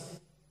funds.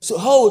 So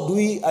how do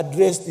we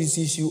address this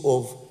issue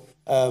of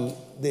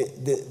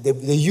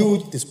the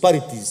huge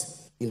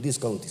disparities in these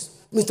counties?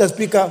 Mr.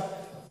 Speaker,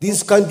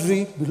 this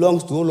country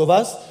belongs to all of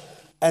us,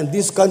 and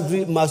this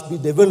country must be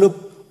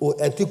developed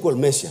at equal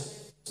measure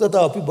so that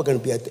our people can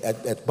be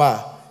at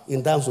par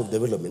in terms of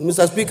development.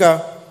 Mr.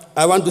 Speaker,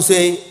 I want to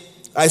say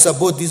I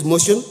support this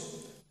motion,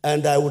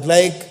 and I would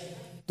like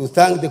to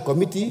thank the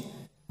Committee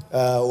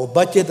of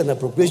Budget and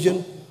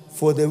Appropriation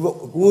for the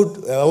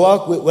good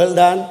work well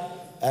done,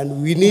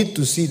 and we need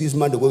to see this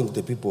money going to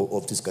the people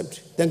of this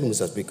country. Thank you,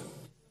 Mr. Speaker.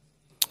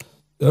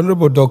 The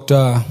Honorable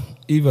Dr.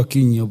 Eva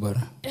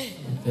Kinyobara,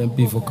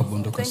 MP for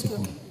Kabondo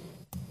Kasipu.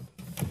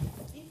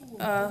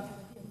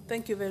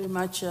 Thank you very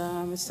much,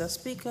 Mr.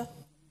 Speaker,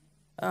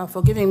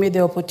 for giving me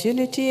the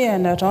opportunity.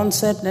 And at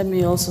onset, let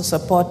me also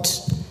support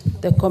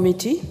the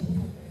committee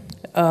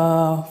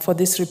for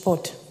this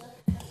report.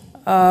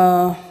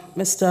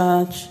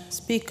 Mr.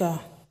 Speaker,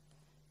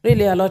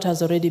 really a lot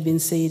has already been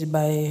said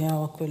by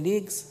our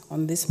colleagues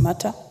on this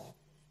matter.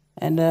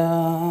 And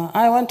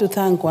I want to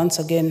thank once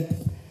again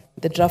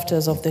the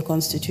drafters of the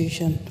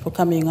Constitution for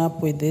coming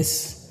up with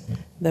this,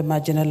 the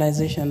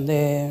marginalization,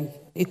 the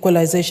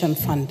equalization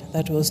fund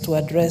that was to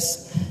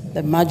address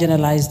the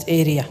marginalized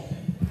area.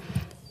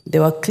 They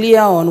were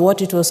clear on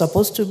what it was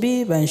supposed to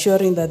be by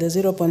ensuring that the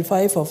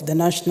 0.5 of the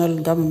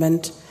national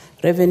government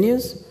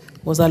revenues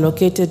was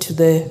allocated to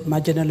the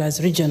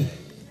marginalized region.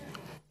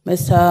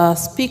 Mr.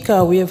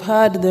 Speaker, we have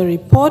heard the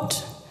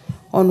report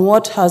on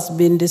what has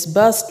been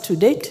disbursed to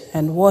date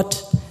and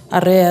what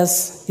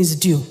arrears is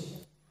due.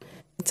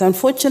 It's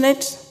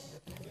unfortunate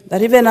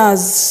that even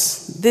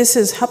as this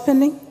is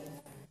happening,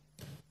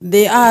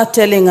 they are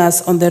telling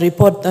us on the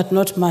report that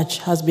not much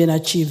has been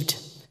achieved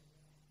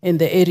in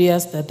the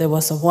areas that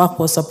work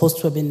was supposed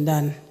to have been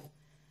done.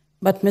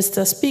 But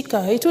Mr.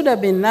 Speaker, it would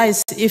have been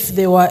nice if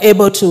they were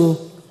able to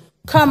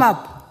come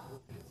up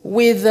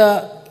with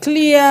a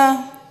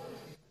clear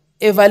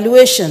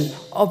evaluation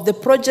of the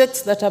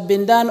projects that have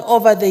been done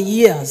over the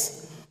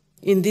years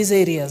in these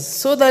areas,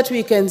 so that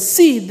we can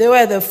see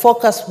where the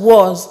focus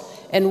was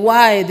and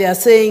why they are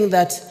saying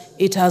that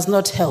it has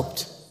not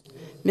helped.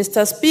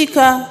 Mr.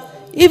 Speaker,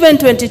 even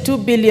 22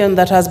 billion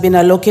that has been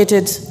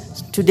allocated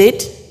to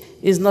date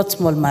is not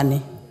small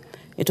money.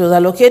 It was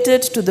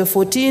allocated to the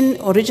 14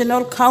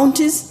 original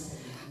counties,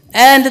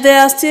 and they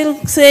are still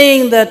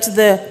saying that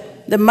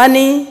the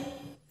money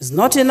is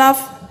not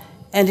enough,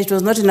 and it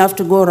was not enough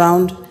to go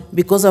around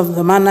because of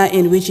the manner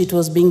in which it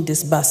was being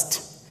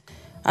disbursed.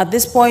 At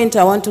this point,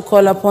 I want to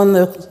call upon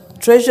the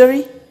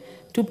Treasury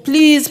to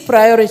please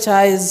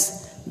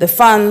prioritize the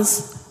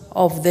funds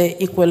of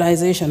the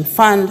Equalization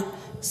Fund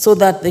so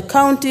that the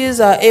counties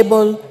are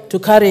able to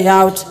carry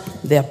out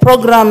their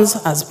programs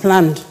as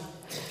planned.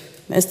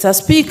 Mr.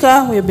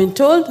 Speaker, we have been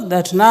told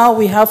that now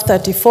we have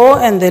 34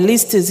 and the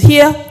list is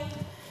here.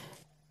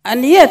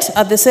 And yet,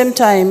 at the same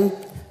time,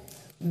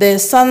 the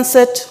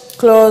sunset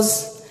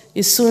clause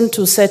is soon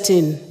to set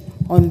in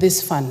on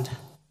this fund.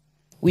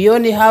 We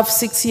only have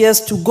 6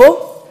 years to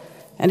go,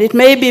 and it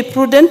may be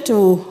prudent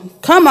to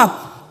come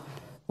up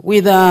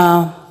with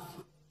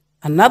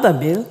another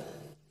bill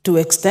to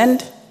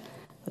extend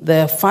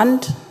the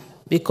fund,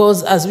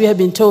 because as we have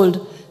been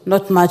told,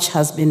 not much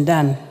has been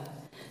done.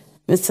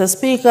 Mr.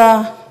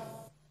 Speaker,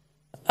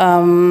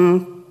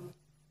 on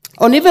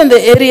even the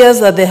areas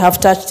that they have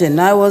touched in,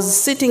 I was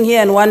sitting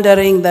here and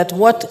wondering that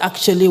what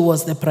actually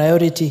was the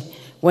priority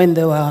when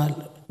they were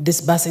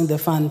disbursing the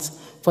funds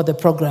for the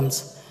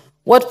programs.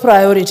 What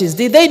priorities?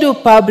 Did they do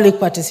public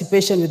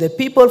participation with the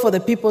people for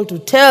the people to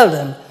tell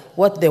them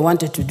what they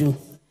wanted to do?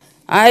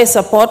 I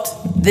support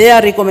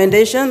their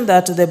recommendation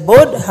that the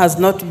board has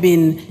not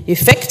been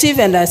effective,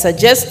 and I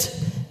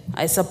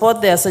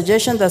support their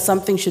suggestion that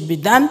something should be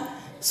done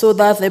so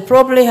that they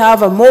probably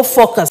have a more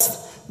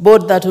focused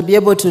board that will be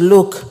able to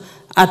look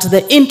at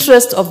the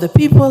interest of the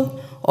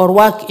people or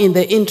work in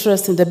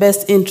the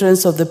best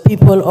interest of the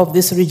people of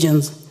these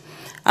regions.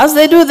 As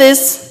they do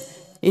this,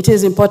 it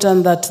is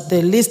important that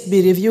the list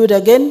be reviewed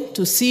again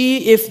to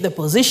see if the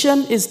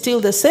position is still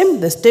the same,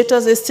 the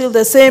status is still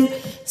the same.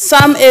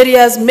 Some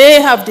areas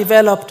may have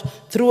developed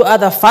through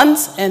other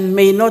funds and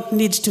may not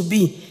need to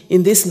be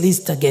in this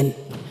list again.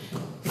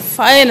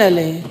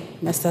 Finally,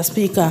 Mr.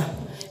 Speaker,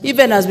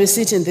 even as we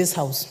sit in this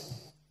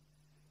house,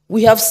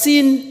 we have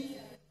seen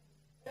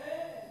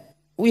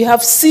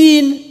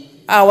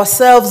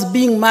ourselves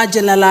being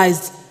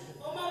marginalized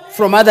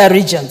from other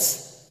regions.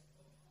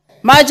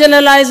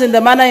 Marginalized in the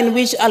manner in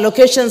which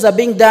allocations are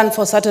being done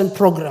for certain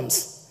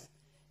programs.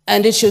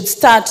 And it should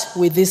start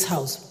with this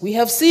house. We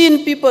have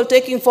seen people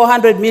taking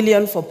 400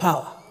 million for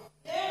power.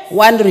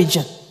 One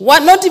region.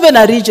 Not even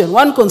a region,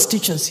 one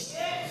constituency.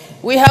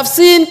 We have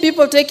seen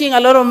people taking a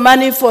lot of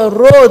money for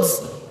roads,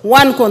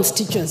 one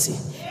constituency.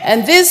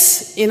 And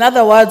this, in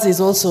other words, is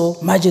also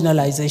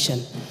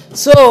marginalization.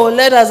 So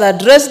let us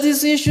address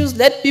these issues.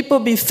 Let people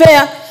be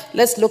fair.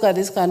 Let's look at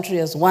this country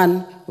as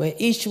one where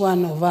each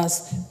one of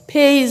us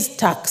pays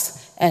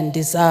tax and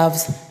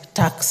deserves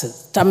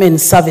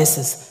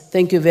services.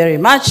 Thank you very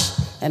much.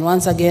 And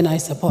once again, I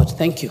support.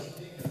 Thank you.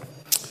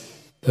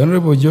 The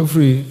Honorable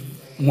Geoffrey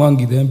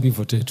Mwangi, the MP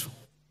for Tetu.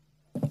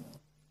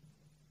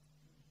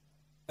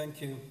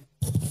 Thank you.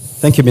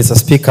 Thank you, Mr.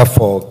 Speaker,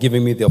 for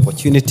giving me the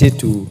opportunity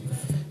to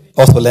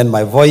also lend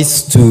my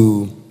voice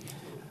to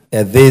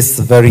this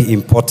very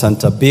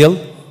important bill.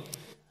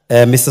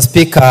 Mr.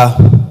 Speaker,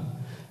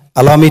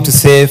 allow me to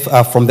say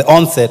from the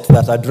onset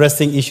that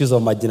addressing issues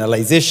of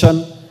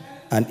marginalization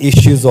and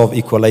issues of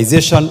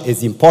equalization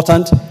is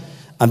important,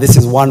 and this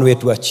is one way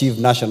to achieve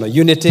national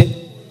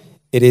unity.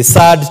 It is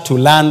sad to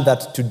learn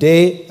that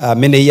today,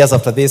 many years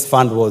after this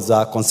fund was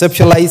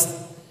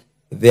conceptualized,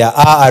 there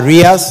are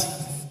arrears,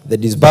 the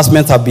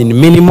disbursements have been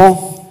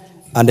minimal,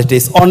 and it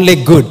is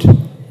only good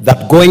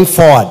that going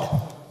forward,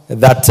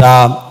 that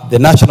the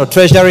National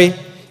Treasury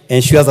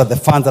ensures that the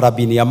funds that have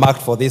been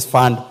earmarked for this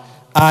fund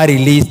are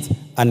released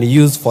and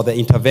used for the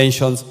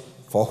interventions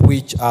for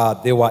which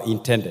they were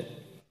intended.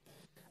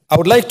 I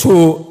would like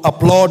to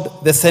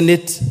applaud the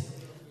Senate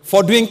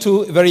for doing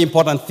two very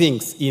important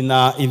things in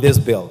this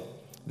bill.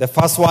 The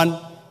first one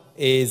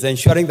is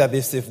ensuring that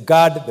they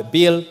safeguard the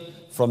bill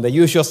from the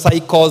usual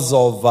cycles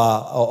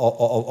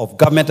of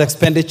government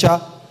expenditure,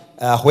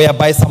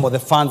 whereby some of the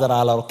funds that are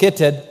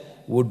allocated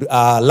would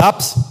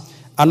lapse,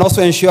 and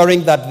also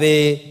ensuring that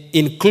they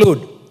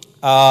include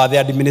the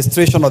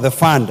administration of the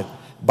fund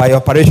by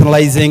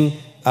operationalizing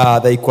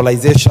the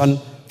Equalization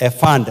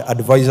Fund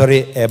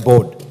Advisory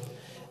Board.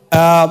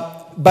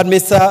 But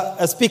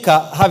Mr.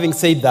 Speaker, having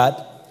said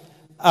that,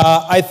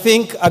 I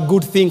think a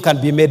good thing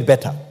can be made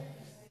better.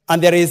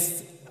 And there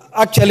is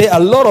actually a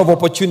lot of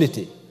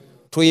opportunity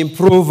to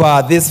improve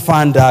this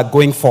fund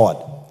going forward.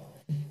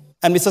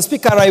 And Mr.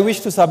 Speaker, I wish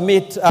to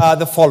submit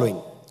the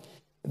following.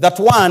 That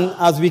one,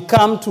 as we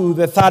come to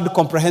the third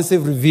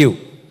comprehensive review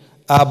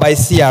by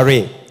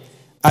CRA,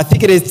 I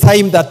think it is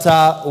time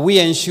that we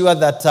ensure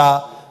that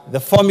the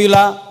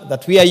formula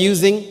that we are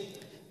using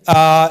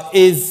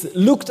is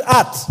looked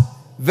at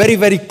very,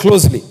 very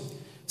closely,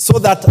 so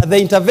that the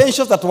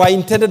interventions that were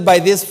intended by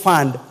this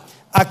fund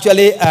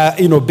actually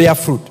bear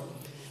fruit.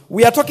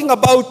 We are talking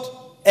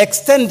about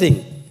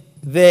extending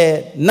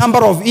the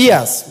number of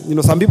years.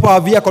 Some people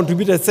have here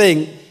contributed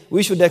saying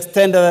we should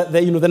extend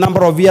the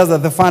number of years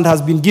that the fund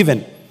has been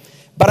given.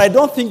 But I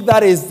don't think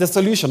that is the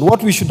solution.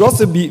 What we should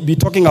also be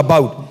talking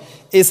about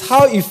is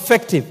how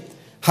effective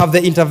have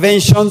the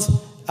interventions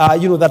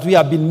that we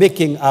have been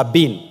making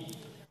been.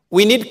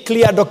 We need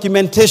clear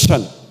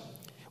documentation.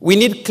 We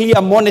need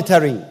clear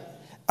monitoring.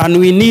 And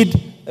we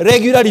need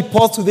regular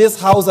reports to this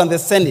House and the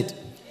Senate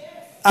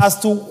as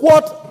to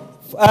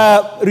what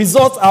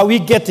results are we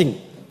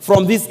getting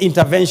from these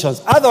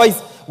interventions?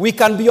 Otherwise, we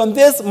can be on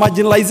this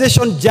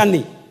marginalization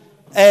journey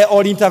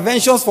or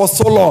interventions for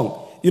so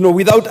long,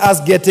 without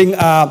us getting,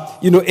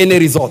 any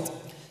result.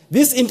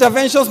 These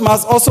interventions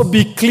must also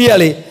be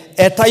clearly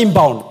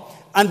time-bound,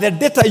 and the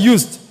data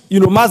used,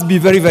 must be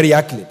very, very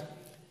accurate.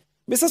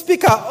 Mr.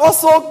 Speaker,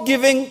 also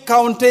giving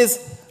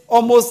counties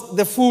almost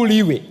the full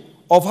leeway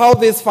of how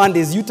this fund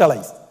is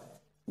utilized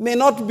may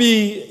not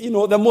be,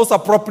 the most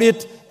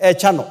appropriate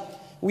channel.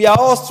 We are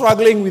all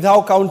struggling with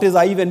how counties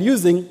are even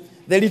using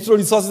the little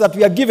resources that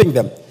we are giving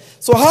them.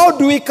 So how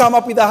do we come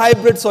up with a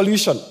hybrid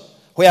solution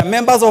where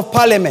members of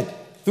parliament,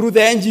 through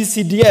the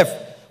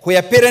NGCDF,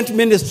 where parent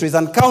ministries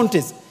and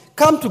counties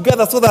come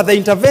together so that the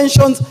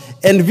interventions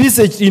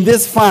envisaged in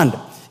this fund,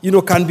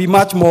 can be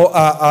much more,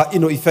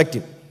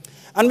 effective.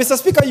 And Mr.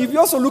 Speaker, if you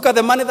also look at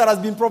the money that has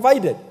been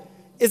provided,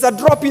 it's a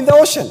drop in the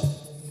ocean.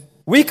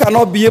 We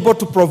cannot be able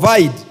to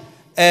provide,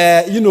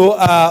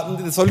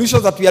 the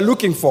solutions that we are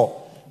looking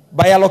for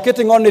by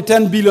allocating only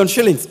 10 billion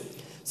shillings.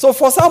 So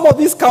for some of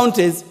these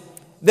counties,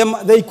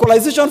 the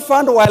equalization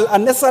fund, while a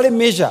necessary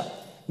measure,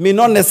 may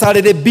not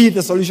necessarily be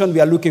the solution we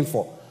are looking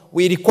for.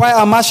 We require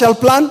a Marshall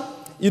Plan,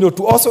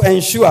 to also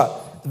ensure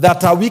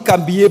that we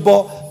can be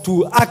able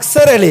to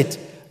accelerate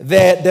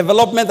the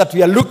development that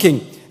we are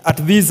looking at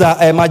these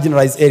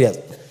marginalized areas.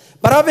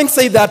 But having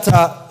said that,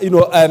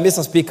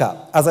 Mr. Speaker,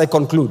 as I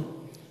conclude,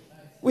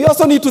 we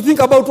also need to think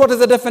about what is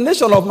the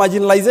definition of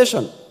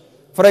marginalization.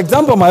 For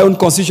example, my own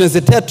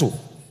constituency, Tetu,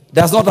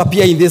 does not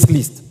appear in this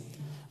list.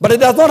 But it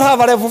does not have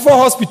a level 4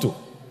 hospital.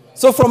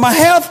 So from a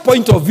health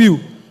point of view,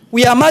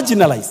 we are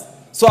marginalized.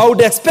 So I would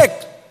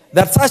expect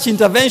that such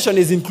intervention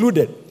is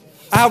included.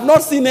 I have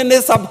not seen any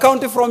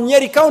sub-county from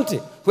Nyeri County,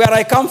 where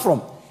I come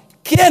from.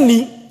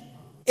 Kieni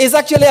is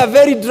actually a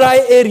very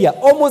dry area,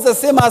 almost the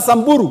same as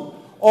Samburu,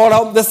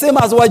 or the same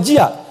as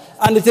Wajir.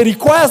 And it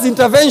requires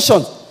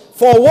intervention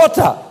for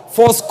water,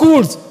 for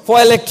schools,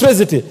 for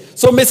electricity.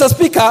 So, Mr.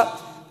 Speaker,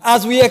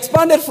 as we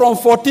expanded from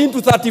 14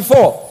 to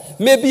 34,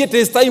 maybe it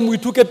is time we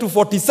took it to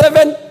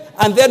 47,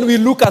 and then we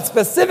look at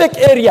specific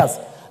areas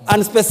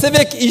and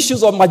specific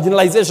issues of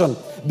marginalization,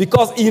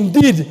 because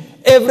indeed,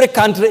 every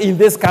county in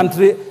this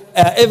country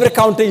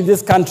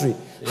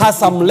has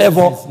some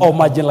level of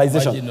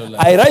marginalization.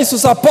 I rise to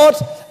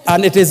support,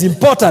 and it is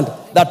important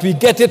that we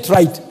get it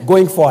right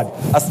going forward.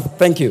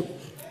 Thank you.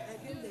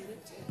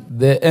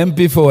 The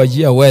MP for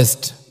Wajir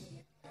West.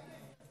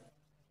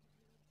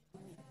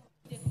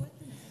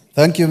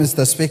 Thank you,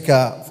 Mr.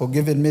 Speaker, for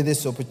giving me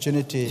this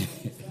opportunity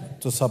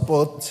to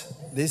support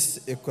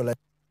this equalization.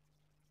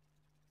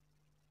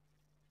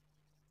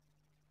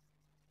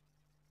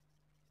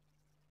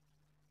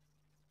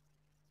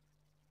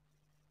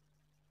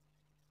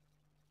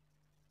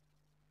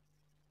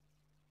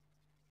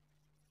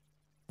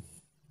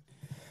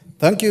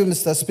 Thank you,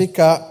 Mr.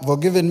 Speaker, for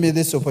giving me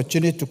this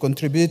opportunity to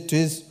contribute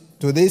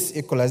to this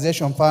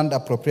Equalization Fund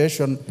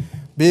Appropriation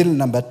Bill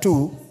number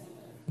 2.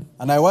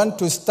 And I want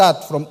to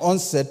start from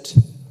onset.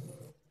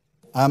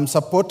 I'm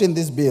supporting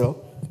this bill.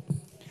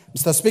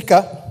 Mr.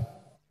 Speaker,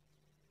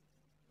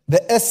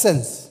 the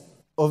essence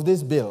of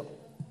this bill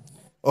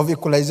of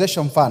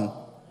Equalization Fund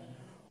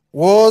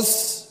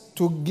was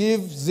to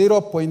give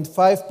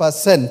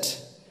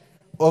 0.5%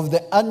 of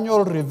the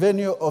annual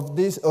revenue of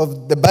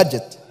the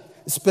budget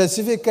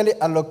specifically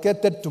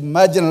allocated to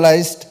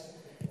marginalized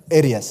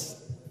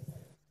areas.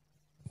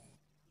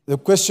 The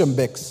question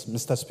begs,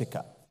 Mr.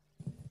 Speaker,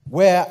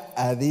 where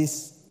are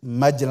these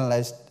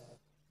marginalized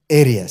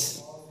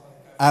areas?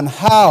 And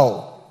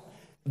how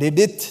did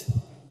it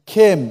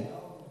came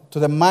to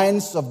the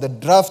minds of the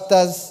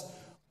drafters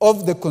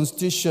of the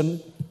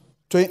Constitution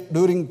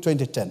during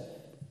 2010?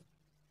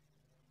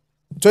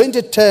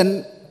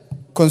 2010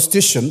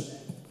 Constitution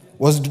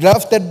was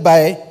drafted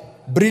by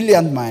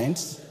brilliant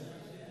minds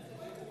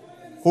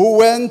who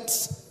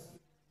went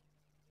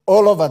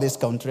all over this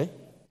country,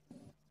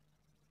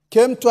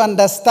 came to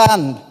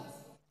understand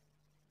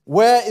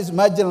where is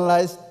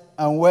marginalized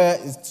and where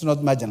it's not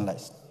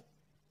marginalized.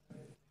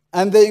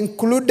 And they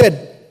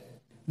included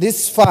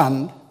this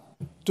fund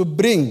to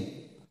bring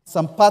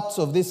some parts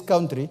of this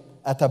country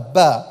at a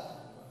par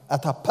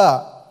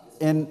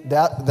in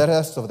the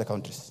rest of the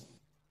countries.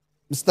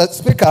 Mr.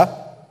 Speaker,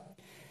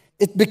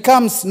 it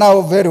becomes now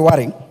very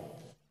worrying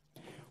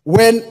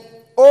when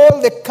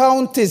all the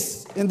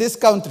counties in this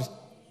country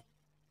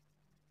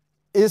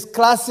is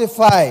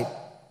classified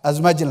as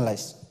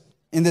marginalized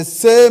in the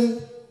same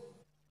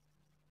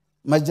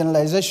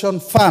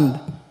marginalization fund,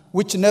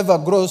 which never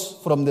grows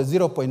from the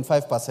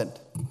 0.5%.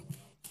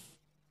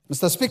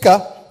 Mr.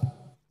 Speaker,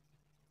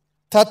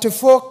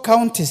 34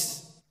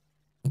 counties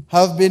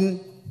have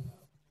been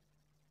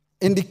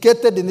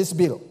indicated in this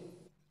bill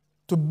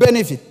to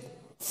benefit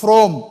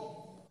from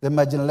the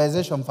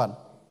marginalization fund.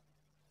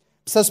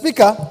 Mr.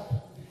 Speaker,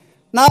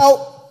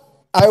 now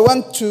I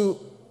want to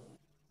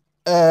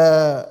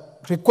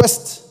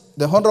request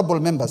the honorable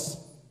members,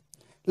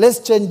 let's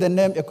change the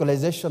name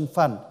Equalization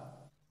Fund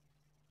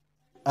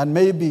and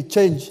maybe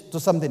change to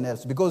something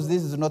else, because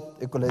this is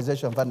not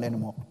Equalization Fund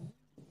anymore.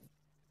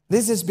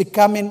 This is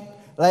becoming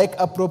like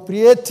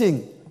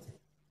appropriating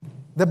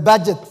the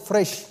budget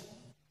fresh,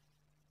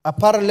 a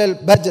parallel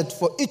budget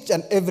for each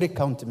and every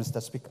county, Mr.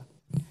 Speaker.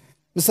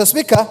 Mr.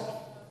 Speaker,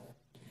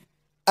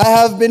 I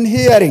have been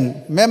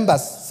hearing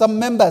some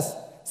members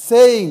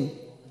saying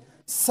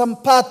some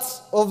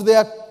parts of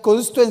their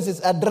constituencies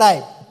are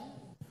dry.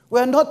 We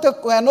are not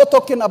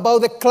talking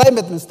about the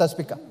climate, Mr.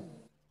 Speaker.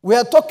 We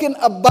are talking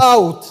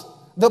about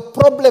the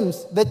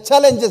problems, the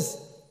challenges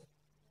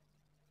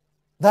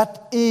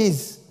that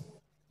is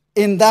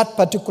in that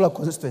particular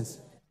constituency.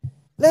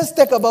 Let's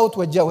talk about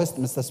Wajir West,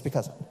 Mr.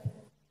 Speaker.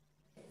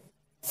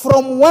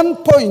 From one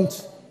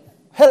point,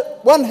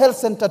 one health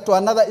center to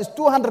another is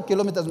 200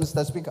 kilometers,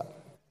 Mr. Speaker.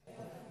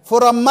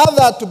 For a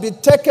mother to be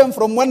taken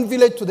from one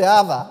village to the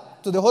other,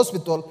 to the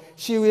hospital,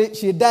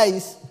 she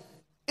dies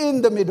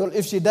in the middle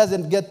if she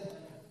doesn't get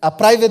a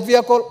private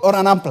vehicle or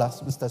an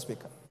ambulance, Mr.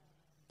 Speaker.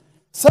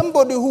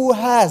 Somebody who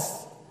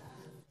has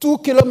 2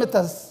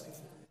 kilometers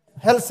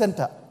health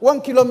center,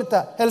 1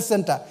 kilometer health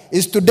center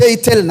is today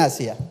telling us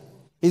here,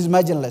 is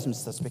marginalized,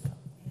 Mr. Speaker.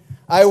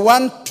 I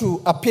want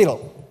to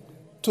appeal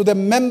to the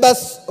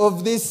members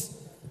of this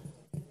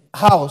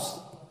House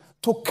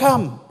to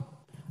come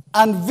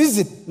and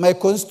visit my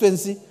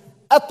constituency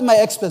at my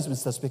expense,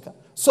 Mr. Speaker,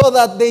 so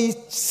that they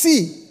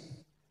see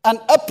and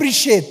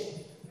appreciate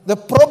the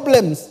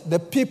problems the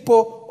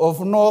people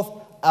of North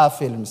are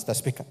feeling, Mr.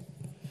 Speaker.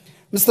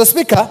 Mr.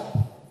 Speaker,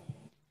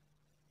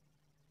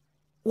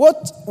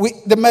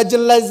 the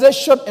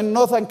marginalization in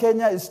northern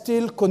Kenya is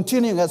still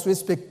continuing as we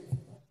speak.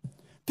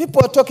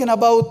 People are talking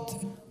about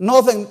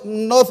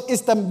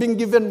northeastern being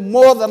given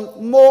more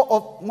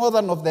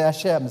than of their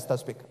share, Mr.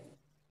 Speaker.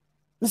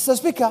 Mr.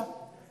 Speaker,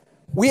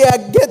 we are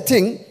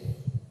getting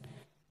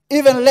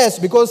even less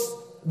because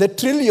the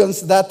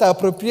trillions that are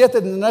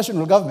appropriated in the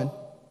national government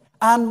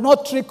are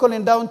not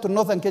trickling down to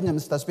northern Kenya,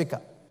 Mr. Speaker.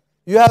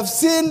 You have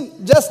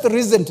seen just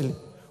recently,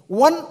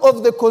 one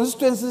of the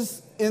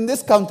constituencies in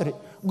this country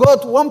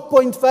got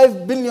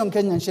 1.5 billion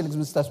Kenyan shillings,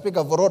 Mr.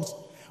 Speaker, for roads,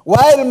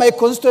 while my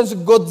constituency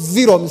got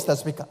zero, Mr.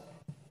 Speaker.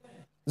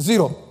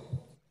 Zero.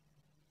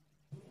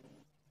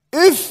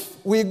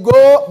 If we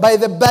go by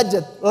the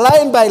budget,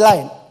 line by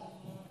line,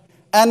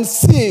 and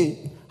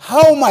see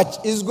how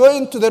much is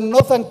going to the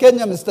northern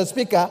Kenya, Mr.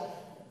 Speaker,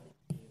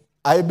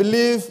 I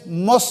believe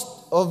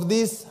most of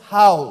this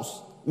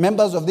House,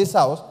 members of this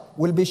House,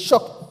 will be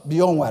shocked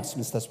beyond words,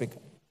 Mr. Speaker.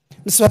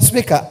 Mr.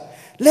 Speaker,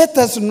 let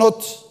us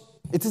not,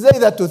 it is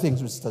either two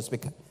things, Mr.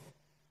 Speaker.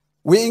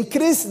 We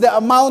increase the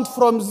amount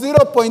from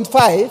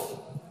 0.5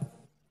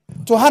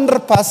 to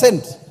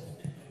 100%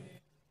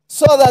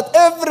 so that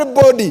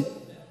everybody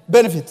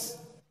benefits.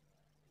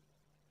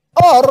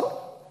 Or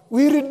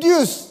we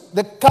reduce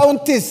the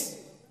counties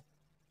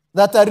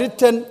that are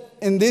written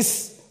in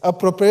this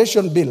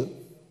appropriation bill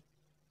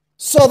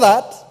so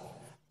that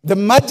the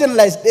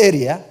marginalized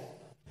area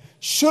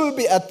should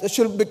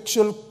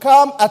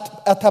come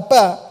at a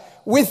par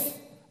with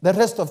the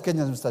rest of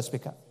Kenya, Mr.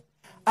 Speaker.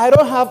 I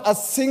don't have a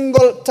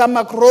single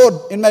tarmac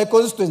road in my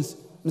constituency,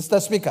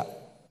 Mr. Speaker.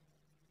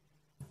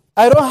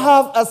 I don't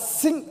have a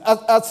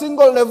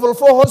single level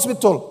 4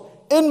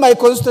 hospital in my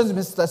constituency,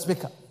 Mr.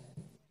 Speaker.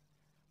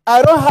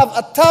 I don't have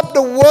a tapped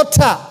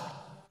water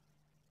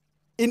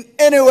in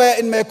anywhere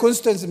in my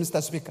constituency,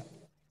 Mr. Speaker.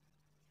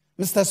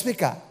 Mr.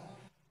 Speaker,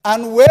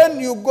 and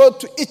when you go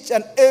to each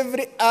and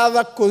every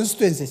other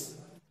constituencies,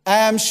 I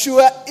am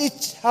sure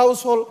each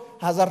household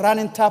has a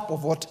running tap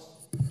of water.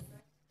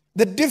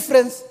 The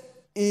difference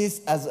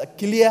is as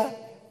clear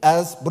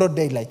as broad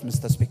daylight,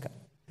 Mr. Speaker.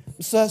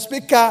 Mr.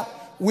 Speaker,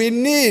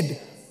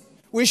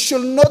 we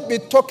should not be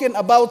talking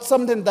about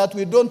something that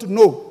we don't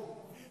know.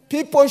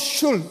 People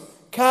should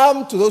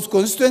come to those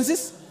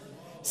constituencies,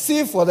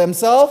 see for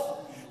themselves,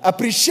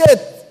 appreciate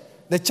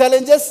the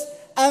challenges,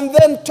 and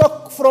then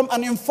talk from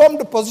an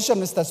informed position,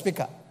 Mr.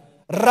 Speaker,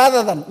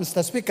 rather than,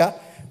 Mr. Speaker,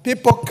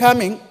 people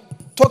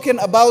talking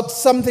about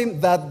something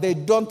that they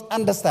don't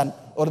understand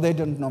or they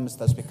don't know,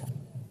 Mr. Speaker.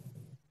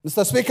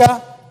 Mr.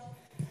 Speaker,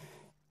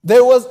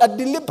 there was a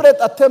deliberate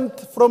attempt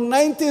from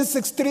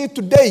 1963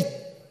 to date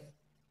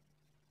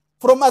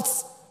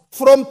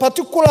from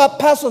particular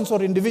persons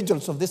or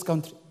individuals of this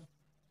country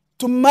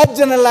to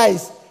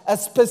marginalize a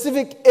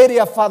specific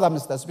area further,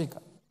 Mr. Speaker.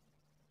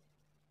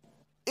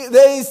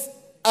 There is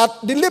a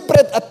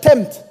deliberate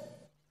attempt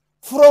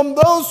from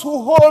those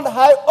who hold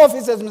high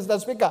offices,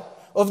 Mr. Speaker,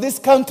 of this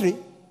country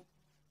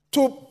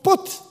to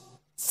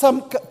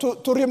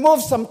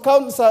remove some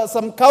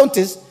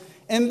counties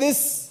in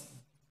this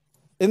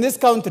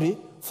country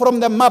from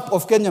the map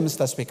of Kenya,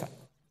 Mr. Speaker.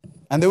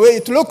 And the way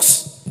it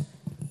looks,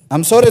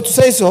 I'm sorry to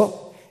say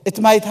so, it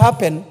might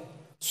happen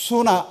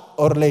sooner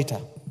or later.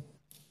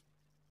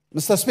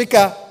 Mr.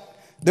 Speaker,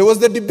 there was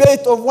the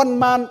debate of 1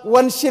 man,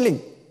 1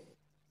 shilling.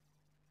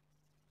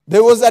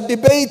 There was a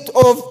debate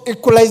of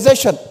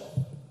equalization.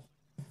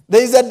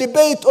 There is a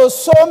debate of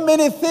so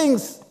many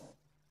things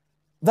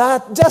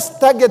that just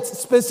target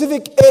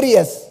specific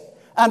areas,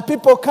 and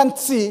people can't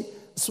see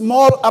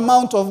small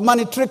amount of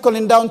money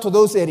trickling down to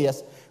those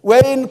areas.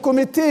 We're in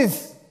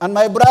committees, and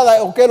my brother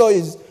Okello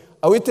is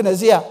a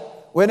witness here.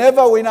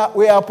 Whenever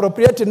we are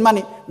appropriating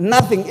money,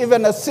 nothing,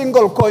 even a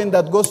single coin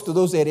that goes to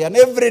those areas. And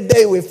every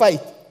day we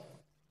fight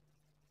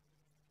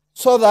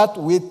so that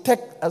we take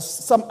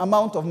some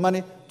amount of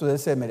money to the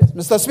same areas.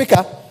 Mr.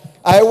 Speaker,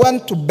 I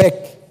want to beg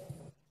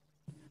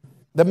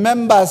the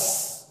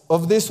members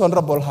of this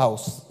honorable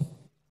House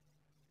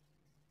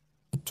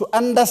to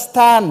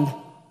understand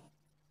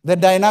the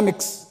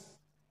dynamics,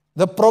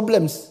 the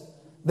problems,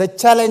 the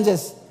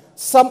challenges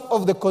some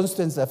of the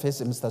constituents are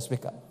facing, Mr.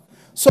 Speaker,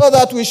 so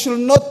that we should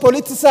not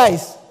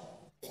politicize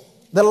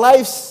the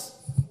lives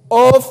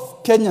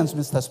of Kenyans,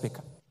 Mr.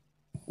 Speaker.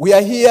 We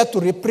are here to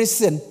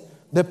represent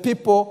the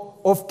people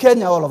of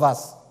Kenya, all of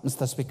us,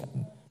 Mr. Speaker.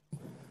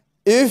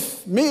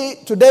 If me,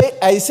 today,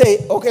 I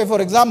say, okay,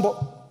 for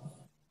example,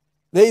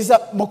 there is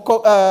a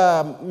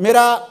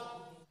Mira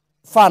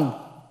fund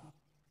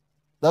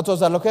that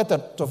was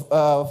allocated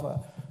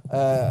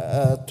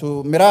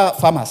to Mira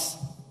farmers.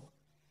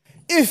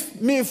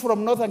 If me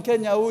from Northern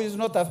Kenya, who is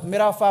not a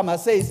Mira farmer,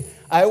 says,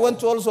 I want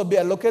to also be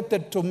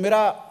allocated to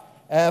Mira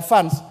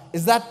funds,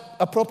 is that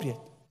appropriate?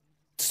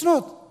 It's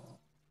not.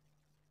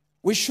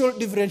 We should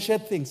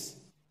differentiate things.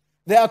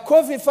 There are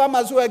coffee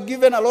farmers who are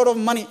given a lot of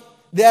money.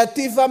 There are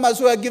tea farmers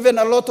who are given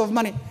a lot of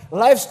money.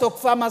 Livestock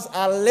farmers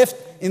are left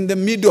in the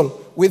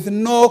middle with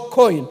no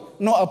coin,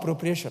 no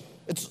appropriation.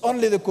 It's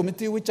only the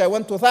committee which I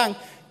want to thank.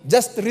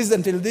 Just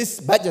recently,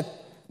 this budget,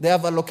 they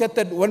have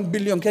allocated 1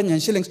 billion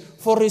Kenyan shillings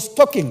for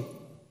restocking.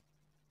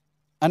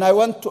 And I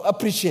want to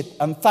appreciate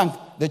and thank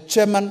the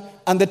chairman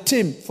and the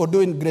team for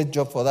doing a great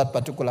job for that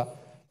particular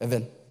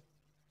event.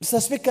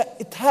 Mr. Speaker,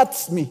 it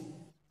hurts me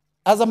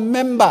as a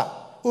member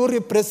who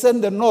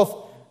represent the North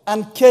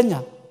and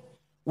Kenya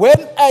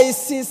when I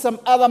see some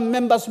other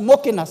members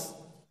mocking us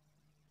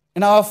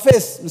in our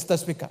face, Mr.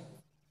 Speaker,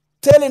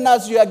 telling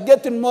us you are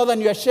getting more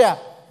than your share.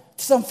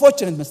 It's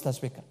unfortunate, Mr.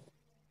 Speaker.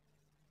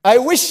 I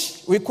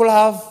wish we could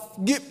have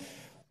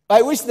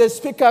I wish the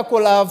Speaker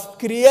could have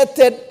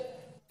created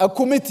a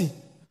committee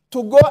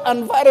to go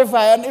and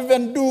verify and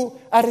even do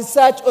a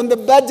research on the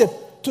budget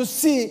to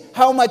see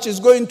how much is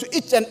going to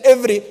each and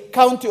every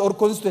county or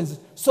constituency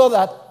so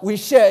that we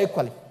share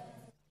equally.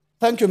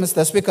 Thank you,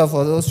 Mr. Speaker,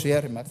 for those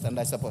fair remarks, and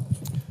I support.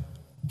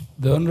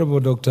 The Honorable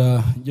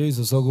Dr. Joyce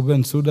Osogo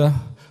Bensouda,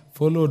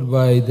 followed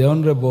by the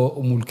Honorable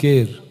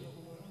Umulker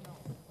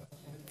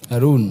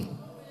Arun.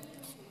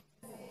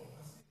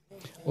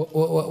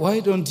 Why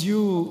don't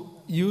you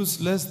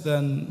use less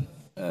than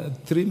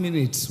 3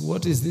 minutes?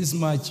 What is this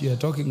much you are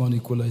talking on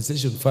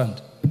equalization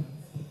fund?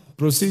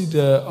 Proceed,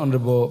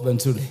 Honorable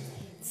Bensouda.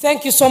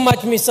 Thank you so much,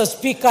 Mr.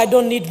 Speaker. I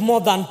don't need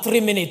more than 3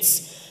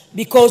 minutes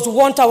because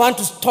what I want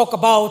to talk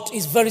about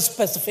is very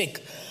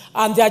specific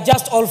and they are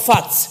just all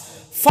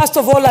facts. First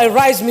of all, I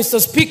rise, Mr.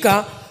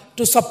 Speaker,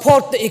 to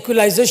support the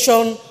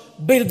equalization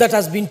bill that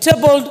has been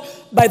tabled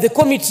by the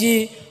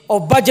Committee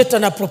of Budget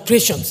and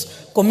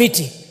Appropriations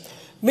Committee.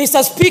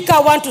 Mr. Speaker, I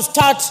want to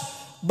start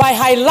by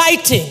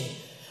highlighting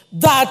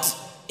that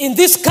in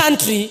this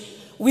country,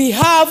 we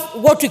have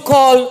what we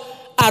call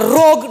a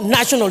rogue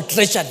national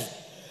treasury.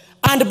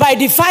 And by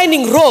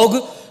defining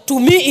rogue, to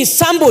me is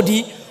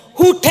somebody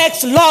who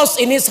takes laws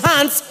in his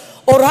hands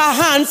or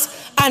her hands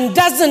and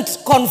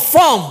doesn't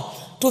conform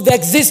to the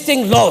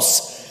existing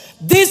laws.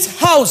 This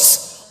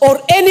House or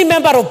any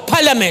member of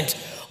Parliament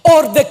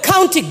or the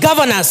county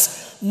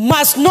governors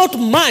must not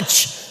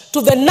match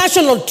to the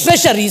national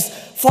treasuries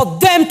for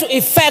them to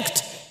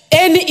effect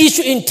any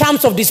issue in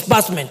terms of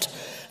disbursement.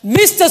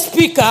 Mr.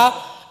 Speaker,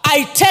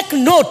 I take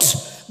note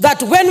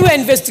that when we were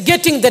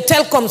investigating the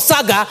Telkom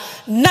saga,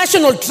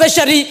 National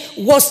Treasury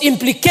was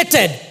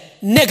implicated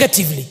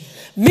negatively.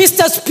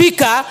 Mr.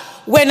 Speaker,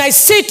 when I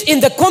sit in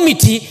the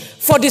committee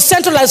for the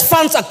Centralized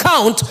Funds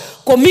Account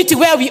Committee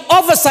where we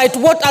oversight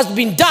what has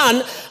been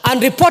done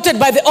and reported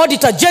by the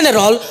Auditor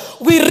General,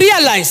 we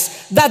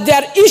realize that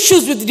there are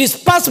issues with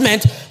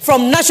disbursement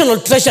from National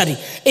Treasury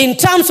in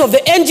terms of the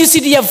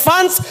NGCDF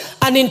funds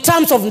and in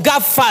terms of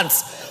GAF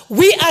funds.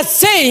 We are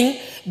saying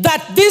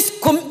that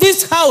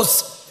this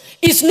House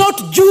is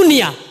not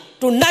junior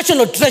to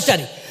National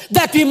Treasury,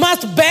 that we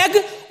must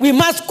beg, we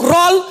must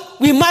crawl,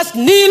 we must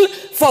kneel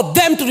for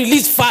them to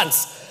release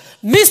funds.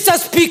 Mr.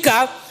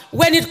 Speaker,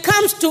 when it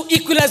comes to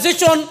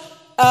equalization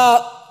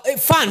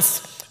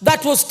funds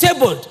that was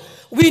tabled,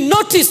 we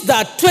noticed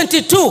that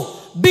 22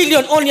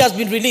 billion only has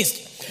been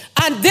released.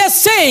 And they're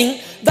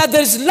saying that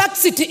there is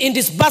laxity in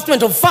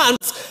disbursement of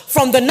funds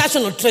from the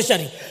National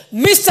Treasury.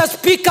 Mr.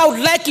 Speaker, I would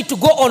like it to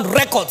go on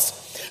records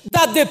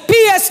that the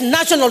PS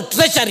National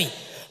Treasury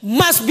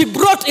must be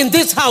brought in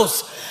this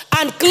House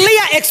and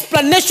clear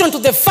explanation to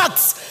the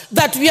facts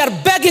that we are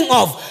begging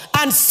of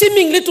and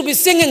seemingly to be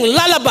singing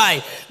lullaby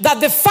that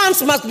the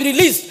funds must be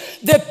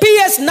released. The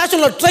PS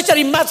National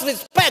Treasury must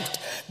respect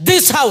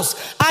this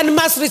House and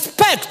must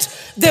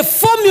respect the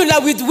formula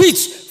with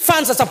which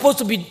funds are supposed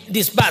to be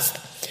disbursed.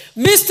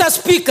 Mr.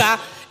 Speaker,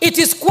 it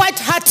is quite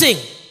hurting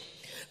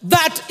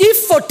that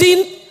if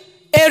 14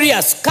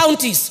 areas,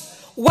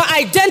 counties, were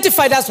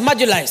identified as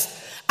marginalized,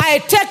 I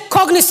take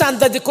cognizance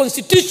that the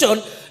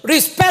Constitution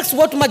respects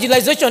what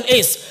marginalization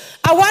is.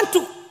 I want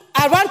to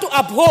I want to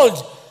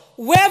uphold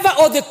whoever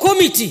or the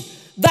committee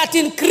that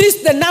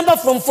increased the number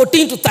from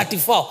 14 to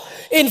 34.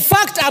 In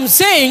fact, I'm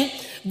saying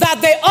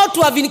that they ought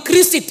to have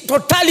increased it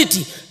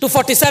totality to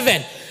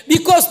 47,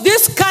 because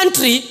this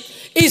country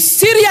is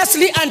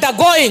seriously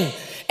undergoing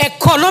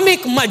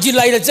economic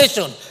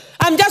marginalization.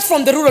 I'm just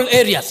from the rural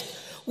areas.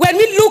 When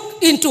we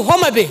look into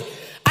Homa Bay,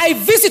 I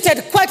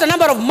visited quite a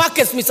number of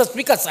markets, Mr.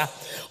 Speaker, sir.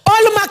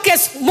 All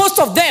markets, most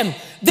of them,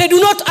 they do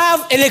not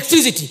have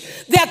electricity.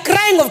 They are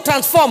crying of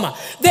transformer.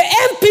 The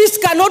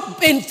MPs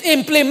cannot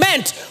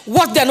implement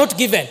what they are not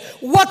given,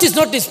 what is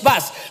not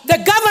disbursed. The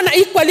governor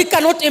equally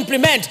cannot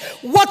implement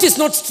what is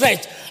not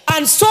stretched.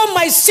 And so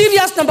my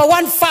serious number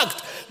one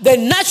fact, the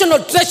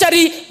National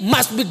Treasury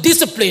must be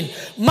disciplined,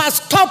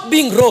 must stop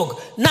being rogue.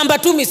 Number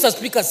two, Mr.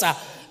 Speaker, sir,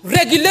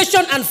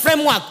 regulation and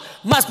framework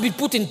must be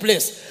put in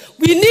place.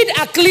 We need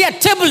a clear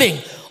tabling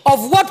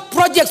of what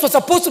projects were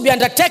supposed to be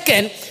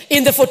undertaken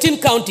in the 14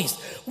 counties.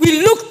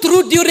 We looked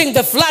through during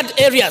the flood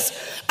areas,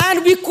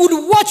 and we could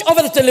watch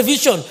over the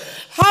television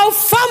how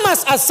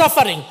farmers are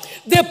suffering.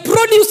 The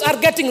produce are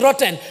getting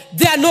rotten.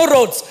 There are no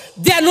roads.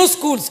 There are no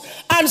schools.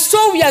 And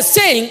so we are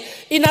saying,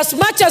 in as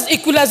much as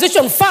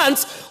equalization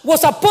funds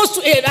was supposed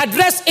to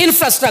address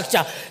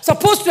infrastructure,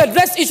 supposed to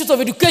address issues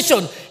of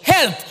education,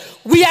 health,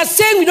 we are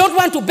saying we don't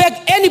want to beg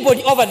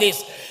anybody over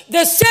this.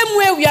 The same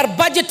way we are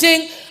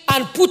budgeting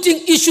and putting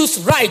issues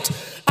right,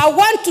 I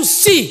want to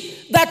see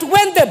that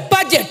when the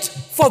budget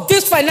for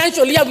this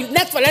financial year,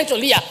 next financial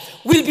year,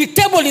 will be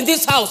tabled in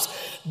this house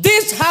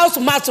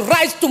must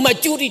rise to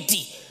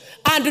maturity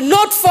and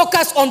not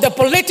focus on the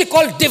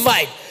political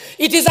divide.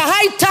 It is a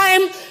high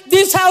time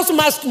this house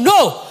must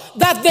know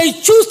that they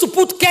choose to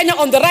put Kenya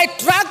on the right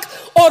track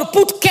or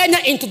put Kenya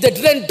into the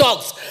drain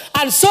dogs.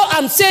 And so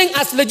I'm saying,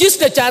 as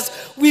legislatures,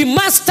 we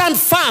must stand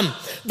firm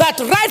that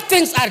right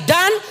things are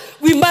done.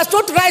 We must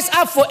not rise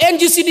up for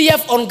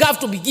NGCDF on GAF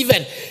to be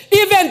given.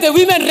 Even the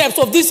women reps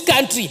of this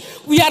country,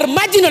 we are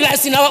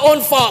marginalized in our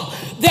own form.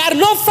 There are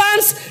no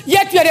funds,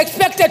 yet we are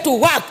expected to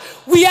work.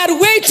 We are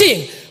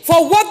waiting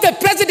for what the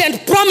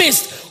president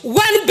promised, 1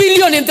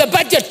 billion in the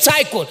budget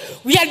cycle.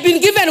 We had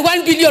been given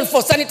 1 billion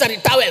for sanitary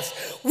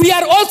towels. We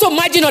are also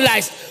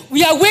marginalized.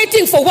 We are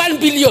waiting for 1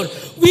 billion.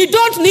 We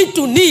don't need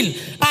to kneel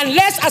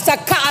unless as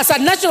a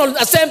National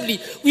Assembly,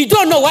 we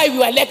don't know why we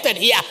were elected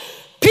here.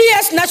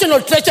 PS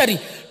National Treasury,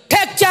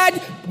 take charge,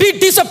 be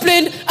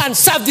disciplined, and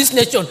serve this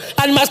nation,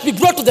 and must be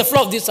brought to the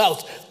floor of this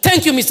house.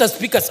 Thank you, Mr.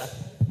 Speaker, sir.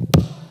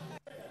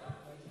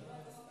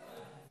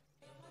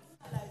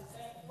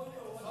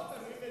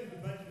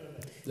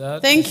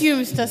 Thank you,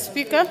 Mr.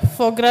 Speaker,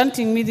 for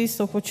granting me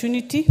this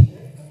opportunity.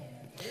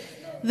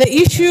 The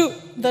issue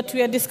that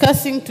we are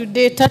discussing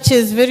today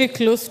touches very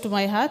close to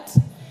my heart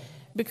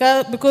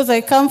because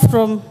I come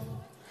from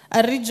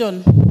a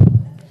region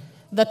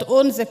that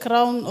owns the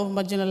crown of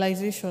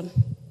marginalization.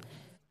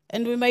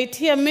 And we might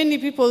hear many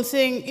people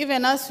saying,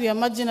 even us, we are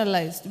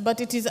marginalized.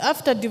 But it is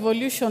after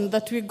devolution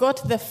that we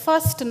got the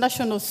first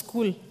national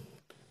school.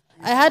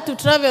 I had to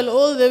travel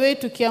all the way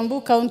to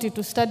Kiambu County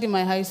to study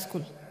my high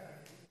school,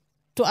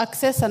 to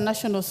access a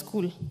national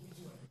school.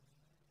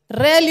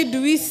 Rarely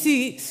do we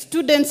see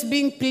students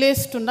being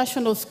placed to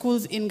national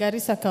schools in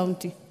Garissa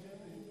County,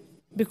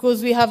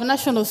 because we have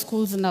national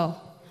schools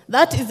now.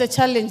 That is the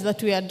challenge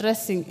that we are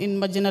addressing in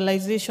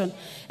marginalization.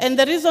 And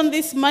the reason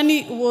this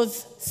money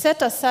was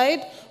set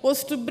aside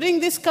was to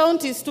bring these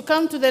counties to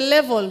come to the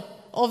level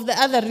of the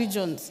other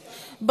regions.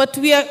 But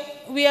we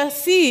are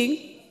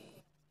seeing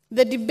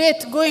the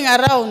debate going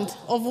around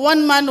of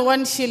 1 man,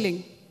 1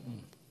 shilling.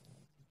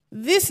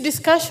 This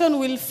discussion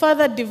will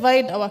further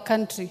divide our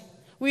country.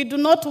 We do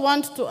not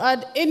want to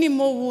add any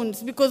more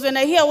wounds, because when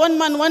I hear 1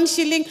 man, 1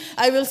 shilling,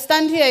 I will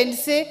stand here and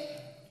say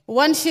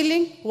 1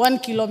 shilling, 1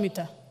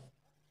 kilometer.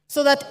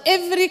 So that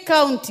every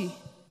county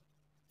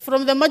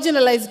from the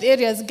marginalized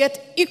areas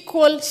get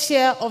equal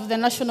share of the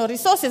national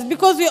resources,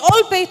 because we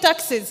all pay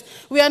taxes.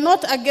 We are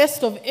not a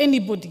guest of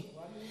anybody.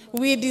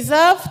 We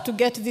deserve to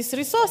get these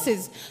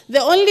resources.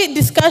 The only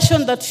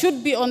discussion that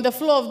should be on the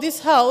floor of this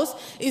house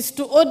is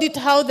to audit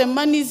how the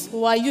monies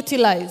were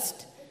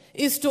utilized,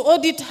 is to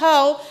audit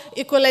how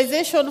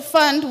equalization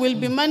fund will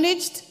be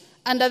managed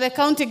under the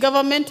county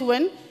government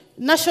when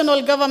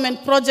national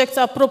government projects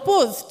are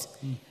proposed.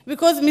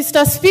 Because,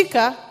 Mr.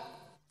 Speaker,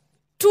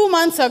 2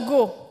 months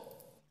ago,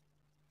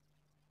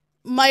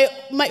 my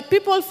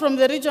people from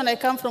the region I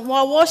come from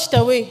were washed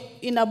away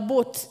in a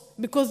boat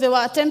because they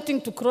were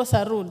attempting to cross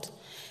a road.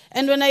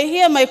 And when I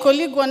hear my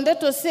colleague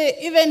Wandeto say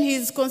even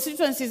his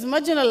constituency is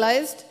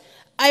marginalized,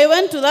 I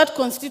went to that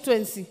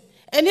constituency.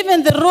 And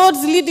even the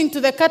roads leading to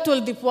the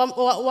cattle dip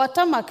were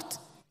tarmacked.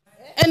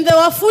 And they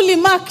were fully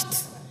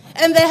marked.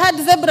 And they had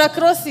zebra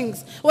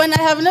crossings, when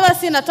I have never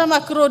seen a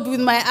tarmac road with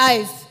my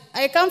eyes.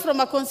 I come from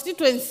a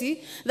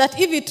constituency that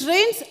if it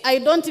rains, I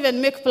don't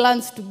even make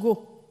plans to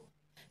go.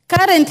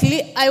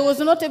 Currently, I was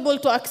not able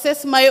to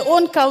access my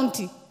own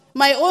county,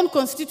 my own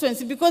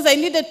constituency, because I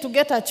needed to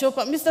get a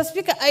chopper. Mr.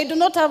 Speaker, I do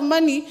not have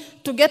money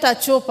to get a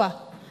chopper.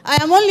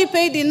 I am only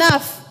paid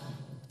enough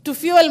to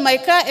fuel my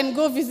car and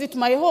go visit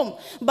my home.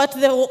 But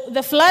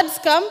the floods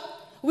come,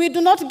 we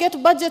do not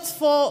get budgets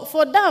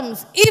for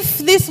dams. If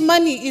this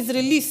money is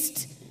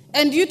released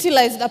and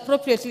utilized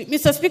appropriately,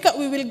 Mr. Speaker,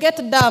 we will get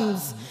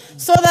dams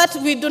so that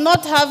we do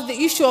not have the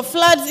issue of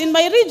floods in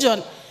my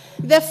region.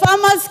 The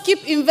farmers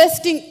keep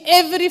investing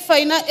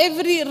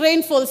every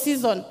rainfall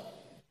season.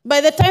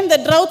 By the time the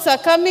droughts are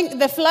coming,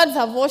 the floods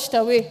have washed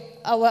away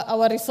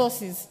our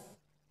resources.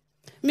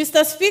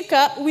 Mr.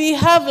 Speaker, we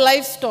have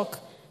livestock.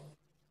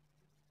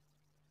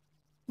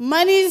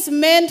 Monies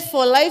meant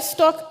for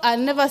livestock are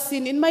never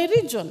seen in my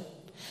region.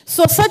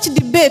 So such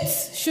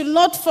debates should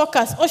not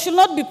focus or should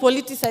not be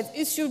politicized.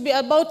 It should be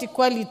about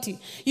equality.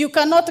 You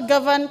cannot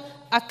govern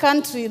a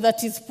country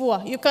that is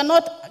poor. You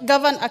cannot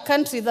govern a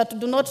country that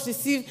do not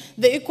receive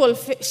the equal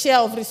share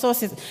of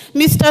resources.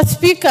 Mr.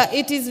 Speaker,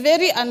 it is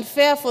very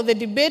unfair for the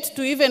debate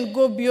to even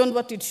go beyond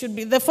what it should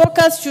be. The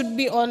focus should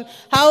be on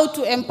how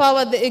to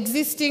empower the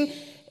existing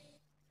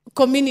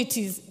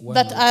communities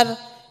that are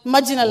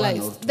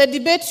marginalized. The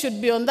debate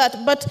should be on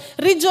that. But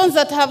regions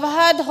that have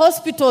had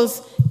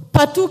hospitals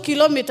per 2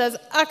 kilometers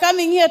are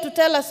coming here to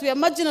tell us we are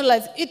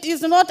marginalized. It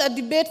is not a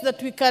debate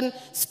that we can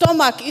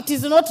stomach. It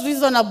is not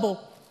reasonable.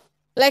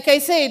 Like I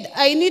said,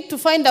 I need to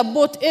find a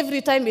boat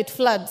every time it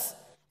floods,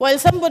 while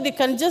somebody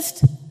can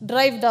just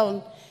drive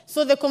down.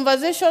 So the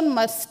conversation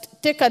must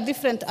take a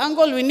different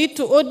angle. We need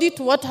to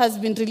audit what has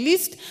been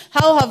released,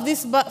 how have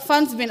these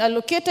funds been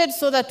allocated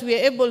so that we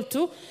are able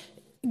to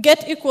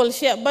get equal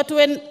share. But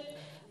when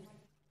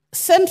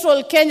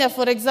Central Kenya,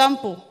 for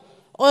example,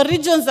 or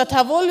regions that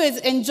have always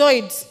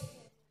enjoyed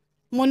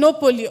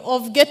monopoly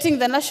of getting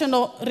the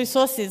national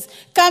resources,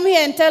 come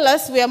here and tell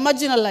us we are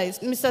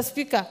marginalized, Mr.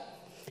 Speaker.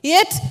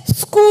 Yet,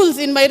 schools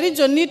in my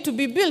region need to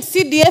be built.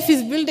 CDF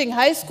is building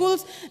high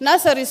schools,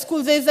 nursery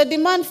schools. There is a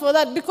demand for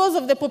that because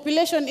of the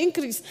population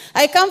increase.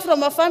 I come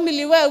from a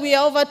family where we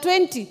are over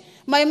 20.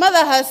 My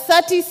mother has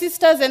 30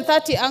 sisters and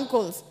 30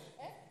 uncles.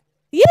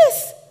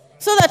 Yes,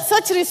 so that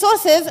such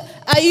resources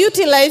are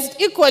utilized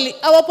equally.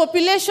 Our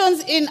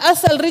populations in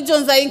ASAL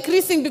regions are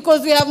increasing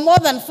because we have more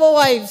than 4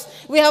 wives.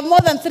 We have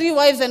more than 3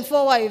 wives and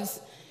 4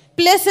 wives.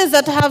 Places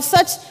that have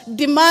such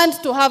demand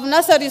to have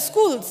nursery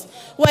schools,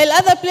 while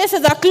other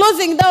places are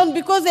closing down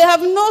because they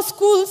have no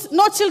schools,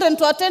 no children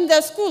to attend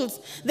their schools.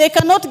 They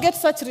cannot get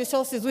such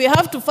resources. We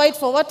have to fight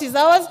for what is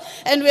ours,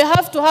 and we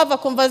have to have a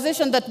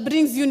conversation that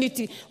brings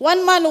unity.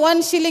 1 man,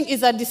 1 shilling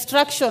is a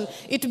distraction.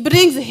 It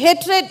brings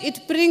hatred.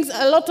 It brings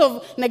a lot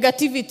of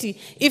negativity.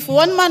 If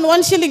 1 man,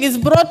 1 shilling is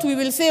brought, we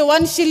will say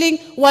 1 shilling,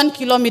 1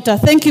 kilometer.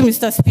 Thank you,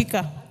 Mr.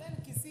 Speaker.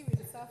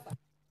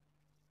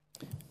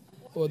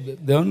 Oh,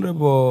 the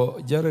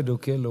Honorable Jared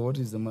Okello, what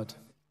is the matter?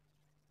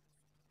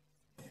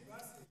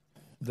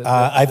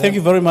 I thank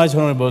you very much,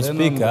 Honorable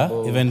Speaker,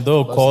 even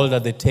though called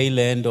at the tail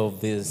end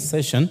of this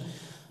session.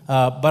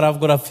 But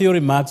I've got a few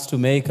remarks to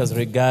make as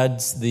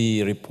regards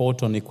the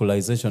report on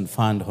Equalization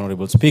Fund,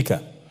 Honorable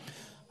Speaker.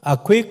 A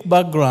quick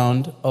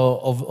background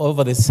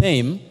over the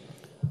same.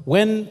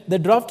 When the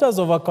drafters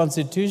of our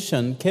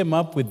Constitution came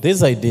up with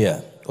this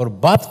idea, or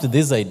birthed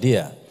this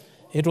idea,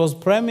 it was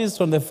premised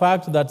on the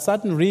fact that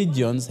certain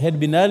regions had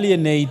been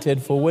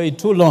alienated for way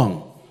too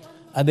long,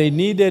 and they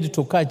needed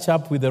to catch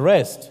up with the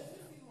rest,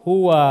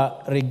 who were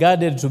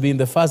regarded to be in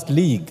the first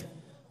league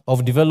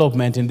of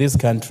development in this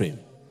country.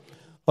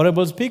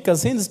 Honorable Speaker,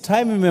 since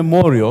time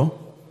immemorial,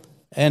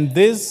 and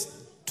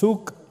this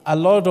took a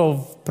lot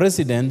of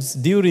precedence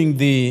during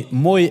the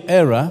Moi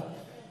era,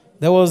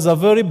 there was a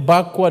very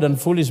backward and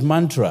foolish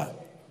mantra,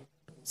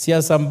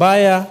 siasa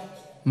mbaya,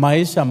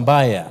 maisha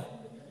mbaya,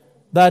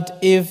 that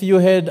if you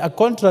had a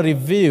contrary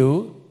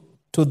view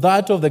to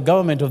that of the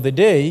government of the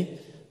day,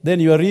 then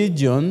your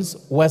regions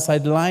were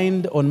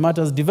sidelined on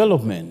matters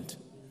development.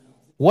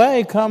 Where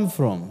I come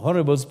from,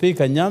 Honorable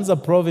Speaker, Nyanza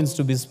province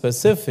to be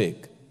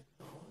specific,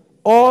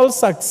 all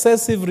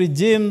successive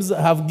regimes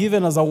have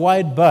given us a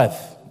wide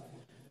berth,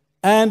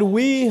 and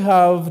we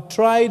have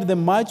tried the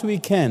much we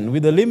can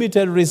with the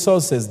limited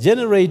resources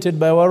generated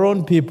by our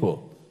own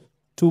people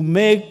to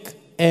make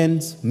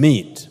ends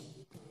meet.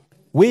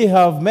 We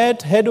have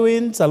met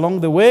headwinds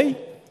along the way.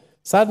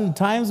 Certain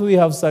times we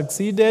have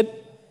succeeded.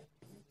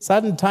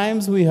 Certain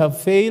times we have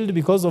failed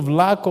because of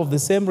lack of the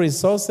same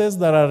resources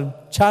that are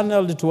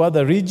channeled to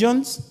other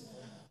regions.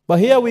 But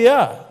here we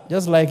are,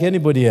 just like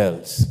anybody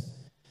else.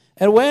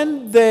 And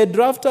when the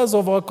drafters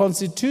of our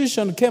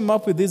Constitution came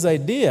up with this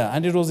idea,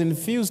 and it was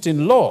infused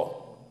in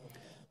law,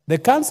 the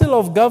Council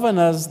of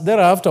Governors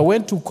thereafter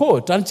went to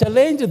court and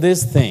challenged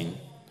this thing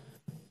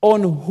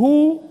on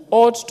who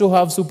ought to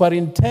have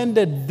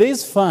superintended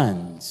these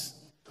funds.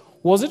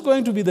 Was it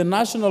going to be the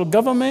national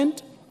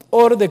government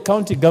or the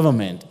county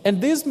government?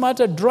 And this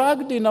matter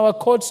dragged in our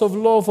courts of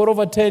law for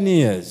over 10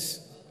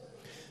 years.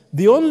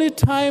 The only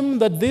time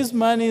that these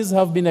monies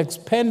have been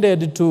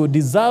expended to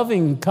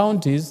deserving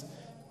counties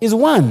is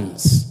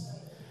once.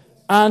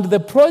 And the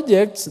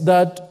projects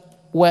that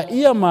were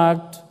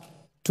earmarked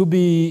to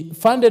be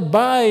funded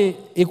by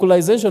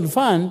Equalization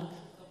Fund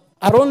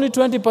are only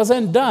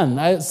 20% done.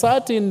 I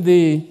sat in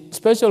the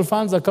Special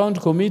Funds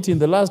Account Committee in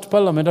the last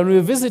parliament, and we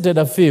visited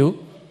a few,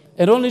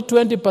 and only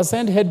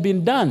 20% had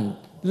been done,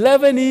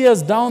 11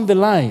 years down the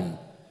line.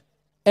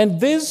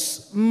 And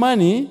this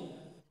money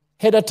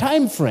had a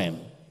time frame.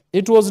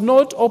 It was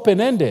not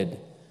open-ended.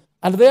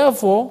 And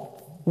therefore,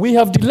 we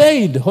have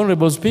delayed,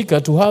 Honorable Speaker,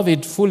 to have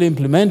it fully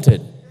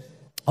implemented.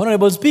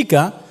 Honorable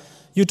Speaker,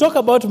 you talk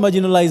about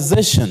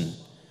marginalization.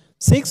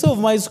 6 of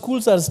my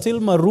schools are still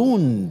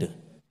marooned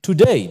to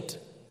date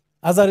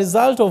as a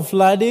result of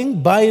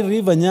flooding by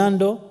River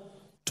Nyando,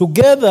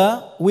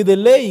 together with a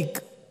lake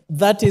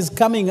that is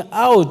coming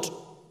out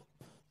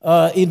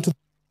into...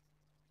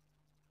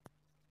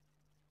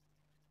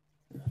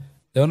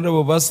 The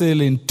Honorable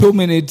Basil, in 2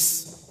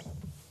 minutes,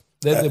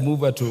 let the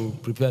mover to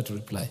prepare to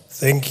reply.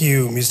 Thank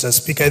you, Mr.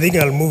 Speaker. I think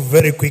I'll move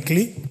very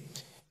quickly.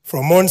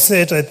 From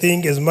onset, I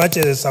think as much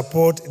as I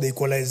support the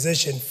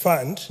Equalization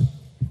Fund,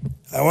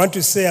 I want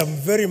to say I'm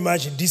very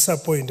much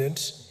disappointed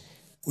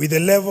with the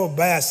level of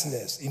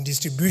biasness in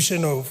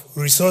distribution of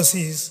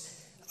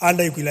resources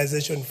under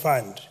Equalization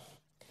Fund.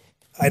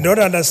 I don't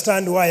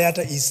understand why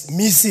Yatta is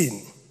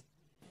missing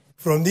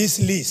from this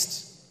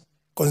list,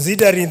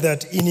 considering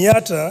that in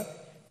Yatta,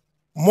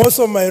 most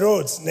of my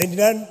roads,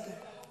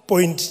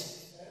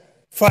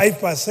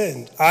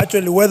 99.5%, are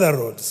actually weather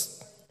roads.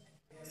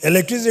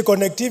 Electricity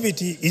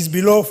connectivity is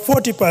below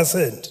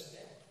 40%.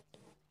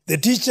 The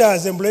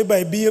teachers employed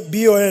by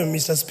BOM,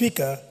 Mr.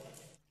 Speaker,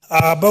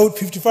 are about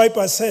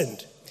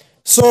 55%.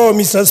 So,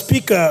 Mr.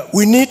 Speaker,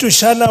 we need to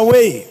shun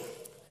away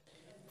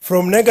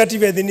from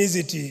negative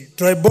ethnicity,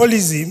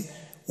 tribalism,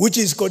 which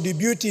is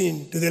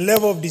contributing to the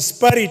level of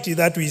disparity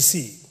that we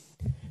see.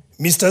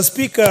 Mr.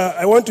 Speaker,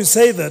 I want to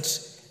say that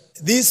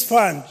this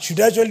fund should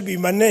actually be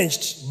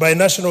managed by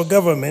national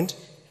government,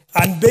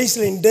 and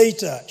baseline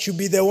data should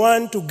be the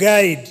one to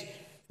guide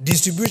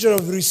distribution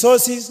of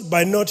resources,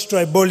 but not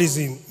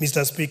tribalism,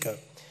 Mr. Speaker.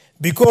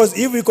 Because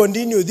if we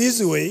continue this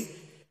way,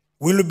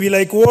 we'll be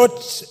like what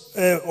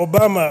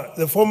Obama,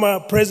 the former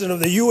president of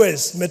the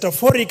US,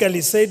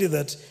 metaphorically said,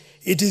 that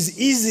it is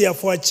easier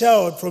for a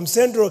child from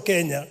central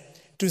Kenya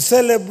to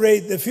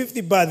celebrate the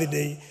 50th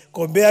birthday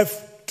compared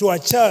to a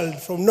child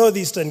from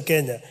northeastern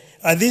Kenya.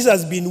 And this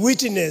has been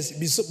witnessed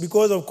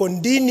because of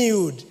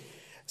continued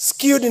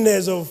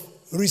skewedness of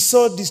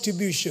resource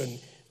distribution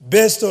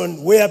based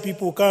on where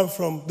people come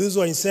from, those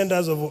who are in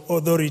centers of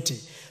authority.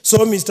 So,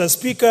 Mr.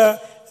 Speaker,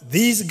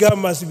 this gap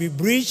must be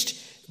breached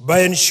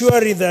by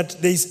ensuring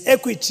that there is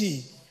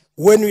equity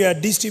when we are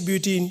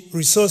distributing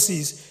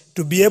resources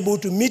to be able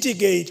to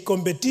mitigate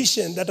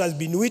competition that has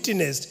been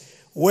witnessed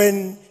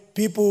when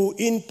people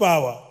in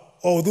power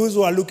or those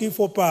who are looking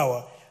for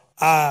power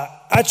are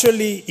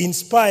actually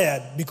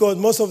inspired, because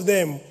most of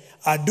them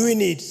are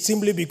doing it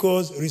simply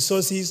because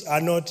resources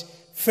are not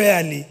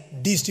fairly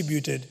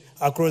distributed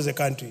across the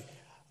country.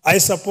 I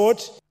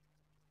support.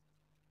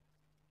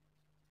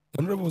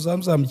 Honorable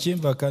Zamzam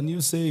Chimba, can you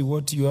say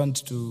what you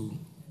want to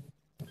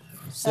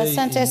say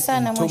in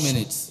 2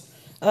 minutes?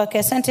 Okay,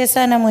 asante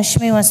sana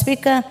Mheshimiwa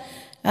Spika.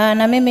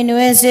 Na mimi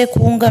niweze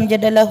kuunga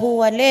mjadala huu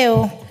wa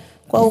leo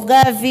kwa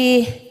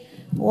ugavi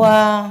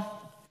wa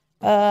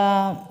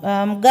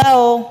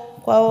mgao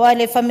kwa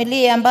wale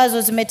familia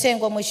ambazo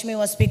zimetengwa.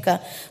 Mheshimiwa Spika,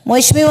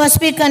 Mheshimiwa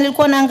Spika,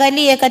 nilikuwa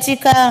naangalia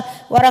katika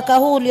waraka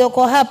huu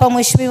ulioko hapa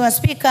Mheshimiwa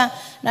Spika,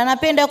 na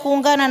napenda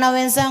kuungana na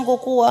wenzangu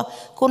kuwa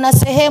kuna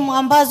sehemu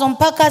ambazo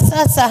mpaka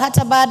sasa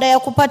hata baada ya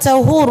kupata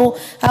uhuru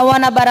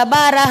hawana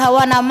barabara,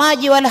 hawana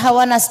maji wala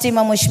hawana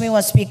stima.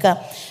 Mheshimiwa Spika,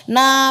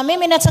 na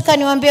mimi nataka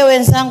niwaambie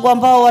wenzangu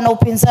ambao wana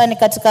upinzani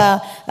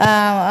katika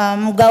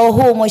mgao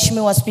huu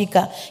Mheshimiwa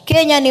Spika,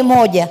 Kenya ni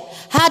moja.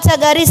 Hata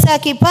Garissa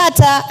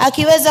akipata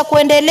akiweza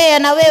kuendelea,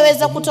 na wewe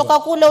za kutoka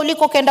kule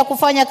uliko kenda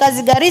kufanya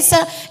kazi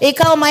Garissa,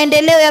 ikawa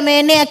maendeleo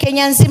yameenea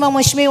Kenya nzima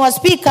Mheshimiwa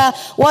Spika,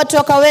 watu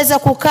wakaweza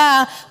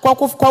kukaa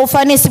kwa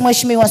ufanisi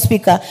Mheshimiwa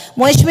Spika.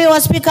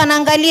 Mheshimiwa Spika,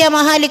 naangalia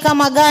mahali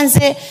kama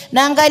Ganze,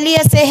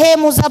 naangalia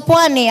sehemu za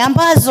pwani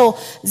ambazo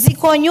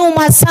ziko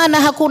nyuma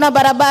sana, hakuna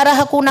barabara,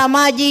 hakuna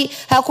maji,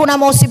 hakuna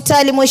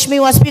hospitali.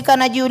 Mheshimiwa Spika,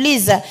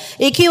 najiuliza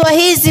ikiwa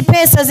hizi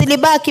pesa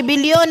zilibaki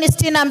bilioni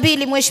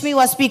 62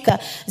 Mheshimiwa Spika,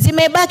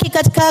 zimebaki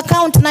katika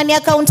account na ni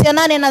account ya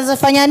nane, na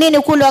zafanya nini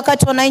kule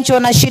wakati wananchi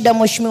wana shida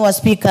Mheshimiwa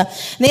Spika?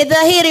 Ni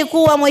dhahiri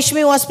kuwa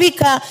Mheshimiwa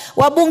Spika,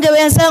 wabunge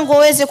wenzangu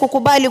waweze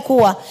kukubali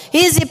kuwa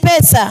hizi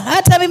pesa,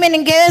 hata mimi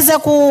ningeweza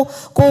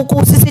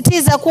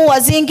kusisitiza kuwa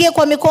ziingie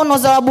kwa mikono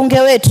za wabunge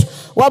wetu.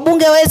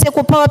 Wabunge waweze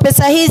kupawa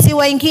pesa hizi,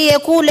 waingie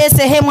kule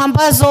sehemu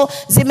ambazo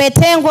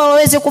zimetengwa,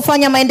 waweze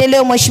kufanya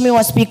maendeleo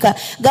Mheshimiwa Spika.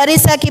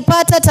 Garissa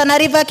akipata, Tana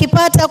River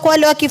akipata, kwa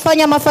wale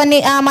wakifanya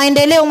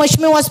maendeleo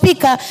Mheshimiwa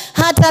Spika,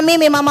 hata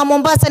mimi mama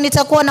Mombasa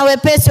nitakuwa na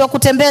wepesi wa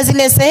kutembea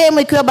zile sehemu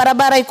ikiwa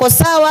barabara iko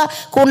sawa,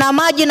 kuna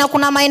maji na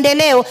kuna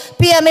maendeleo.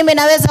 Pia mimi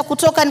naweza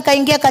kutoka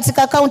nikaingia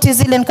katika kaunti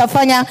zile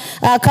nikafanya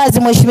kazi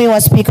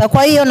Mheshimiwa Spika.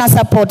 Kwa hiyo na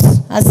support.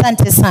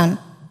 Asante sana.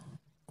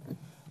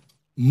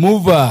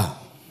 Mover.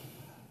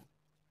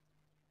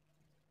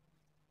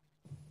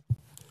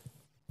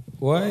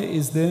 Why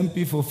is the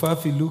MP for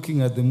Fafi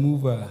looking at the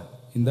mover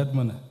in that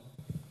manner?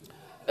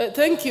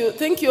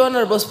 Thank you,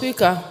 Honorable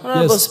Speaker.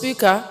 Honorable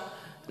Speaker,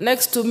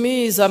 next to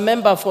me is a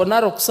member for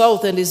Narok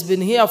South and he's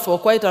been here for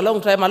quite a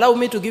long time. Allow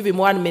me to give him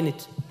 1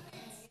 minute.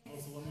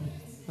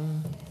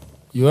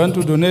 You want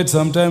to donate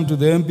some time to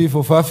the MP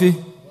for Fafi?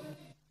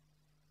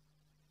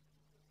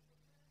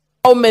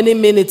 How many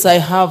minutes I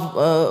have,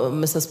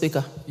 Mr.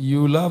 Speaker?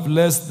 You will have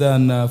less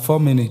than 4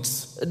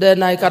 minutes.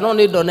 Then I can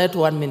only donate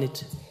 1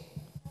 minute.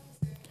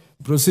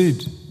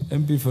 Proceed,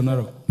 MP for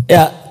Narok.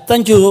 Yeah,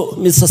 thank you,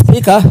 Mr.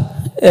 Speaker.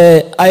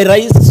 I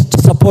rise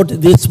to support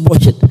this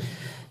motion.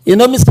 You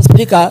know, Mr.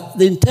 Speaker,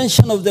 the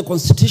intention of the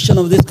constitution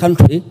of this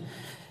country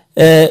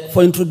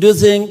for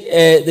introducing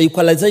the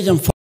equalization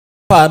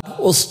fund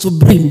was to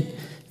bring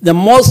the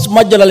most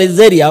marginalized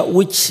area,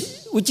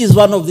 which is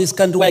one of this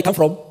country where I come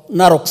from,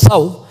 Narok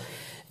South,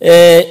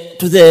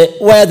 to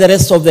where the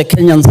rest of the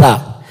Kenyans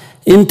are.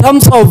 In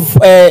terms of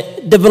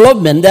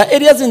development, there are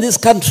areas in this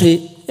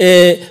country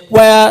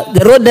where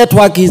the road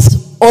network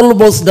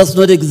almost does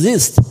not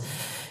exist.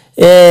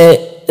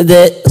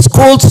 The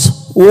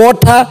schools,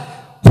 water,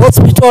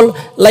 hospital,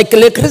 like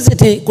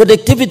electricity,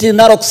 connectivity in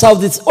Narok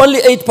South is only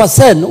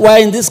 8%,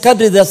 while in this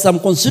country there are some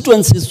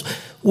constituencies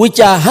which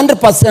are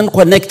 100%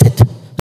 connected.